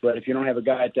them, but if you don't have a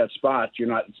guy at that spot, you're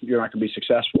not going to be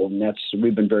successful. And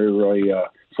we've been very, really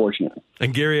fortunate.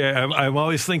 And Gary, I'm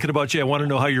always thinking about you. I want to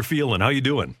know how you're feeling. How you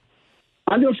doing?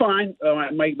 I'm doing fine.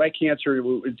 My cancer,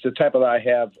 it's the type of I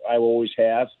will always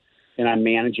have. And I'm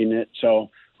managing it, so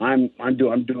I'm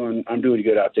doing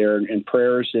good out there. And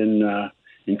prayers and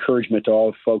encouragement to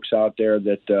all the folks out there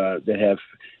that have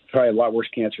probably a lot worse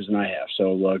cancers than I have.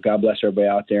 So God bless everybody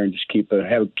out there, and just keep a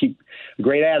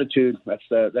great attitude. That's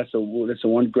the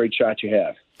one great shot you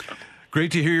have.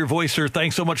 Great to hear your voice, sir.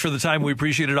 Thanks so much for the time. We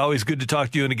appreciate it. Always good to talk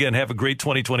to you. And again, have a great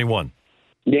 2021.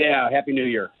 Yeah, Happy New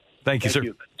Year. Thank you, sir.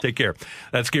 Take care.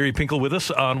 That's Gary Pinkel with us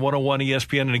on 101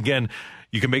 ESPN. And again,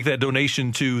 you can make that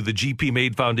donation to the GP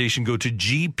MADE Foundation. Go to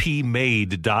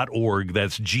gpmade.org.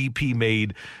 That's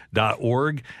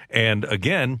gpmade.org. And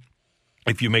again,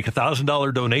 if you make a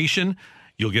 $1,000 donation,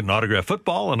 you'll get an autographed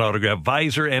football, an autographed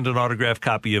visor, and an autographed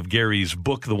copy of Gary's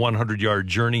book, The 100-Yard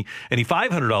Journey. Any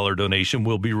 $500 donation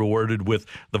will be rewarded with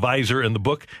the visor and the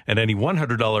book, and any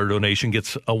 $100 donation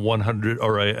gets a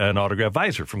an autographed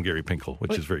visor from Gary Pinkel,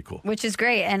 which is very cool. Which is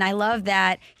great, and I love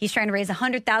that he's trying to raise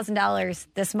 $100,000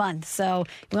 this month. So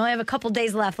we only have a couple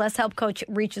days left. Let's help Coach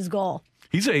reach his goal.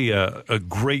 He's a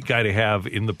great guy to have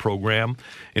in the program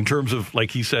in terms of,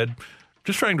 like he said,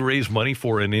 just trying to raise money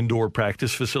for an indoor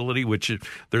practice facility, which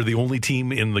they're the only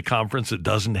team in the conference that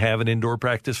doesn't have an indoor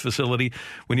practice facility.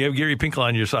 When you have Gary Pinkel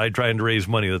on your side trying to raise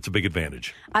money, that's a big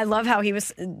advantage. I love how he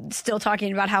was still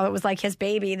talking about how it was like his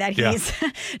baby, that he's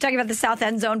talking about the South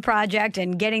End Zone project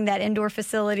and getting that indoor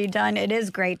facility done. It is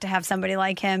great to have somebody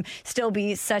like him still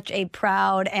be such a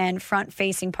proud and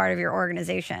front-facing part of your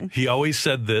organization. He always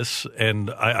said this,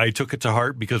 and I took it to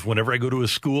heart because whenever I go to a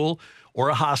school or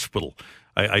a hospital,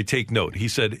 I take note. He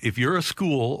said, if you're a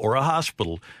school or a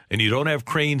hospital and you don't have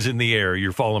cranes in the air,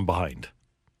 you're falling behind.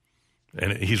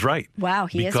 And he's right. Wow,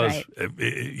 he is right. Because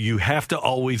you have to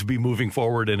always be moving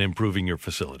forward and improving your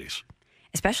facilities.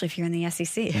 Especially if you're in the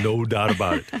SEC. No doubt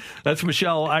about it. That's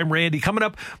Michelle. I'm Randy. Coming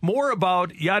up, more about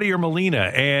Yadier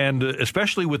Molina, and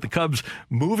especially with the Cubs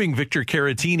moving Victor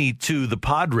Caratini to the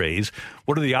Padres.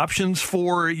 What are the options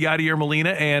for Yadier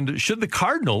Molina, and should the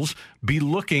Cardinals be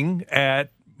looking at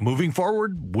moving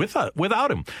forward without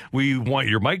him? We want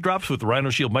your mic drops with the Rhino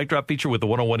Shield mic drop feature with the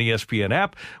 101 ESPN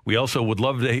app. We also would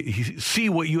love to see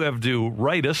what you have to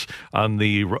write us on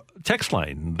the text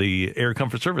line, the Air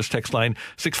Comfort Service text line,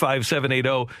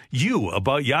 65780. You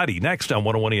about Yadi, next on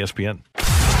 101 ESPN.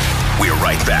 We're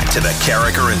right back to the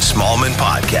Carragher and Smallman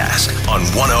podcast on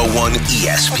 101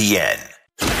 ESPN.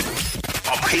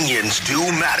 Opinions do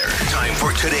matter. Time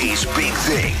for today's big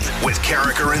thing with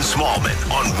Carragher and Smallman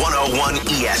on 101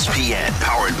 ESPN.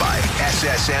 Powered by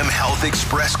SSM Health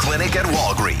Express Clinic at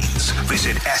Walgreens.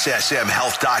 Visit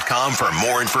ssmhealth.com for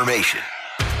more information.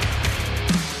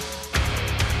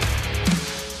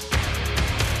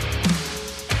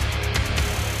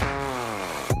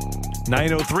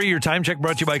 .903, your time check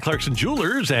brought to you by Clarkson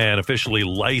Jewelers and officially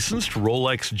licensed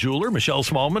Rolex jeweler. Michelle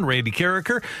Smallman, Randy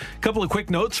Carragher. A couple of quick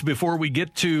notes before we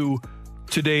get to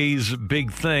today's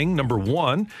big thing. Number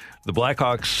one, the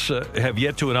Blackhawks have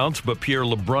yet to announce, but Pierre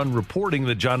LeBrun reporting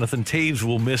that Jonathan Toews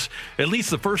will miss at least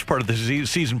the first part of the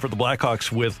season for the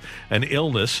Blackhawks with an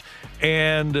illness.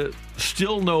 And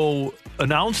still no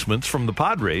announcements from the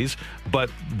Padres, but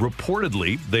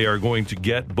reportedly they are going to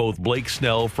get both Blake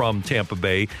Snell from Tampa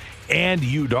Bay and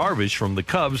Yu Darvish from the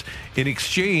Cubs in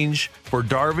exchange for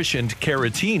Darvish and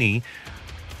Caratini.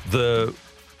 The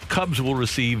Cubs will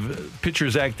receive pitcher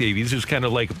Zach Davies, who's kind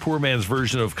of like a poor man's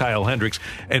version of Kyle Hendricks,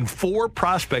 and 4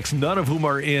 prospects, none of whom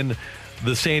are in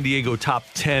the San Diego top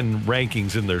 10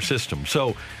 rankings in their system.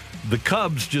 So the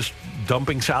Cubs just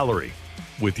dumping salary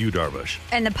with Yu Darvish.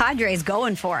 And the Padres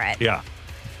going for it. Yeah,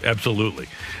 absolutely.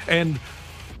 And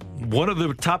one of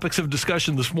the topics of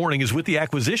discussion this morning is with the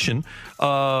acquisition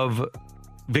of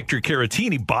Victor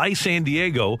Caratini by San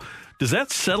Diego. Does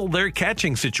that settle their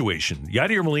catching situation?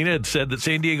 Yadier Molina had said that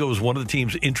San Diego was one of the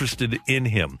teams interested in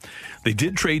him. They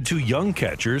did trade 2 young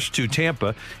catchers to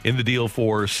Tampa in the deal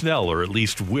for Snell, or at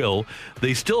least will.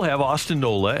 They still have Austin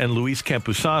Nola and Luis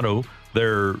Campusano,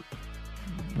 their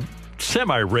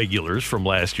semi-regulars from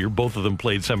last year. Both of them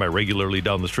played semi-regularly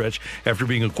down the stretch after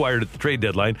being acquired at the trade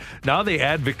deadline. Now they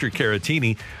add Victor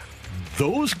Caratini.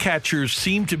 Those catchers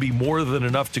seem to be more than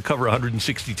enough to cover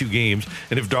 162 games.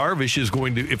 And if Darvish is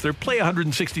going to, if they play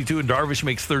 162 and Darvish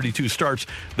makes 32 starts,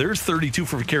 there's 32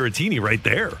 for Caratini right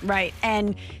there. Right.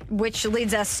 And which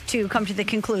leads us to come to the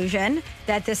conclusion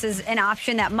that this is an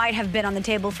option that might have been on the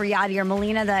table for Yadier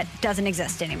Molina that doesn't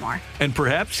exist anymore. And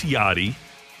perhaps Yadi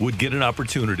would get an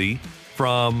opportunity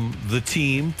from the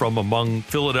team from among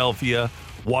Philadelphia,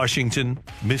 Washington,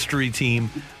 mystery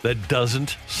team that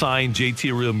doesn't sign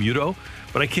JT Realmuto.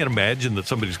 But I can't imagine that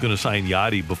somebody's going to sign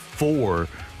Yadi before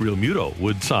Realmuto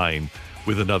would sign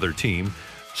with another team.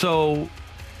 So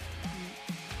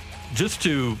just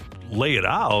to lay it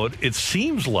out, it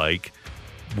seems like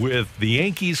with the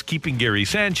Yankees keeping Gary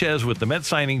Sanchez, with the Mets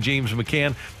signing James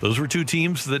McCann, those were 2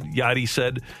 teams that Yadi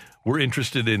said were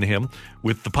interested in him.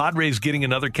 With the Padres getting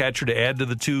another catcher to add to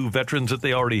the 2 veterans that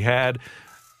they already had,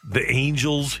 the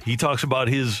Angels, he talks about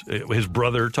his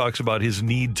brother talks about his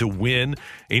need to win.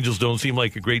 Angels don't seem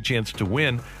like a great chance to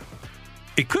win.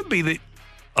 It could be that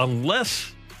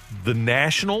unless the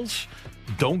Nationals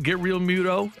don't get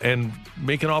Realmuto and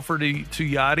make an offer to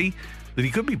Yadi, that he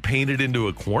could be painted into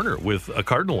a corner with a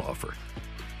Cardinal offer.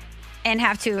 And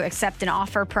have to accept an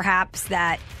offer perhaps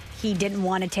that he didn't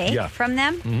want to take from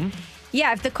them. Mm-hmm.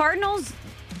 Yeah, if the Cardinals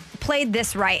played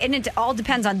this right, and it all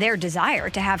depends on their desire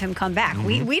to have him come back.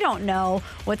 We don't know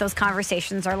what those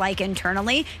conversations are like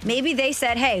internally. Maybe they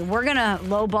said, hey, we're going to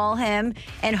lowball him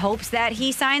in hopes that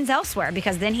he signs elsewhere,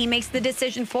 because then he makes the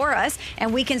decision for us,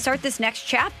 and we can start this next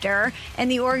chapter in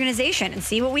the organization and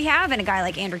see what we have in a guy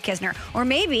like Andrew Knizner. Or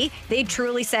maybe they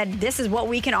truly said, this is what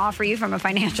we can offer you from a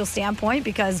financial standpoint,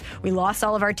 because we lost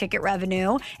all of our ticket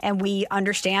revenue, and we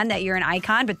understand that you're an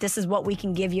icon, but this is what we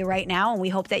can give you right now, and we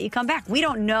hope that you come back. We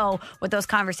don't know what those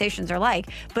conversations are like,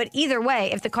 but either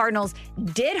way, if the Cardinals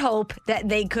did hope that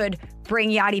they could bring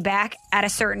Yadi back at a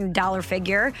certain dollar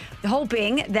figure,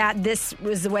 hoping that this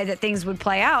was the way that things would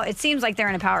play out, it seems like they're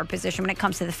in a power position when it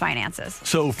comes to the finances.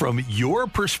 So from your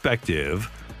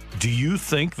perspective, do you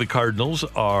think the Cardinals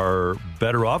are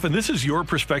better off? And this is your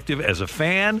perspective as a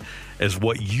fan, as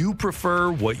what you prefer,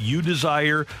 what you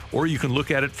desire, or you can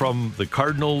look at it from the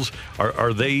Cardinals.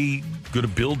 Are they going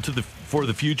to build for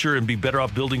the future and be better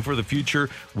off building for the future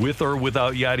with or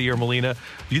without Yadier Molina?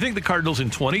 Do you think the Cardinals in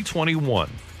 2021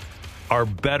 are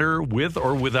better with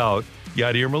or without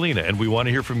Yadier Molina? And we want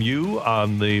to hear from you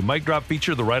on the Mic Drop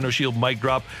feature. The Rhino Shield Mic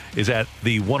Drop is at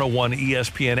the 101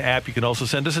 ESPN app. You can also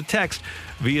send us a text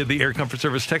via the Air Comfort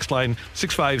Service text line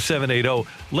 65780.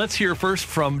 Let's hear first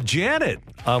from Janet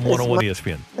on 101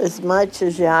 ESPN. As much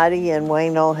as Yadi and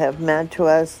Waino have meant to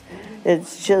us,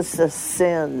 it's just a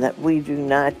sin that we do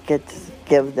not get to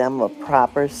give them a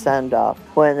proper send-off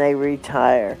when they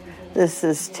retire. This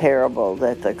is terrible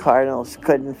that the Cardinals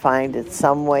couldn't find it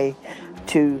some way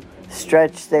to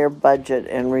stretch their budget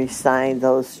and re-sign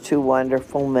those two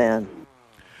wonderful men.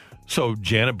 So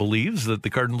Janet believes that the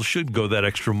Cardinals should go that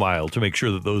extra mile to make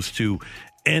sure that those two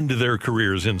end their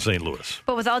careers in St. Louis.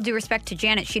 But with all due respect to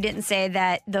Janet, she didn't say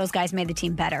that those guys made the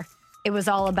team better. It was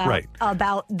all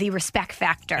about the respect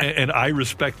factor. And I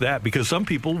respect that, because some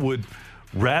people would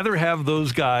rather have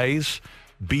those guys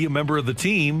be a member of the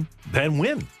team than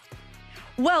win.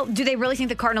 Well, do they really think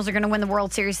the Cardinals are going to win the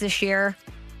World Series this year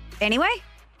anyway?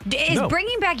 Is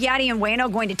bringing back Yadi and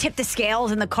Waino going to tip the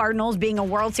scales in the Cardinals being a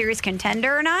World Series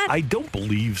contender or not? I don't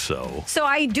believe so. So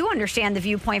I do understand the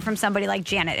viewpoint from somebody like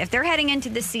Janet. If they're heading into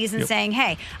this season saying,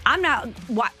 hey, I'm not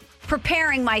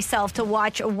preparing myself to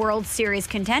watch a World Series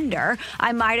contender,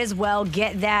 I might as well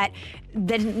get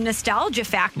the nostalgia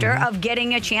factor of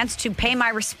getting a chance to pay my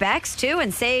respects to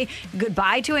and say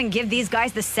goodbye to and give these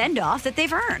guys the send-off that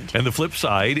they've earned. And the flip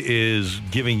side is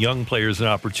giving young players an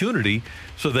opportunity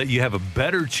so that you have a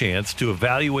better chance to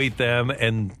evaluate them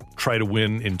and try to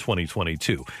win in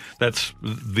 2022. That's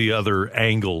the other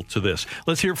angle to this.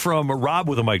 Let's hear from Rob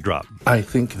with a mic drop. I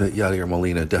think that Yadier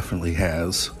Molina definitely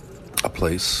has a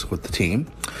place with the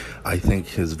team. I think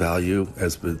his value,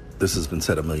 this has been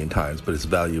said a million times, but his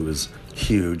value is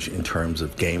huge in terms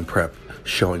of game prep,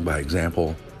 showing by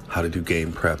example how to do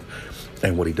game prep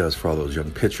and what he does for all those young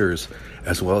pitchers,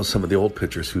 as well as some of the old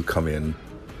pitchers who come in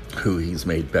who he's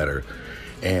made better.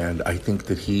 And I think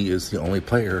that he is the only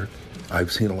player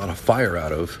I've seen a lot of fire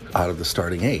out of the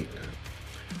starting 8.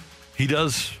 He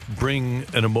does bring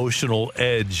an emotional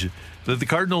edge that the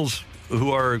Cardinals,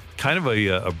 who are kind of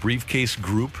a briefcase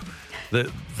group,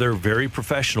 that they're very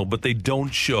professional, but they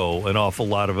don't show an awful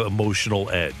lot of emotional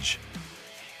edge.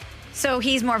 So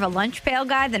he's more of a lunch pail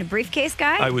guy than a briefcase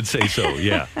guy? I would say so,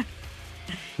 yeah.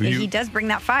 He does bring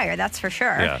that fire, that's for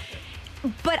sure. Yeah.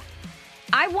 But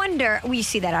I wonder, we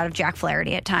see that out of Jack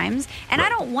Flaherty at times, and I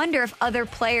don't wonder if other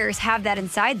players have that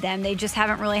inside them. They just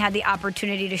haven't really had the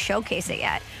opportunity to showcase it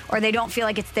yet, or they don't feel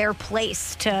like it's their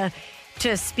place to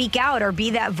speak out or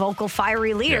be that vocal,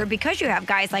 fiery leader because you have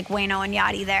guys like Waino and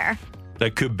Yadi there.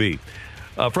 That could be.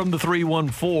 From the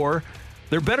 314,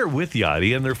 they're better with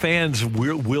Yadi, and their fans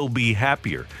will be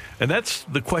happier. And that's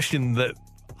the question that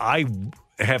I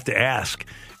have to ask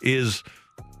is,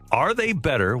 are they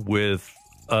better with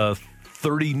a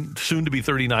soon-to-be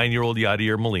 39-year-old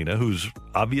Yadier Molina, who's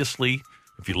obviously,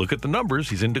 if you look at the numbers,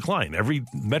 he's in decline. Every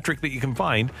metric that you can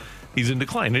find, he's in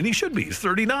decline, and he should be. He's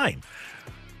 39.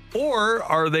 Or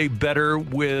are they better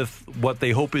with what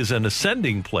they hope is an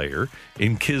ascending player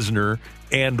in Knizner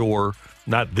and or,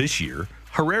 not this year,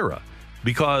 Herrera?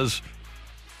 Because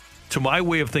to my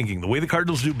way of thinking, the way the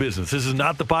Cardinals do business, this is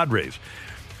not the Padres.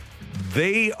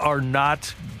 They are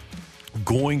not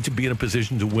going to be in a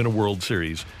position to win a World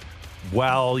Series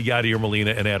while Yadier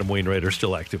Molina and Adam Wainwright are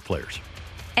still active players.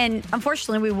 And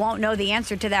unfortunately, we won't know the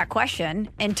answer to that question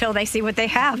until they see what they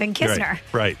have in Knizner.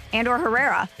 Right. And or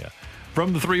Herrera. Yeah.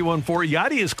 From the 314,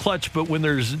 Yadi is clutch, but when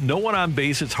there's no one on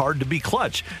base, it's hard to be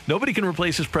clutch. Nobody can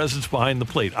replace his presence behind the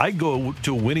plate. I'd go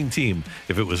to a winning team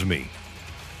if it was me.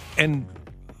 And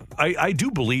I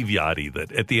do believe, Yadi,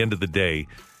 that at the end of the day,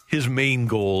 his main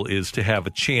goal is to have a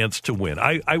chance to win.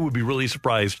 I would be really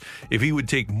surprised if he would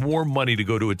take more money to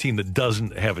go to a team that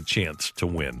doesn't have a chance to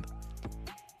win.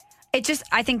 It just,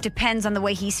 I think, depends on the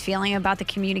way he's feeling about the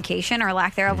communication or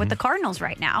lack thereof with the Cardinals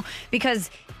right now. Because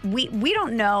we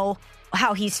don't know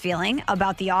how he's feeling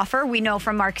about the offer. We know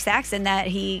from Mark Saxon that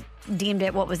he deemed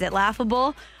it, what was it,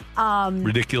 laughable?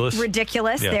 Ridiculous.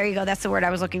 Ridiculous. Yeah. There you go. That's the word I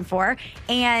was looking for.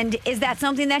 And is that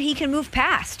something that he can move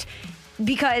past?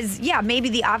 Because, yeah, maybe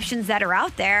the options that are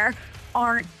out there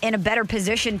aren't in a better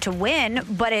position to win,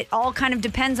 but it all kind of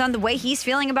depends on the way he's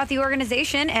feeling about the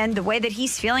organization and the way that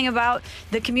he's feeling about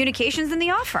the communications and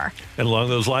the offer. And along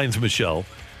those lines, Michelle,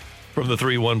 from the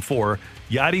 314,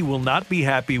 Yadi will not be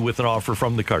happy with an offer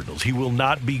from the Cardinals. He will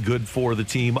not be good for the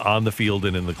team on the field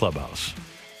and in the clubhouse.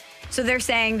 So they're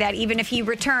saying that even if he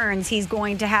returns, he's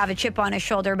going to have a chip on his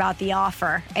shoulder about the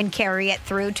offer and carry it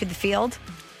through to the field?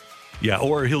 Yeah,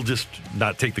 or he'll just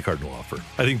not take the Cardinal offer.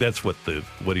 I think that's what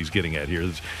he's getting at here,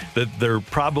 is that there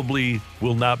probably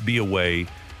will not be a way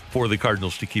for the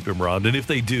Cardinals to keep him around. And if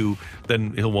they do,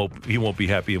 then he won't be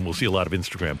happy, and we'll see a lot of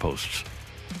Instagram posts.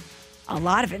 A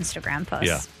lot of Instagram posts.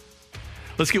 Yeah.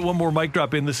 Let's get one more mic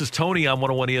drop in. This is Tony on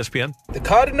 101 ESPN. The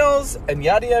Cardinals and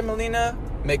Yadi and Molina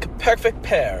make a perfect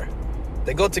pair.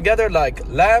 They go together like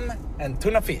lamb and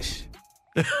tuna fish.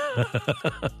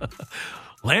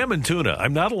 Lamb and tuna.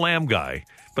 I'm not a lamb guy,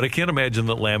 but I can't imagine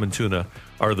that lamb and tuna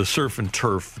are the surf and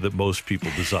turf that most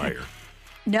people desire.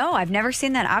 No, I've never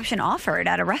seen that option offered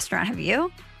at a restaurant. Have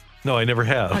you? No, I never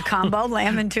have. A combo,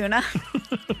 lamb and tuna.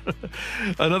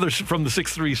 Another from the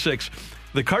 636.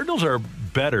 The Cardinals are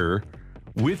better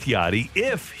with Yadi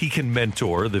if he can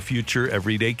mentor the future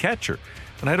everyday catcher.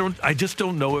 And I just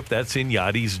don't know if that's in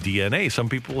Yadi's DNA. Some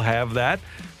people have that.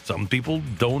 Some people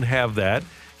don't have that.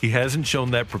 He hasn't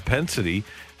shown that propensity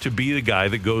to be the guy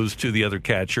that goes to the other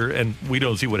catcher, and we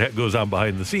don't see what goes on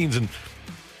behind the scenes. And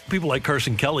people like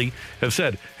Carson Kelly have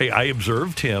said, hey, I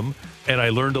observed him, and I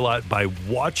learned a lot by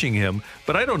watching him,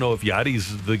 but I don't know if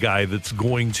Yadi's the guy that's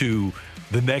going to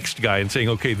the next guy and saying,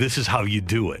 okay, this is how you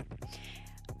do it.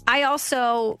 I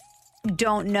also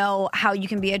don't know how you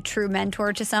can be a true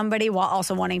mentor to somebody while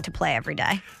also wanting to play every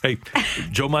day. Hey,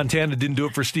 Joe Montana didn't do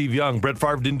it for Steve Young. Brett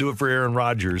Favre didn't do it for Aaron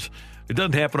Rodgers. It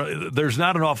doesn't happen. There's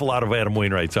not an awful lot of Adam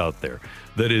Wainwrights out there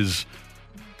that is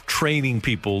training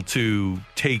people to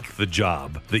take the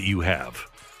job that you have.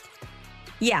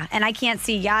 Yeah, and I can't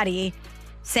see Yadi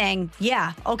saying,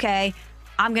 yeah, okay,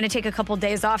 I'm going to take a couple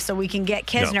days off so we can get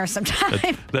Kisner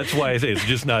sometime. That's why I say it's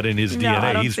just not in his No, DNA.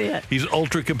 I don't see it. He's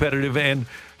ultra competitive, and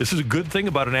this is a good thing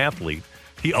about an athlete.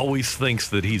 He always thinks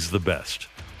that he's the best.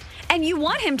 And you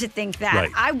want him to think that.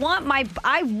 Right. I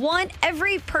want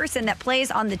every person that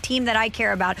plays on the team that I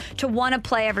care about to want to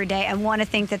play every day and want to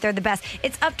think that they're the best.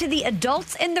 It's up to the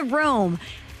adults in the room,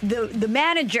 the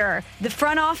manager, the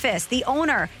front office, the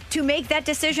owner, to make that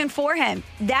decision for him.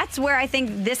 That's where I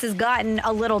think this has gotten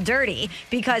a little dirty,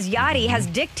 because Yadi has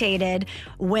dictated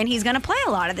when he's going to play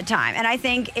a lot of the time. And I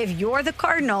think if you're the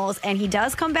Cardinals and he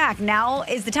does come back, now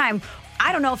is the time.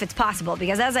 I don't know if it's possible,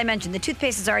 because as I mentioned, the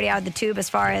toothpaste is already out of the tube as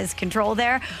far as control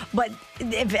there. But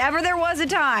if ever there was a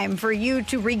time for you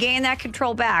to regain that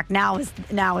control back, now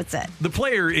it's it. The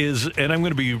player is, and I'm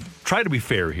going to try to be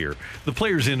fair here, the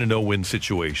player's in a no-win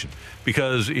situation,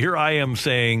 because here I am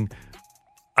saying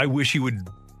I wish he would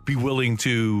be willing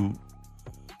to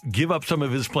give up some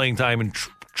of his playing time and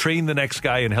train the next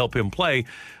guy and help him play.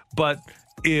 But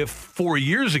if 4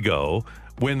 years ago,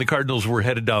 when the Cardinals were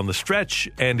headed down the stretch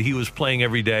and he was playing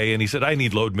every day and he said, I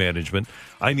need load management,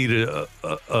 I need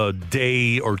a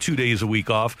day or 2 days a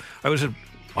week off, I would have said,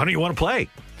 why don't you want to play?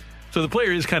 So the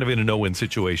player is kind of in a no-win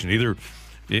situation. Either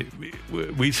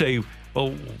we say,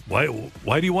 well, why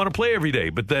do you want to play every day?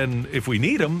 But then if we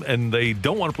need them and they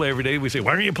don't want to play every day, we say,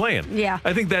 why aren't you playing? Yeah.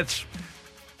 I think that's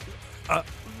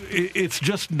it's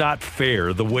just not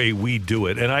fair the way we do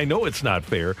it. And I know it's not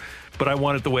fair, but I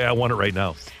want it the way I want it right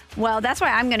now. Well, that's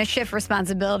why I'm going to shift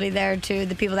responsibility there to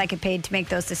the people that get paid to make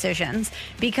those decisions,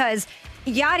 because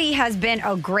Yadi has been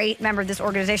a great member of this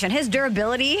organization. His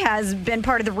durability has been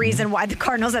part of the reason why the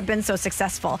Cardinals have been so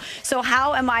successful. So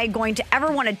how am I going to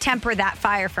ever want to temper that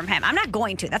fire from him? I'm not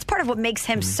going to. That's part of what makes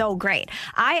him so great.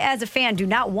 I, as a fan, do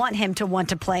not want him to want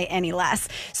to play any less.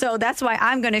 So that's why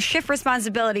I'm going to shift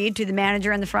responsibility to the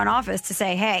manager in the front office to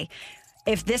say, hey,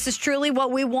 if this is truly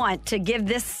what we want, to give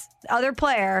this other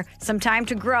player some time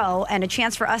to grow and a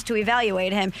chance for us to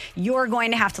evaluate him, you're going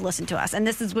to have to listen to us. And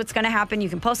this is what's going to happen. You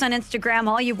can post on Instagram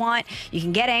all you want. You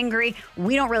can get angry.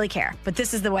 We don't really care. But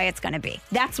this is the way it's going to be.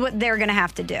 That's what they're going to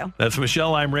have to do. That's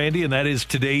Michelle. I'm Randy, and that is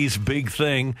today's big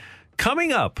thing.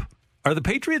 Coming up Are the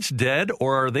Patriots dead,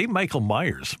 or are they Michael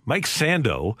Myers? Mike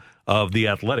Sando of The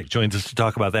Athletic joins us to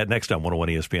talk about that next on 101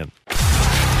 ESPN.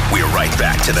 We're right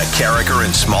back to the Carricker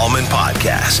and Smallman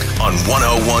podcast on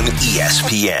 101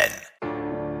 ESPN.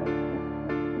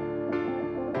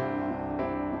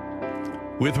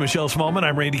 With Michelle Smallman,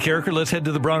 I'm Randy Carricker. Let's head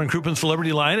to the Brown and Crouppen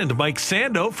Celebrity Line and to Mike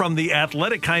Sando from The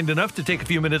Athletic, kind enough to take a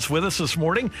few minutes with us this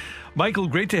morning. Michael,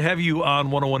 great to have you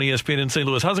on 101 ESPN in St.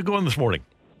 Louis. How's it going this morning?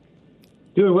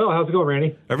 Doing well. How's it going,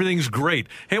 Randy? Everything's great.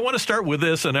 Hey, I want to start with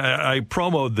this, and I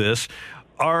promoted this.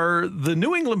 Are the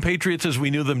New England Patriots as we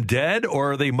knew them dead,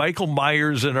 or are they Michael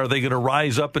Myers, and are they going to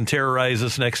rise up and terrorize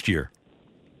us next year?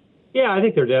 Yeah, I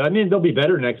think they're dead. I mean, they'll be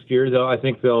better next year, though. I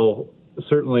think they'll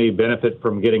certainly benefit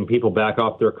from getting people back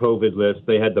off their COVID list.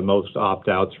 They had the most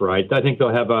opt-outs, right? I think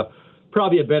they'll have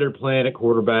probably a better plan at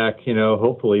quarterback,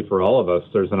 hopefully for all of us.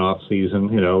 There's an off season,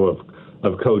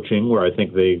 of coaching where I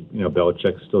think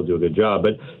Belichick still do a good job.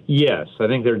 But yes, I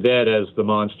think they're dead as the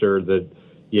monster that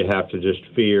you have to just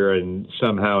fear, and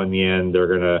somehow in the end they're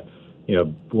going to,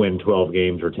 win 12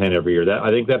 games or 10 every year. I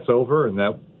think that's over, and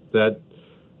that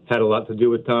had a lot to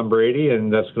do with Tom Brady,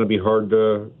 and that's going to be hard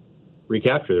to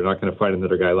recapture. They're not going to find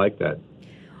another guy like that.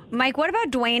 Mike, what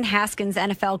about Dwayne Haskins'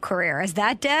 NFL career? Is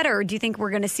that dead, or do you think we're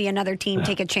going to see another team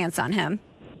take a chance on him?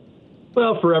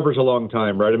 Well, forever's a long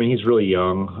time, right? I mean, he's really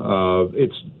young.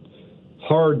 It's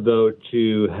hard, though,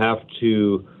 to have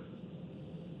to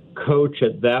coach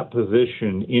at that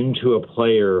position into a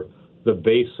player the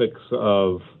basics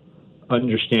of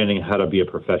understanding how to be a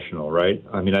professional, right?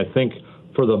 I mean, I think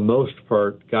for the most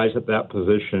part, guys at that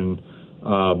position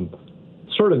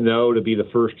sort of know to be the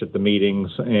first at the meetings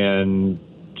and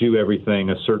do everything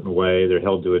a certain way. They're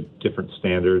held to a different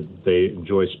standard. They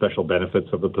enjoy special benefits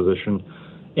of the position.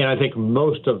 And I think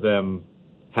most of them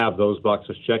have those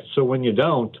boxes checked. So when you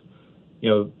don't,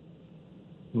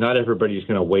 not everybody's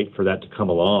going to wait for that to come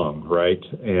along, right?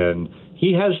 And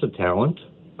he has the talent,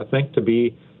 I think, to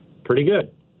be pretty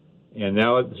good. And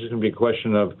now it's just going to be a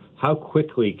question of how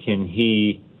quickly can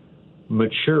he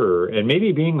mature and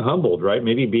maybe being humbled, right?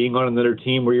 Maybe being on another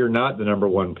team where you're not the number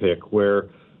one pick, where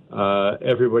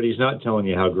everybody's not telling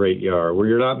you how great you are, where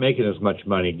you're not making as much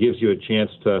money, gives you a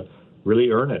chance to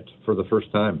really earn it for the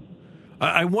first time.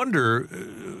 I wonder,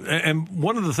 and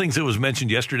one of the things that was mentioned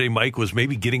yesterday, Mike, was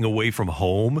maybe getting away from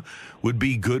home would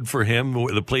be good for him,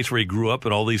 the place where he grew up,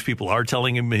 and all these people are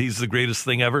telling him he's the greatest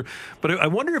thing ever. But I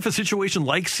wonder if a situation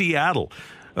like Seattle,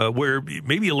 where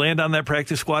maybe you land on that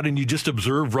practice squad and you just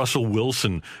observe Russell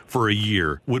Wilson for a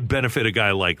year, would benefit a guy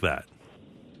like that.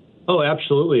 Oh,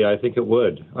 absolutely. I think it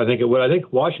would. I think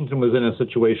Washington was in a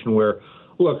situation where,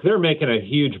 look, they're making a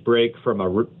huge break from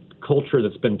a culture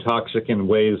that's been toxic in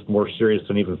ways more serious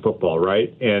than even football,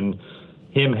 right? And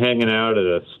him hanging out at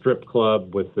a strip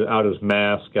club without his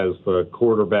mask as the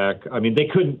quarterback. I mean,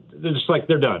 they're just like,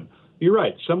 they're done. You're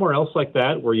right. Somewhere else like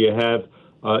that where you have,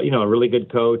 a really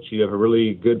good coach, you have a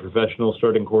really good professional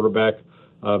starting quarterback,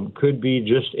 could be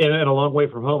just, and a long way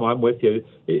from home. I'm with you.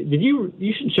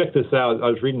 You should check this out. I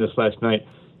was reading this last night.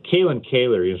 Kaylin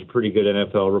Kaler is a pretty good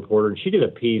NFL reporter, and she did a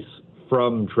piece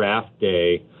from draft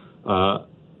day,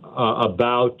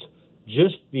 about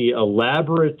just the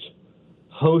elaborate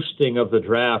hosting of the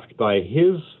draft by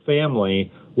his family,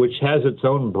 which has its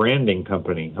own branding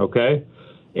company, okay?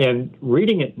 And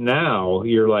reading it now,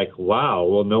 you're like, wow,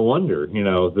 well, no wonder,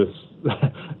 no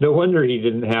wonder he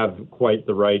didn't have quite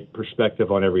the right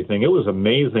perspective on everything. It was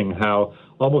amazing how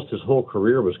almost his whole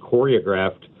career was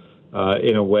choreographed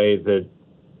in a way that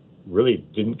really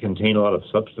didn't contain a lot of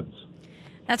substance.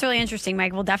 That's really interesting,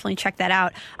 Mike. We'll definitely check that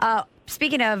out.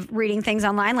 Speaking of reading things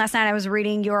online, last night I was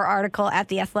reading your article at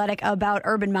The Athletic about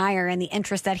Urban Meyer and the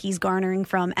interest that he's garnering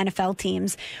from NFL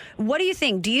teams. What do you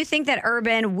think? Do you think that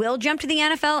Urban will jump to the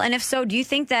NFL? And if so, do you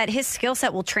think that his skill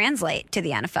set will translate to the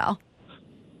NFL?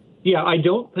 Yeah, I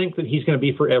don't think that he's going to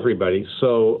be for everybody.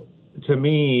 So to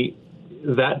me,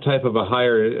 that type of a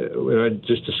hire, I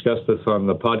just discussed this on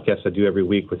the podcast I do every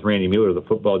week with Randy Mueller, the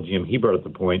football GM. He brought up the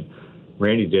point,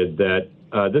 Randy did, that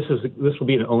this will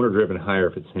be an owner-driven hire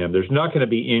if it's him. There's not going to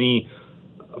be any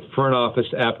front office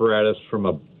apparatus from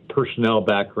a personnel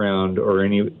background or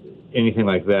anything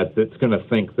like that that's going to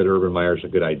think that Urban Meyer is a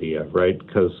good idea, right?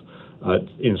 Because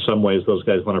in some ways those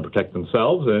guys want to protect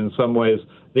themselves, and in some ways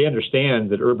they understand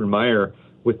that Urban Meyer,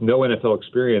 with no NFL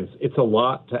experience, it's a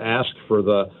lot to ask for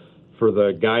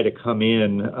the guy to come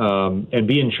in and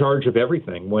be in charge of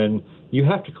everything when you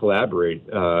have to collaborate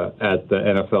at the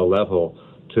NFL level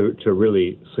to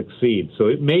really succeed. So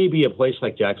it may be a place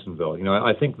like Jacksonville.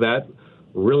 I think that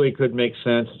really could make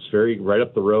sense. It's very right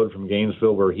up the road from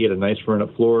Gainesville, where he had a nice run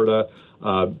at Florida.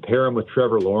 Pair him with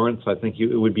Trevor Lawrence. I think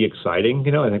it would be exciting.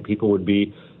 I think people would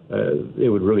be. It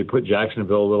would really put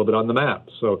Jacksonville a little bit on the map.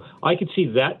 So I could see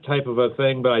that type of a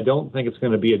thing, but I don't think it's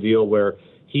going to be a deal where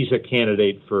he's a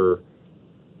candidate for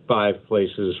 5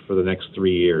 places for the next 3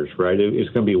 years, right? It's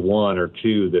going to be 1 or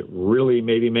 2 that really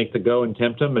maybe make the go and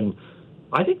tempt him. And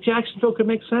I think Jacksonville could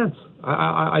make sense.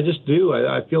 I just do.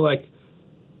 I feel like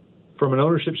from an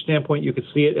ownership standpoint, you could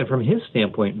see it. And from his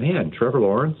standpoint, man, Trevor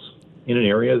Lawrence in an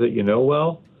area that you know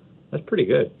well, that's pretty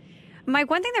good.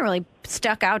 Mike, one thing that really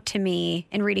stuck out to me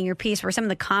in reading your piece were some of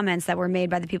the comments that were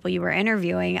made by the people you were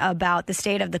interviewing about the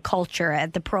state of the culture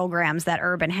at the programs that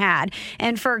Urban had.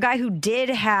 And for a guy who did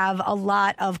have a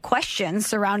lot of questions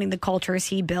surrounding the cultures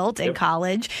he built in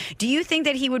college, do you think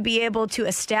that he would be able to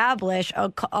establish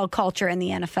a culture in the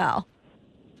NFL?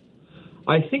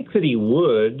 I think that he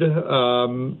would.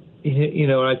 And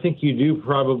I think you do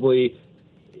probably...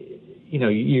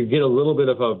 you get a little bit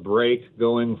of a break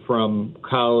going from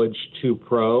college to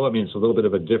pro. I mean, it's a little bit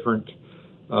of a different,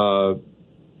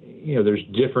 there's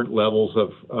different levels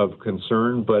of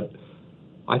concern, but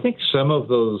I think some of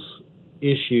those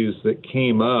issues that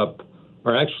came up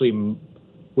would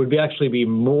actually be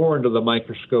more under the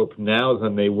microscope now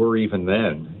than they were even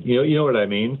then. You know what I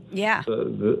mean? Yeah.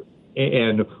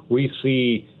 And we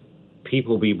see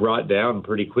people be brought down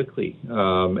pretty quickly,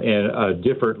 and a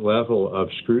different level of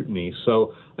scrutiny.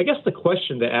 So I guess the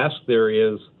question to ask there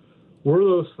is, were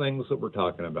those things that we're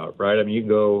talking about, right? I mean, you can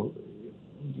go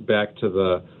back to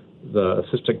the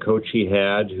assistant coach he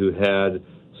had, who had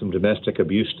some domestic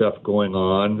abuse stuff going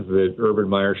on that Urban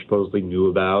Meyer supposedly knew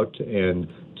about and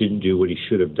didn't do what he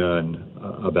should have done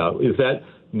about. Is that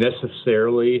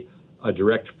necessarily a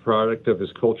direct product of his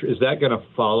culture? Is that going to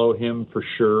follow him for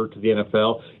sure to the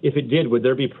NFL? If it did, would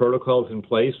there be protocols in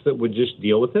place that would just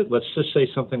deal with it? Let's just say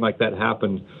something like that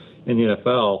happened in the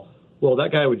NFL. Well,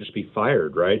 that guy would just be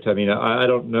fired, right? I mean, I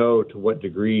don't know to what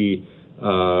degree,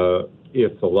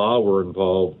 if the law were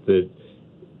involved, that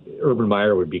Urban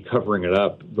Meyer would be covering it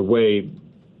up the way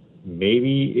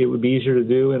maybe it would be easier to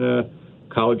do in a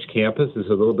college campus. Is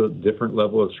a little bit different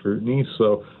level of scrutiny.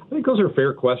 So I think those are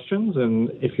fair questions. And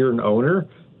if you're an owner,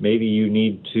 maybe you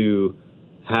need to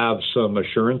have some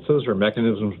assurances or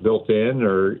mechanisms built in,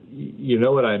 or you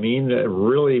know what I mean,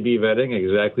 really be vetting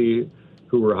exactly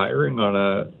who we're hiring on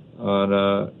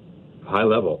a high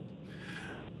level.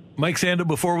 Mike Sando,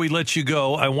 before we let you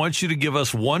go, I want you to give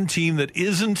us one team that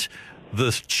isn't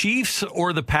the Chiefs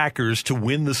or the Packers to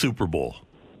win the Super Bowl.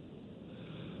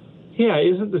 Yeah,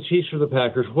 isn't the Chiefs or the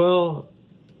Packers? Well,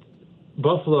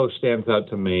 Buffalo stands out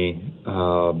to me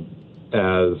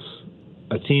as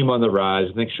a team on the rise.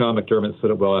 I think Sean McDermott said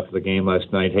it well after the game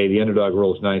last night. Hey, the underdog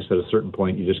role is nice. At a certain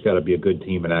point, you just got to be a good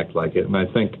team and act like it. And I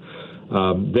think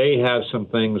they have some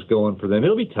things going for them.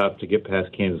 It'll be tough to get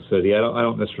past Kansas City. I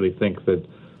don't necessarily think that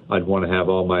I'd want to have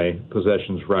all my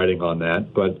possessions riding on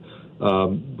that. But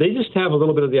they just have a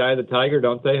little bit of the eye of the tiger,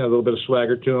 don't they? A little bit of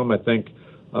swagger to them. I think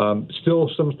still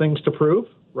some things to prove,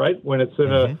 right? When it's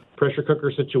in a pressure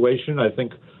cooker situation, I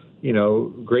think,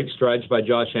 great strides by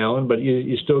Josh Allen, but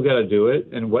you still got to do it.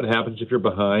 And what happens if you're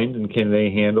behind, and can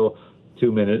they handle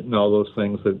 2 minutes and all those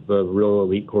things that the real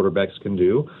elite quarterbacks can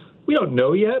do? We don't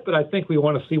know yet, but I think we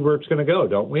want to see where it's going to go,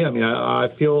 don't we? I mean, I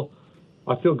feel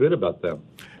good about them.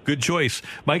 Good choice.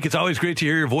 Mike, it's always great to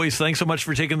hear your voice. Thanks so much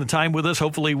for taking the time with us.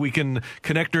 Hopefully we can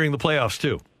connect during the playoffs,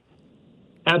 too.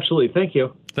 Absolutely. Thank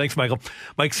you. Thanks, Michael.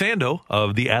 Mike Sando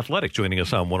of The Athletic joining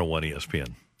us on 101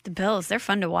 ESPN. The Bills, they're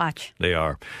fun to watch. They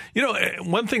are.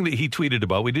 One thing that he tweeted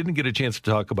about, we didn't get a chance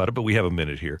to talk about it, but we have a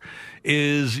minute here,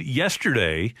 is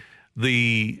yesterday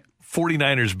the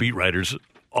 49ers beat writers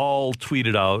all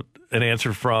tweeted out an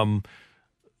answer from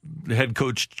head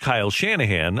coach Kyle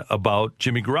Shanahan about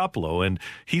Jimmy Garoppolo. And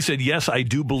he said, yes, I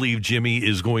do believe Jimmy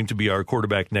is going to be our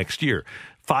quarterback next year.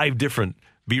 5 different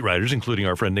beat writers, including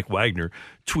our friend Nick Wagner,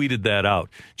 tweeted that out.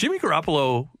 Jimmy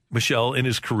Garoppolo, Michelle, in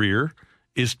his career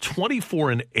is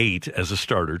 24-8 as a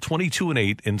starter,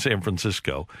 22-8 in San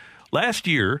Francisco. Last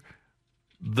year,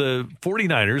 the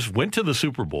 49ers went to the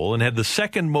Super Bowl and had the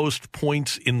second most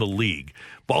points in the league.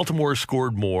 Baltimore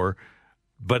scored more,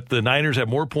 but the Niners have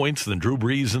more points than Drew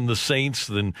Brees and the Saints,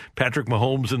 than Patrick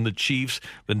Mahomes and the Chiefs,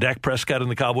 than Dak Prescott and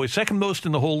the Cowboys, second most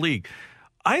in the whole league.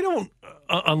 I don't,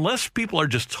 unless people are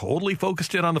just totally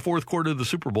focused in on the fourth quarter of the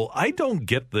Super Bowl, I don't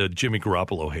get the Jimmy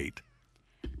Garoppolo hate.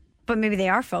 But maybe they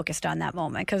are focused on that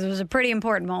moment because it was a pretty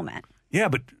important moment. Yeah,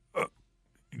 but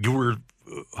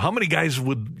how many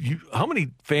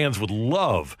fans would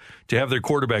love to have their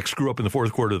quarterback screw up in the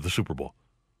fourth quarter of the Super Bowl?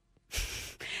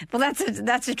 Well,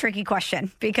 that's a tricky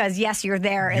question because, yes, you're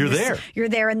there. You're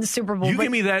there in the Super Bowl.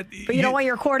 Give me that. But you don't want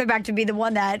your quarterback to be the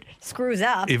one that screws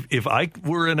up. If I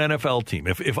were an NFL team,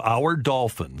 if our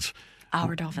Dolphins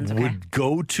would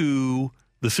go to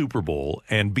the Super Bowl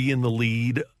and be in the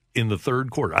lead in the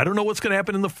third quarter. I don't know what's going to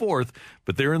happen in the fourth,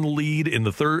 but they're in the lead in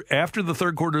the third after the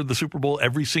third quarter of the Super Bowl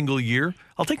every single year.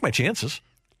 I'll take my chances.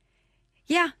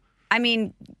 Yeah. I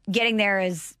mean, getting there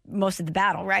is most of the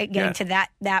battle, right? Getting to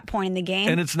that point in the game.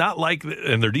 And it's not like,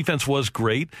 and their defense was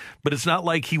great, but it's not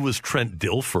like he was Trent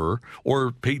Dilfer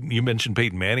or Peyton. You mentioned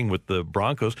Peyton Manning with the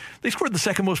Broncos. They scored the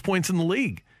second most points in the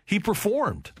league. He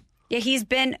performed. Yeah, he's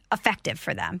been effective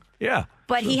for them. Yeah.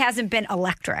 But he hasn't been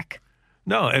electric.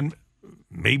 No, and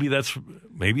maybe that's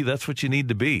what you need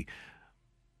to be.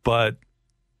 But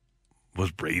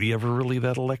was Brady ever really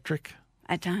that electric?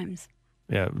 At times.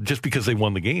 Yeah, just because they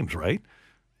won the games, right?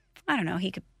 I don't know.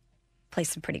 He could play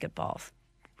some pretty good balls.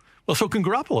 Well, so can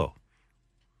Garoppolo.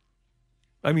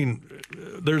 I mean,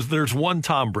 there's one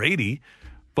Tom Brady,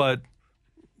 but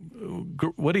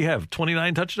what do you have?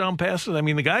 29 touchdown passes? I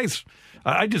mean, the guy's –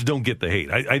 I just don't get the hate.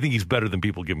 I think he's better than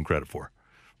people give him credit for.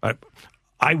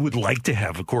 I would like to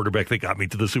have a quarterback that got me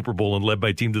to the Super Bowl and led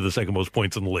my team to the second most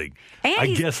points in the league. I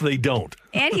guess they don't.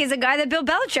 And he's a guy that Bill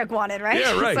Belichick wanted, right?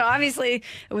 Yeah, right. So obviously,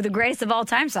 the greatest of all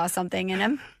time saw something in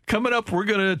him. Coming up, we're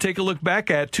going to take a look back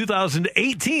at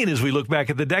 2018 as we look back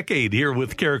at the decade here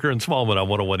with Carricker and Smallman on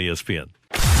 101 ESPN.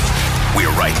 We're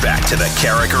right back to the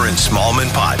Carricker and Smallman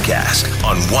podcast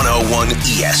on 101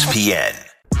 ESPN.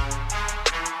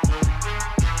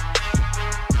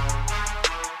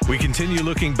 We continue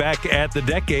looking back at the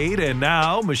decade, and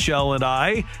now Michelle and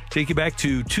I take you back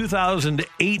to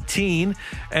 2018.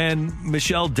 And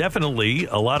Michelle, definitely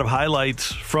a lot of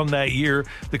highlights from that year.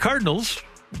 The Cardinals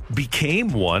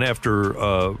became one after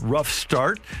a rough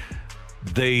start.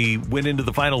 They went into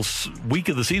the final week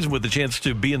of the season with a chance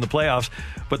to be in the playoffs.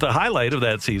 But the highlight of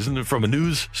that season, from a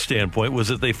news standpoint, was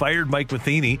that they fired Mike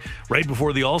Matheny right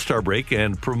before the All-Star break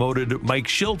and promoted Mike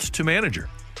Shiltz to manager.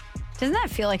 Doesn't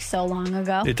that feel like so long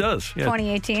ago? It does. Yeah.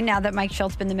 2018, now that Mike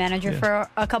Shiltz been the manager for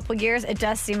a couple of years, it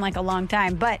does seem like a long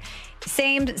time. But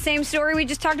same story we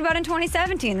just talked about in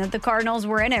 2017, that the Cardinals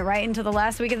were in it right into the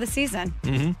last week of the season.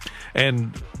 Mm-hmm.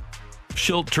 And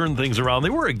Shiltz turned things around. They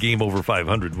were a game over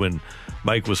 500 when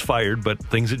Mike was fired, but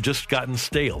things had just gotten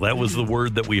stale. That was the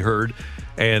word that we heard.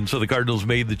 And so the Cardinals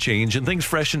made the change, and things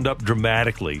freshened up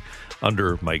dramatically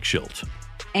under Mike Shiltz.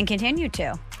 And continue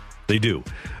to. They do.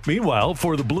 Meanwhile,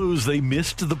 for the Blues, they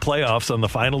missed the playoffs on the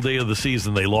final day of the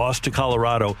season. They lost to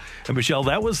Colorado. And, Michelle,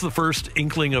 that was the first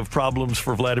inkling of problems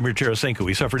for Vladimir Tarasenko.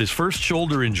 He suffered his first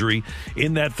shoulder injury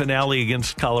in that finale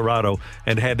against Colorado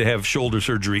and had to have shoulder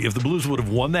surgery. If the Blues would have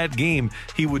won that game,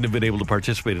 he wouldn't have been able to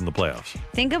participate in the playoffs.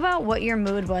 Think about what your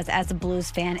mood was as a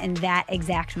Blues fan in that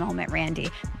exact moment, Randy.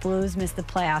 Blues missed the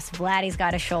playoffs. Vladdy's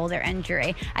got a shoulder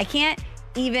injury. I can't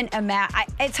even imagine.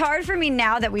 It's hard for me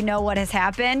now that we know what has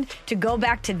happened to go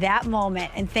back to that moment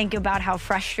and think about how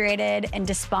frustrated and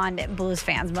despondent Blues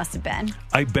fans must have been.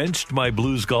 I benched my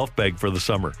Blues golf bag for the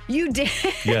summer. You did?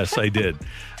 Yes, I did.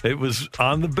 It was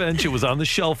on the bench. It was on the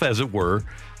shelf, as it were,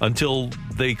 until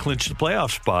they clinched the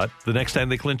playoff spot. The next time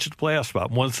they clinched the playoff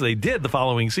spot. Once they did the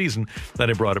following season, then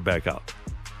I brought it back out.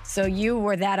 So you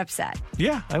were that upset?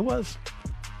 Yeah, I was.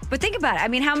 But think about it. I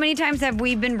mean, how many times have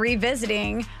we been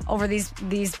revisiting over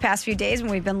these past few days when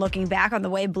we've been looking back on the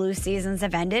way Blues seasons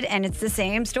have ended? And it's the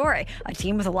same story. A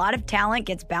team with a lot of talent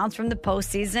gets bounced from the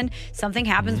postseason. Something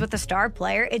happens with a star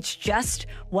player. It's just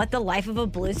what the life of a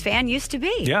Blues fan used to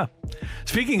be. Yeah.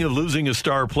 Speaking of losing a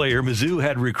star player, Mizzou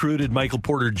had recruited Michael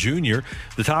Porter Jr.,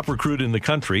 the top recruit in the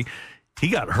country. He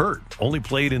got hurt, only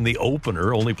played in the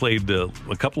opener, only played a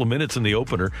couple of minutes in the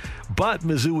opener. But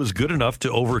Mizzou was good enough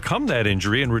to overcome that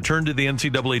injury and return to the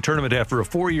NCAA tournament after a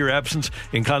 4-year absence.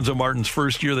 In Konzo Martin's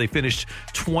first year, they finished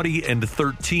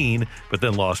 20-13, but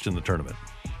then lost in the tournament.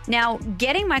 Now,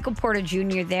 getting Michael Porter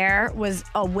Jr. there was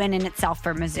a win in itself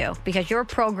for Mizzou because your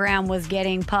program was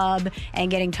getting pub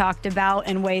and getting talked about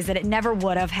in ways that it never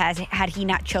would have had he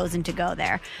not chosen to go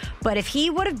there. But if he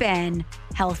would have been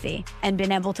healthy and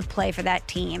been able to play for that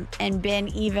team and been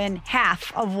even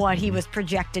half of what he was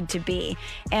projected to be,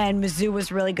 and Mizzou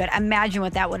was really good, imagine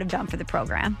what that would have done for the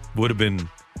program. Would have been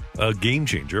a game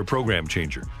changer, a program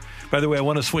changer. By the way, I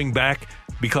want to swing back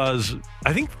because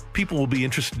I think people will be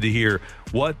interested to hear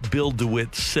what Bill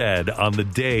DeWitt said on the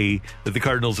day that the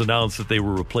Cardinals announced that they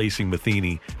were replacing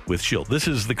Matheny with Shiltz. This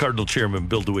is the Cardinal chairman,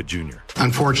 Bill DeWitt Jr.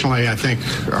 Unfortunately, I think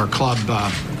our club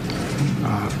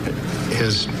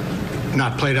has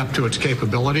not played up to its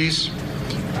capabilities,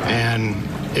 and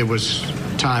it was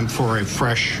time for a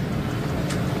fresh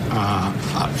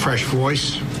a fresh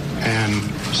voice and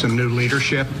some new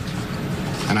leadership.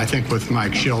 And I think with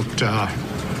Mike Schilt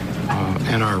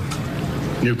and our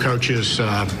new coaches,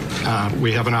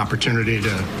 we have an opportunity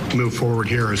to move forward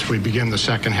here as we begin the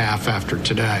second half after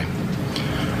today.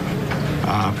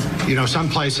 Some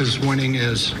places winning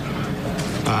is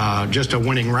just a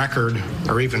winning record,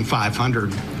 or even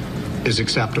 500 is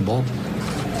acceptable.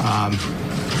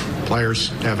 Players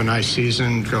have a nice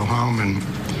season, go home and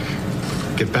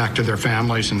get back to their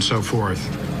families and so forth.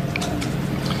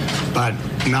 But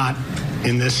not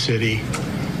in this city,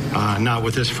 not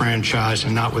with this franchise,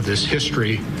 and not with this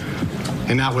history,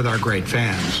 and not with our great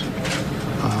fans.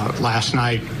 Last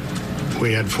night,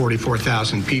 we had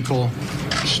 44,000 people,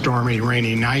 stormy,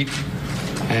 rainy night,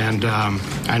 and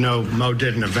I know Mo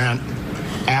did an event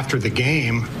after the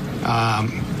game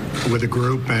with a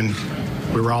group, and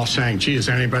we were all saying, gee, is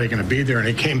anybody going to be there? And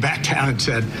he came back down and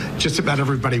said, just about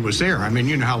everybody was there. I mean,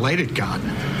 you know how late it got.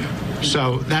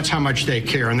 So that's how much they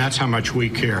care, and that's how much we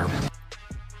care.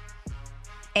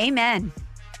 Amen.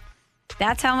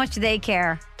 That's how much they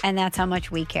care, and that's how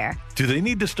much we care. Do they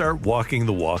need to start walking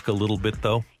the walk a little bit,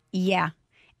 though? Yeah.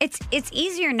 It's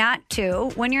easier not to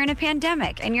when you're in a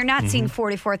pandemic and you're not seeing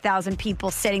 44,000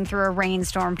 people sitting through a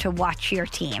rainstorm to watch your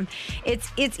team. It's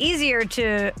easier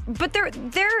to, but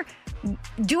they're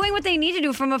doing what they need to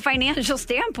do from a financial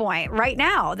standpoint right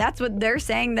now. That's what they're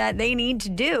saying that they need to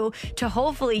do to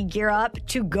hopefully gear up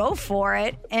to go for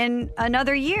it in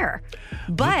another year.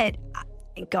 But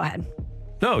go ahead.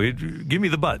 No, give me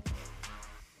the but.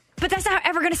 But that's not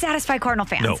ever going to satisfy Cardinal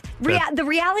fans. No, the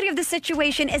reality of the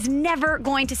situation is never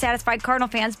going to satisfy Cardinal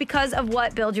fans because of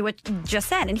what Bill Jewett just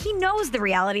said. And he knows the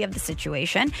reality of the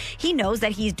situation. He knows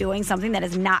that he's doing something that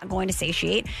is not going to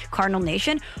satiate Cardinal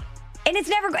Nation. And it's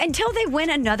never, until they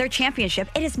win another championship,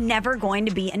 it is never going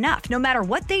to be enough. No matter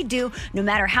what they do, no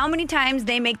matter how many times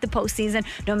they make the postseason,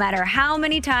 no matter how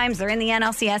many times they're in the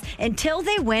NLCS, until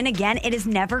they win again, it is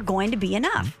never going to be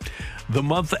enough. The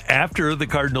month after the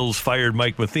Cardinals fired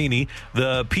Mike Matheny,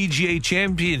 the PGA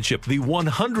Championship, the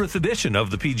 100th edition of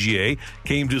the PGA,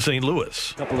 came to St.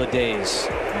 Louis. A couple of days,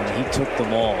 and he took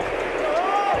them all.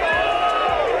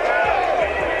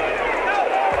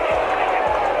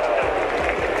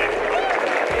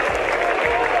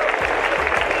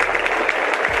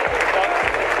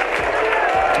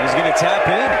 He's going to tap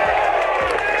in.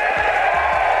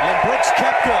 And Brooks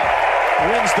Koepka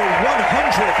wins the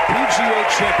 100th PGA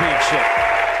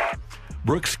Championship.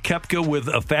 Brooks Koepka with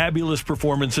a fabulous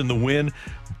performance in the win,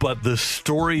 but the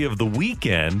story of the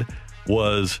weekend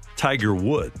was Tiger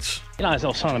Woods. You know, as I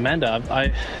was telling Amanda,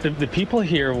 the people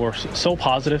here were so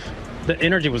positive. The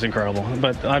energy was incredible,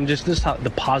 but I'm just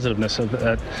the positiveness of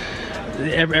that.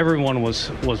 Everyone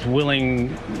was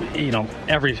willing, you know,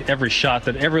 every shot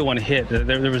that everyone hit.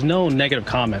 There was no negative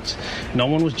comments. No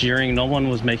one was jeering. No one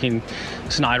was making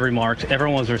snide remarks.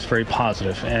 Everyone was just very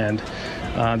positive, and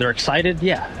they're excited.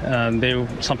 Yeah, they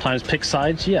sometimes pick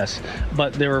sides. Yes,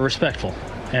 but they were respectful,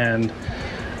 and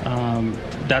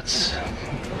that's.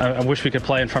 I wish we could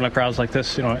play in front of crowds like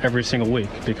this, you know, every single week,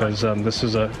 because this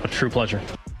is a true pleasure.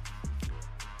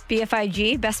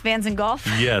 BFIG, best fans in golf?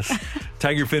 Yes.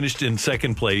 Tiger finished in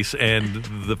second place, and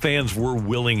the fans were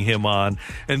willing him on.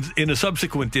 And in a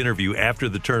subsequent interview after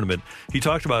the tournament, he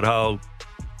talked about how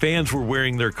fans were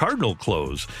wearing their Cardinal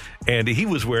clothes, and he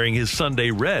was wearing his Sunday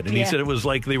red. And he said it was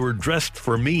like they were dressed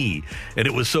for me, and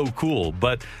it was so cool.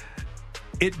 But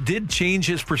it did change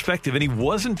his perspective, and he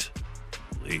wasn't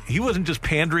just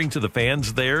pandering to the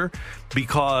fans there,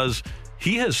 because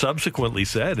he has subsequently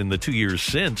said in the 2 years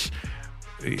since,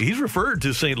 he's referred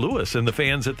to St. Louis and the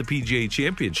fans at the PGA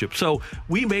Championship. So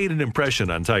we made an impression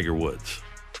on Tiger Woods.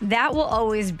 That will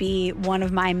always be one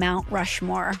of my Mount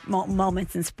Rushmore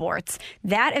moments in sports.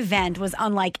 That event was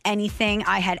unlike anything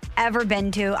I had ever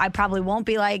been to. I probably won't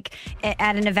be at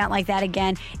an event like that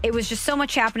again. It was just so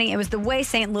much happening. It was the way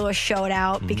St. Louis showed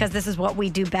out, because this is what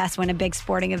we do best when a big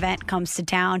sporting event comes to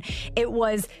town. It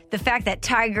was the fact that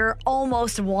Tiger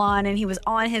almost won and he was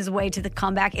on his way to the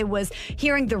comeback. It was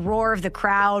hearing the roar of the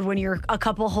crowd when you're a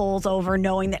couple holes over,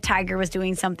 knowing that Tiger was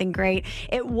doing something great.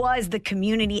 It was the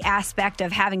community aspect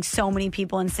of having so many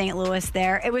people in St. Louis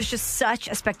there. It was just such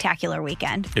a spectacular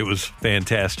weekend. It was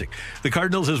fantastic. The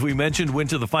Cardinals, as we mentioned, went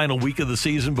to the final week of the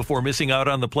season before missing out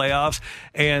on the playoffs,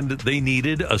 and they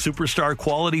needed a superstar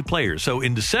quality player. So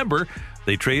in December,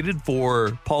 They traded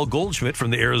for Paul Goldschmidt from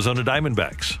the Arizona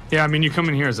Diamondbacks. Yeah, I mean, you come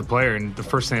in here as a player, and the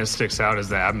first thing that sticks out is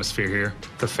the atmosphere here.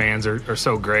 The fans are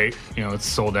so great. You know, it's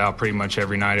sold out pretty much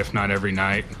every night, if not every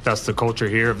night. That's the culture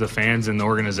here of the fans and the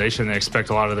organization. They expect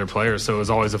a lot of their players, so it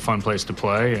was always a fun place to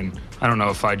play. And I don't know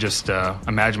if I just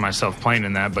imagine myself playing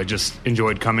in that, but just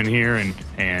enjoyed coming here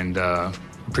and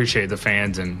appreciate the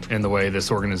fans and the way this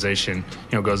organization,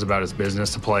 goes about its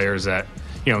business. The players that,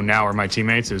 now are my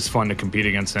teammates. It was fun to compete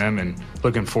against them, and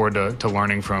looking forward to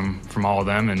learning from all of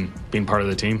them and being part of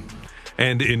the team.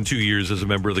 And in 2 years as a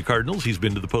member of the Cardinals, he's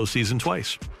been to the postseason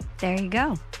twice. There you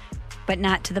go. But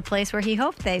not to the place where he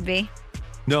hoped they'd be.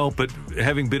 No, but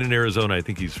having been in Arizona, I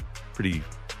think he's pretty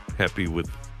happy with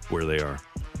where they are.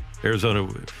 Arizona,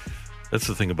 that's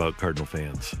the thing about Cardinal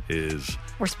fans is...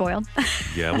 We're spoiled.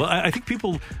 Yeah, well, I think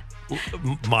people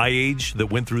my age that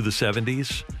went through the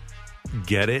 70s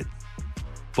get it.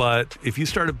 But if you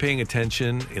started paying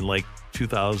attention in like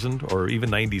 2000 or even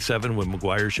 97 when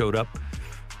McGuire showed up,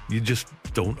 you just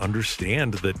don't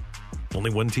understand that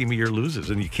only one team a year loses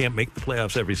and you can't make the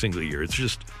playoffs every single year.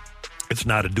 It's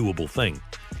not a doable thing.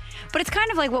 But it's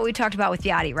kind of like what we talked about with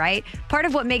Yadi, right? Part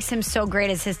of what makes him so great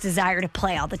is his desire to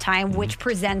play all the time, which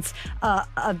presents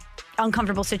a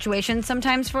uncomfortable situation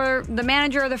sometimes for the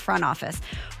manager or the front office.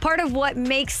 Part of what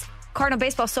makes Cardinal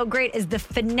baseball so great is the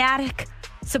fanatic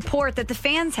support that the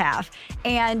fans have.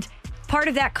 And part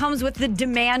of that comes with the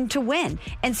demand to win.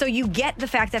 And so you get the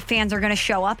fact that fans are going to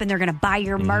show up and they're going to buy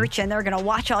your merch and they're going to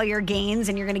watch all your games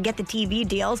and you're going to get the TV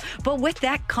deals. But with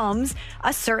that comes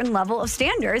a certain level of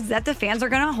standards that the fans are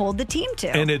going to hold the team to.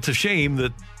 And it's a shame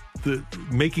that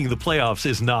making the playoffs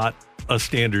is not a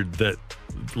standard that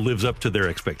lives up to their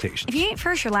expectations. If you ain't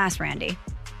first, you're last, Randy.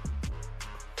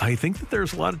 I think that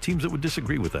there's a lot of teams that would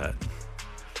disagree with that.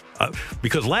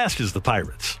 Because last is the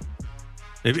Pirates.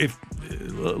 If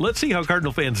let's see how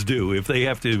Cardinal fans do if they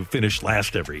have to finish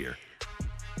last every year.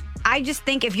 I just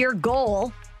think if your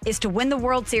goal is to win the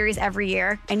World Series every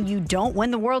year and you don't win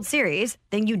the World Series,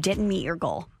 then you didn't meet your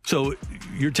goal. So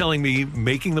you're telling me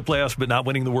making the playoffs but not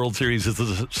winning the World Series is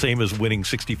the same as winning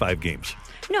 65 games?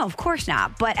 No, of course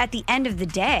not. But at the end of the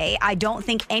day, I don't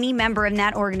think any member in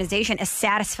that organization is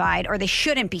satisfied, or they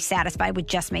shouldn't be satisfied with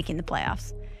just making the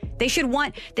playoffs. They should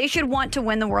want to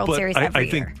win the World Series every year. I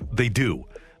think they do.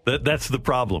 That's the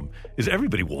problem, is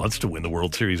everybody wants to win the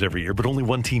World Series every year, but only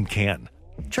one team can.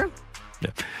 True.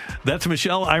 Yeah. That's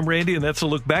Michelle, I'm Randy, and that's a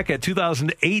look back at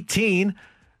 2018.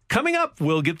 Coming up,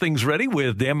 we'll get things ready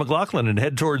with Dan McLaughlin and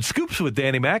head towards Scoops with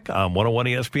Danny Mac on 101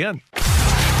 ESPN.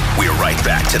 We're right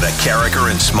back to the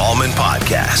Carricker and Smallman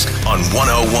podcast on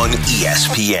 101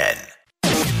 ESPN.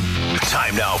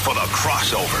 Time now for the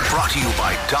crossover, brought to you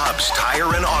by Dobbs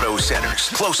Tire and Auto Centers.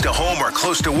 Close to home or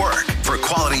close to work. For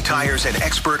quality tires and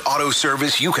expert auto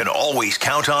service, you can always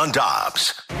count on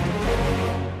Dobbs.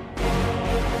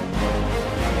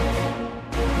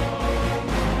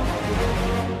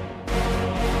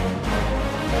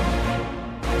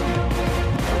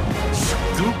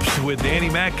 Scoops with Danny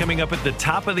Mac coming up at the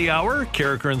top of the hour.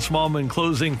 Carricker and Smallman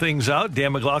closing things out.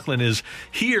 Dan McLaughlin is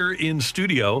here in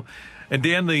studio. And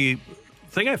Dan, the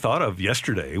thing I thought of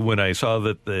yesterday when I saw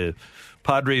that the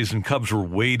Padres and Cubs were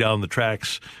way down the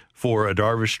tracks for a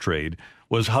Darvish trade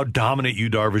was how dominant Yu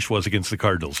Darvish was against the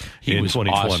Cardinals in 2020.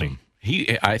 Awesome.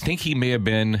 I think he may have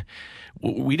been.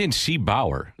 We didn't see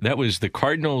Bauer. That was the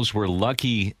Cardinals were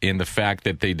lucky in the fact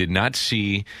that they did not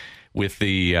see. With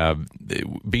the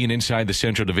being inside the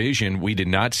Central Division, we did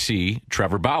not see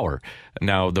Trevor Bauer.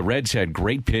 Now, the Reds had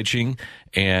great pitching,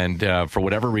 and for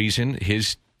whatever reason,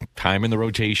 his time in the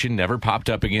rotation never popped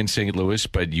up against St. Louis,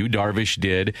 but Yu Darvish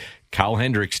did. Kyle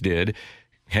Hendricks did.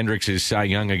 Hendricks is Cy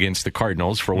Young against the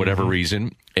Cardinals for whatever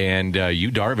reason. And Yu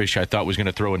Darvish, I thought, was going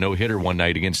to throw a no-hitter one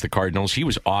night against the Cardinals. He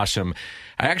was awesome.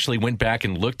 I actually went back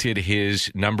and looked at his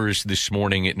numbers this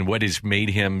morning and what has made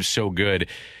him so good.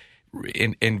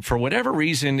 And for whatever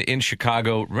reason in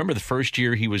Chicago, remember the first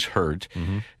year he was hurt.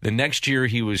 The next year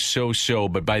he was so-so,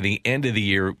 but by the end of the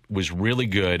year was really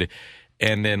good.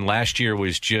 And then last year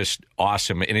was just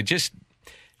awesome. And it just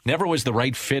never was the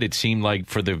right fit, it seemed like,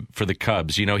 for the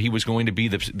Cubs. You know, he was going to be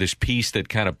this piece that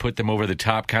kind of put them over the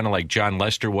top, kind of like John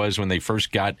Lester was when they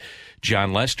first got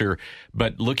John Lester.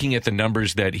 But looking at the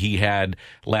numbers that he had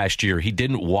last year, he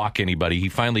didn't walk anybody. He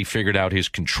finally figured out his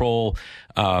control.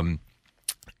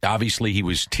 Obviously, he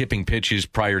was tipping pitches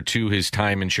prior to his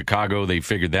time in Chicago. They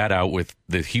figured that out with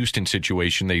the Houston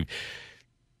situation.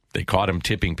 They caught him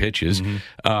tipping pitches,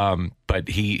 but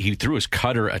he threw his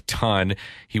cutter a ton.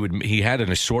 He had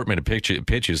an assortment of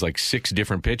pitches, like 6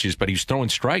 different pitches, but he was throwing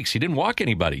strikes. He didn't walk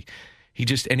anybody.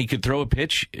 And he could throw a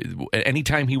pitch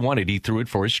anytime he wanted. He threw it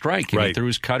for his strike. And he threw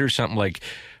his cutter something like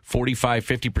 45,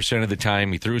 50% of the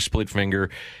time. He threw a split finger.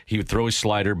 He would throw his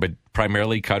slider, but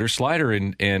primarily cutter, slider,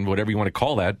 and whatever you want to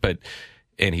call that.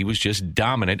 And he was just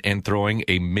dominant and throwing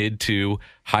a mid to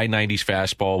high 90s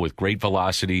fastball with great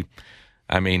velocity.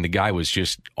 I mean, the guy was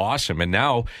just awesome. And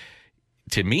now,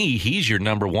 to me, he's your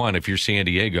number one if you're San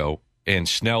Diego, and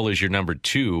Snell is your number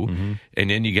two. Mm-hmm. And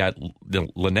then you got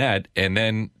Lynette, and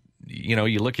then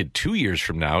you look at 2 years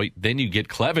from now, then you get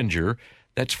Clevenger.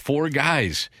 That's 4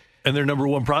 guys. And their number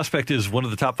one prospect is one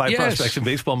of the top 5 prospects in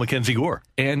baseball, Mackenzie Gore.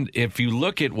 And if you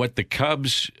look at what the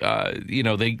Cubs,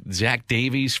 Zach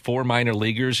Davies, 4 minor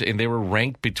leaguers, and they were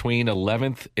ranked between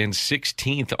 11th and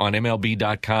 16th on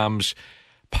MLB.com's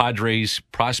Padres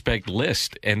prospect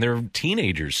list, and they're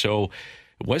teenagers. So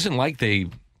it wasn't like they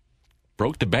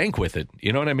broke the bank with it.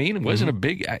 You know what I mean? It wasn't a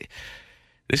big...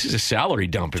 This is a salary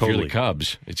dump if you're the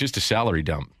Cubs. It's just a salary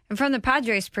dump. And from the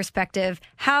Padres' perspective,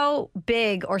 how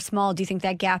big or small do you think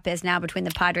that gap is now between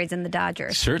the Padres and the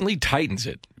Dodgers? Certainly tightens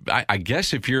it. I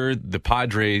guess if you're the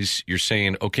Padres, you're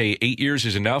saying, okay, 8 years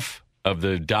is enough of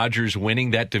the Dodgers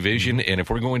winning that division, and if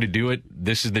we're going to do it,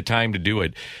 this is the time to do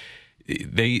it.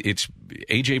 It's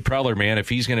A.J. Preller, man. If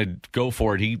he's going to go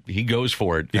for it, he goes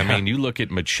for it. Yeah. I mean, you look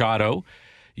at Machado,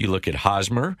 you look at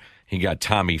Hosmer, he got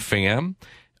Tommy Pham.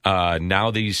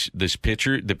 Now the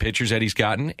pitchers that he's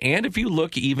gotten, and if you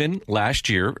look even last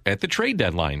year at the trade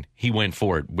deadline, he went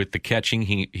for it with the catching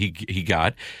he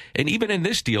got, and even in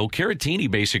this deal, Caratini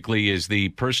basically is the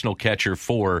personal catcher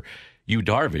for Yu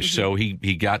Darvish, so he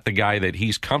got the guy that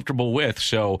he's comfortable with.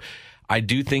 So I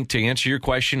do think, to answer your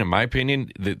question, in my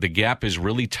opinion, the gap is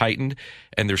really tightened,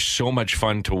 and they're so much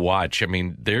fun to watch. I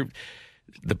mean,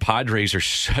 the Padres are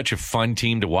such a fun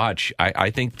team to watch. I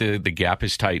think the gap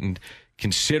is tightened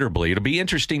considerably. It'll be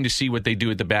interesting to see what they do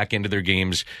at the back end of their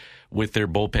games with their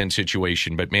bullpen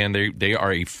situation. But, man, they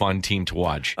are a fun team to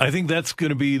watch. I think that's going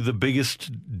to be the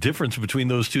biggest difference between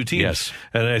those two teams. Yes.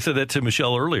 And I said that to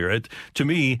Michelle earlier. To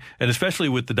me, and especially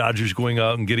with the Dodgers going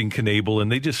out and getting Knebel,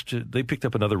 and they picked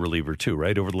up another reliever too,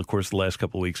 right, over the course of the last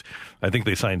couple of weeks. I think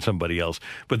they signed somebody else.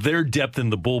 But their depth in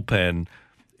the bullpen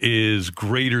is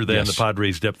greater than the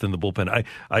Padres' depth in the bullpen.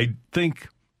 I think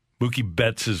Mookie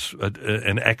Betts is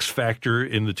an X factor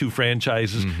in the two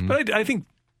franchises. Mm-hmm. But I think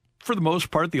for the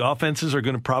most part, the offenses are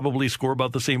going to probably score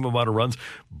about the same amount of runs.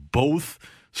 Both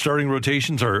starting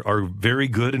rotations are very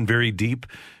good and very deep.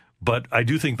 But I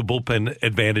do think the bullpen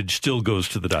advantage still goes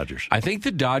to the Dodgers. I think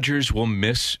the Dodgers will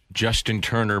miss Justin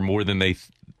Turner more than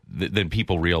than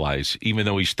people realize, even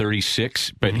though he's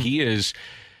 36. But he is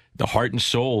the heart and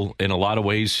soul in a lot of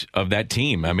ways of that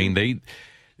team. I mean,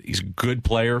 he's a good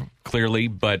player, clearly,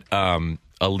 but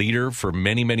a leader for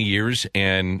many, many years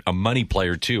and a money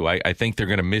player, too. I think they're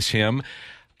going to miss him.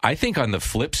 I think on the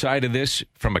flip side of this,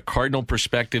 from a Cardinal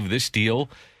perspective, this deal,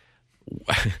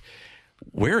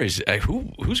 who's going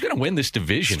to win this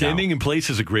division Standing now? in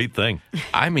place is a great thing.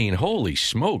 I mean, holy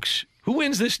smokes. Who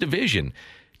wins this division?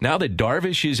 Now that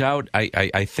Darvish is out,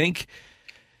 I think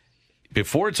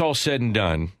before it's all said and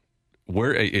done,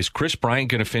 where is Chris Bryant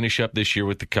going to finish up this year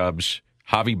with the Cubs?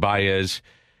 Javi Baez.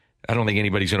 I don't think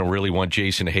anybody's going to really want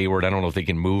Jason Hayward. I don't know if they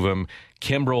can move him.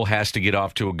 Kimbrel has to get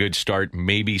off to a good start.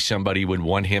 Maybe somebody would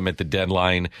want him at the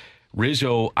deadline.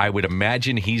 Rizzo, I would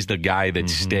imagine he's the guy that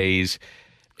stays.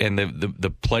 And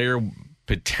the player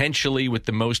potentially with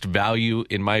the most value,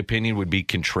 in my opinion, would be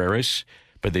Contreras.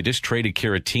 But they just traded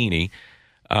Caratini.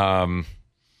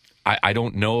 I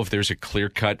don't know if there's a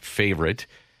clear-cut favorite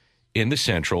in the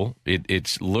Central.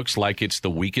 It looks like it's the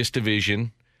weakest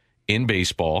division in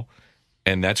baseball,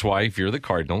 and that's why if you're the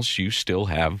Cardinals, you still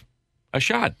have a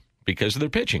shot because of their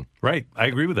pitching. Right, I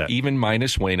agree with that. Even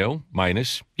minus Waino,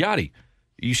 minus Yachty,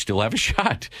 you still have a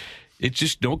shot. It's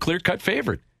just no clear-cut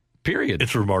favorite, period.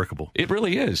 It's remarkable. It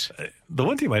really is. The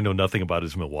one team I know nothing about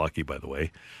is Milwaukee, by the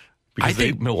way. I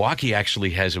think Milwaukee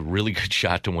actually has a really good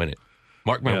shot to win it.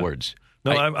 Mark my words.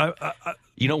 No,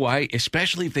 you know why?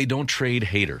 Especially if they don't trade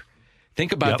Hader.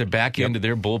 Think about the back end of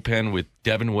their bullpen with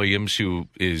Devin Williams, who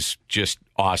is just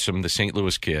awesome, the St.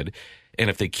 Louis kid. And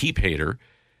if they keep Hader,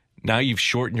 now you've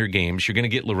shortened your games. You're going to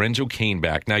get Lorenzo Cain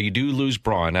back. Now, you do lose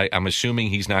Braun. I'm assuming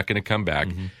he's not going to come back.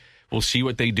 Mm-hmm. We'll see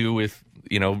what they do with,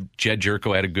 Jed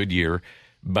Jerko had a good year.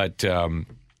 But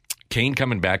Cain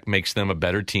coming back makes them a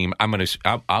better team. I'm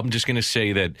just going to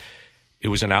say that it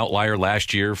was an outlier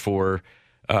last year for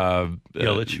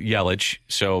Yelich.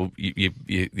 So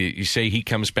you say he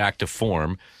comes back to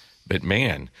form, but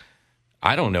man,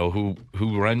 I don't know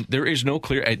who run. There is no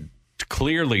clear.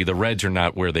 Clearly, the Reds are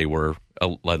not where they were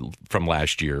from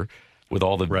last year with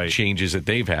all the changes that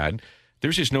they've had.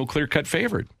 There's just no clear-cut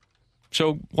favorite.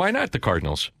 So why not the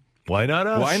Cardinals? Why not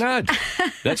us? Why not?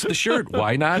 That's the shirt.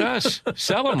 Why not us?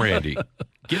 Sell them, Randy.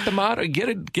 Get the motto. Get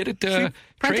it. Print the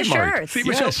Trademark. shirts. See,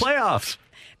 Michelle, playoffs.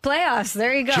 Playoffs.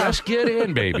 There you go. Just get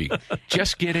in, baby.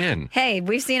 Just get in. Hey,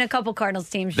 we've seen a couple Cardinals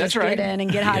teams That's just right. get in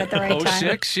and get hot at the right time.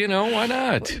 06, why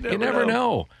not? You never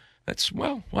know.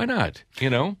 Why not?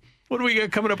 What do we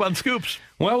got coming up on Scoops?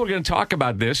 Well, we're going to talk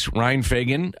about this. Ryan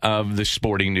Fagan of the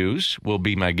Sporting News will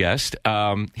be my guest.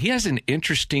 He has an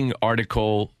interesting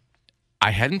article.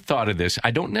 I hadn't thought of this.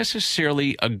 I don't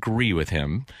necessarily agree with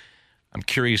him. I'm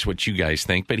curious what you guys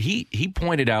think. But he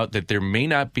pointed out that there may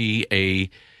not be a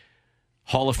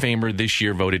Hall of Famer this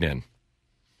year voted in.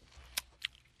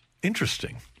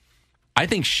 Interesting. I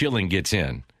think Schilling gets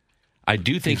in. I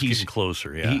do think he's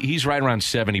closer, yeah. He's right around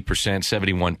 70%,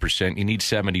 71%. You need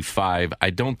 75. I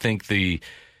don't think the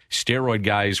steroid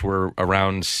guys were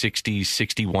around 60,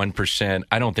 61%.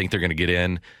 I don't think they're going to get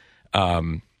in.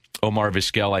 Omar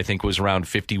Vizquel, I think, was around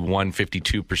 51,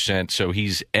 52%. So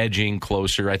he's edging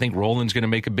closer. I think Roland's going to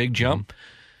make a big jump.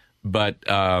 But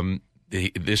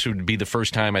this would be the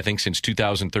first time, I think, since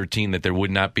 2013 that there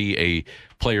would not be a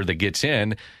player that gets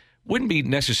in. Wouldn't be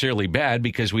necessarily bad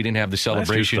because we didn't have the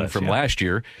celebration from last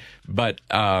year. But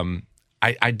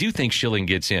I do think Schilling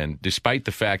gets in, despite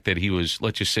the fact that he was,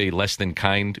 let's just say, less than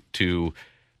kind to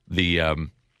the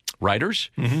writers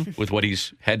with what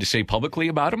he's had to say publicly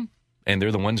about him. And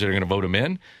they're the ones that are going to vote him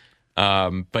in.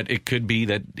 But it could be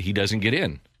that he doesn't get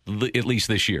in, at least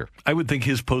this year. I would think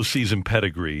his postseason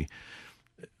pedigree,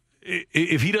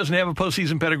 if he doesn't have a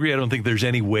postseason pedigree, I don't think there's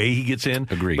any way he gets in.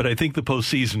 Agreed. But I think the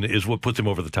postseason is what puts him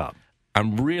over the top.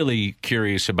 I'm really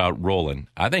curious about Roland.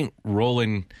 I think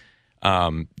Roland,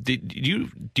 do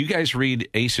you guys read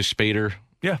Ace of Spader?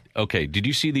 Yeah. Okay. Did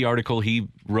you see the article he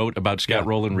wrote about Scott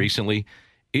Roland recently?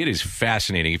 It is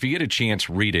fascinating. If you get a chance,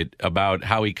 read it, about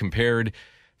how he compared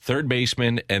third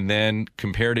baseman and then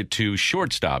compared it to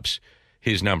shortstops,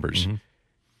 his numbers.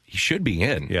 He should be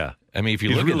in. Yeah. I mean, if you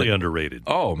he's look really at underrated.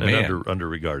 Oh, man. And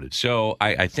underregarded. So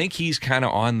I think he's kind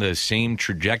of on the same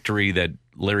trajectory that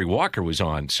Larry Walker was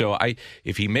on. So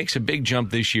if he makes a big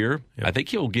jump this year, I think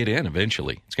he'll get in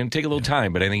eventually. It's going to take a little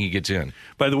time, but I think he gets in.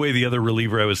 By the way, the other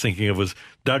reliever I was thinking of was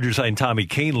Dodgers signed Tommy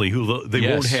Kahnle, who they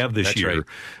won't have this year.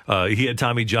 Right. He had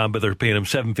Tommy John, but they're paying him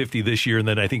 $750 this year, and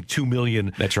then I think $2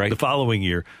 million the following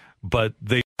year. But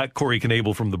they got Corey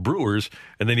Knebel from the Brewers,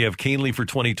 and then you have Kahnle for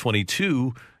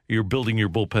 2022. You're building your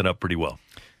bullpen up pretty well.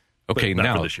 Okay, now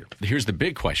now this year. Here's the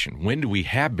big question: when do we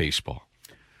have baseball?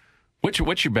 What's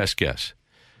your best guess?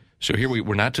 So here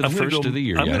we're not to the first of the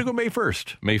year. I'm yet. going to go May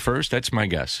 1st. May 1st. That's my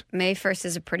guess. May 1st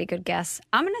is a pretty good guess.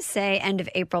 I'm going to say end of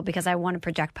April because I want to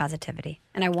project positivity,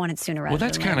 and I want it sooner rather Well,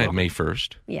 that's than kind later. of May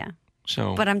 1st. Yeah.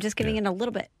 So, But I'm just giving it a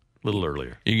little bit. A little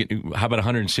earlier. How about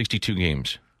 162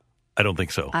 games? I don't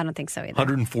think so. I don't think so either.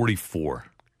 144.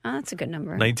 Oh, that's a good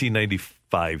number.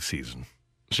 1995 season.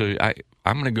 So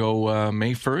I'm going to go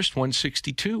May 1st,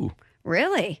 162.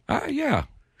 Really? Yeah,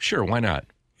 sure. Why not?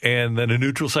 And then a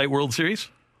neutral site World Series?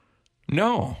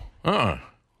 No.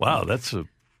 Wow, that's a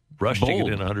rush Bold. to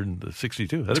get in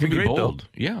 162. That'd It's be gonna be great, bold.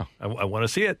 though. Yeah. I want to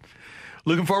see it.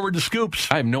 Looking forward to Scoops.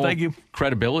 I have no Thank you.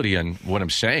 credibility on what I'm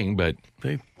saying, but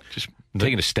just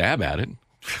taking a stab at it.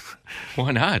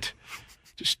 Why not?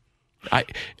 Just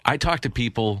I talk to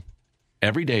people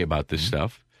every day about this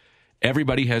stuff.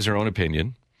 Everybody has their own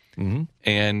opinion,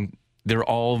 and they're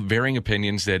all varying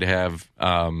opinions that have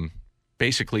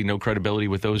basically no credibility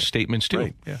with those statements too.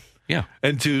 Right, yeah. Yeah.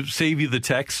 And to save you the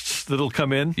texts that'll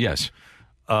come in, yes,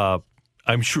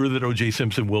 I'm sure that O.J.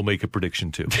 Simpson will make a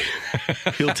prediction too.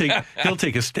 He'll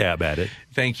take a stab at it.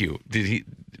 Thank you. Did he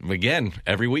again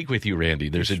every week with you, Randy?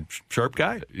 There's a sharp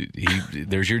guy.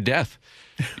 There's your death.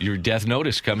 Your death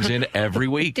notice comes in every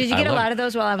week. Did you get a lot of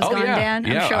those while I was gone, Dan?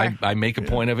 Yeah, I'm sure. I make a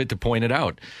point of it to point it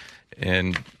out.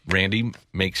 And Randy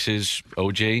makes his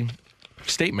OJ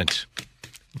statements.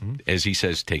 As he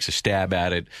says, takes a stab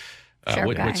at it.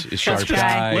 Sharp guy. Sharp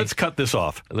guy. Let's cut this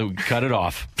off. Cut it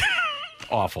off.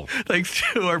 Awful. Thanks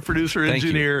to our producer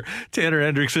engineer, Tanner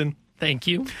Hendrickson. Thank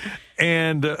you.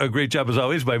 And a great job, as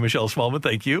always, by Michelle Smallman.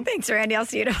 Thank you. Thanks, Randy. I'll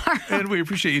see you tomorrow. And we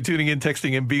appreciate you tuning in,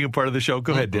 texting, and being a part of the show.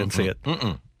 Go ahead, Dan, say it.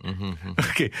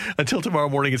 Okay. Until tomorrow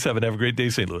morning at 7. Have a great day,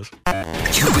 St. Louis.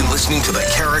 You've been listening to the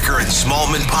Carricker and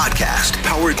Smallman podcast,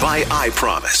 powered by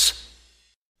iPromise.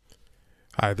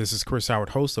 Hi, this is Chris Howard,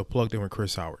 host of Plugged In with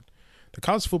Chris Howard. The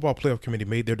College Football Playoff Committee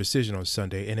made their decision on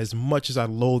Sunday, and as much as I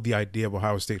loathe the idea of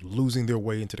Ohio State losing their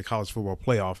way into the College Football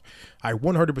Playoff, I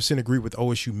 100% agree with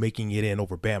OSU making it in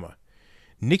over Bama.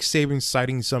 Nick Saban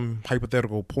citing some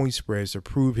hypothetical point spreads to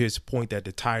prove his point that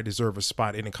the Tide deserve a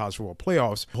spot in the college football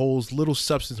playoffs holds little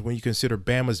substance when you consider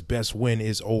Bama's best win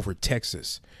is over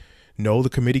Texas. No, the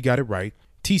committee got it right.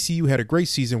 TCU had a great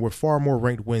season with far more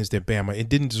ranked wins than Bama and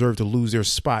didn't deserve to lose their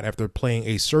spot after playing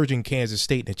a surging Kansas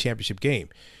State in a championship game.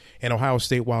 And Ohio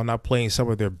State, while not playing some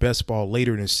of their best ball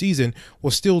later in the season,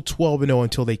 was still 12-0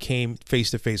 until they came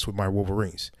face-to-face with my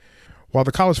Wolverines. While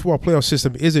the college football playoff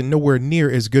system isn't nowhere near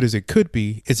as good as it could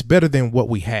be, it's better than what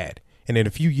we had. And in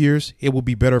a few years, it will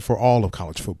be better for all of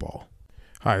college football.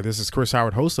 Hi, this is Chris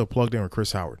Howard, host of Plugged In with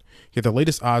Chris Howard. Get the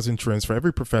latest odds and trends for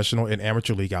every professional and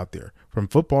amateur league out there. From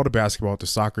football to basketball to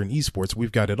soccer and esports,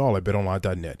 we've got it all at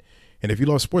BetOnline.net. And if you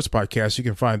love sports podcasts, you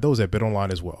can find those at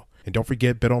BetOnline as well. And don't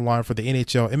forget BetOnline for the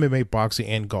NHL, MMA, boxing,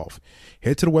 and golf.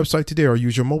 Head to the website today or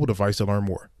use your mobile device to learn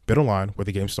more. BetOnline, where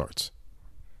the game starts.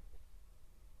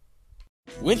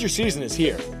 Winter season is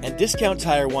here, and Discount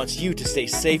Tire wants you to stay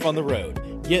safe on the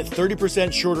road. Get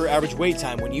 30% shorter average wait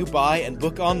time when you buy and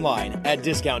book online at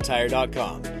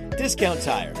DiscountTire.com. Discount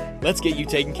Tire. Let's get you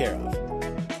taken care of.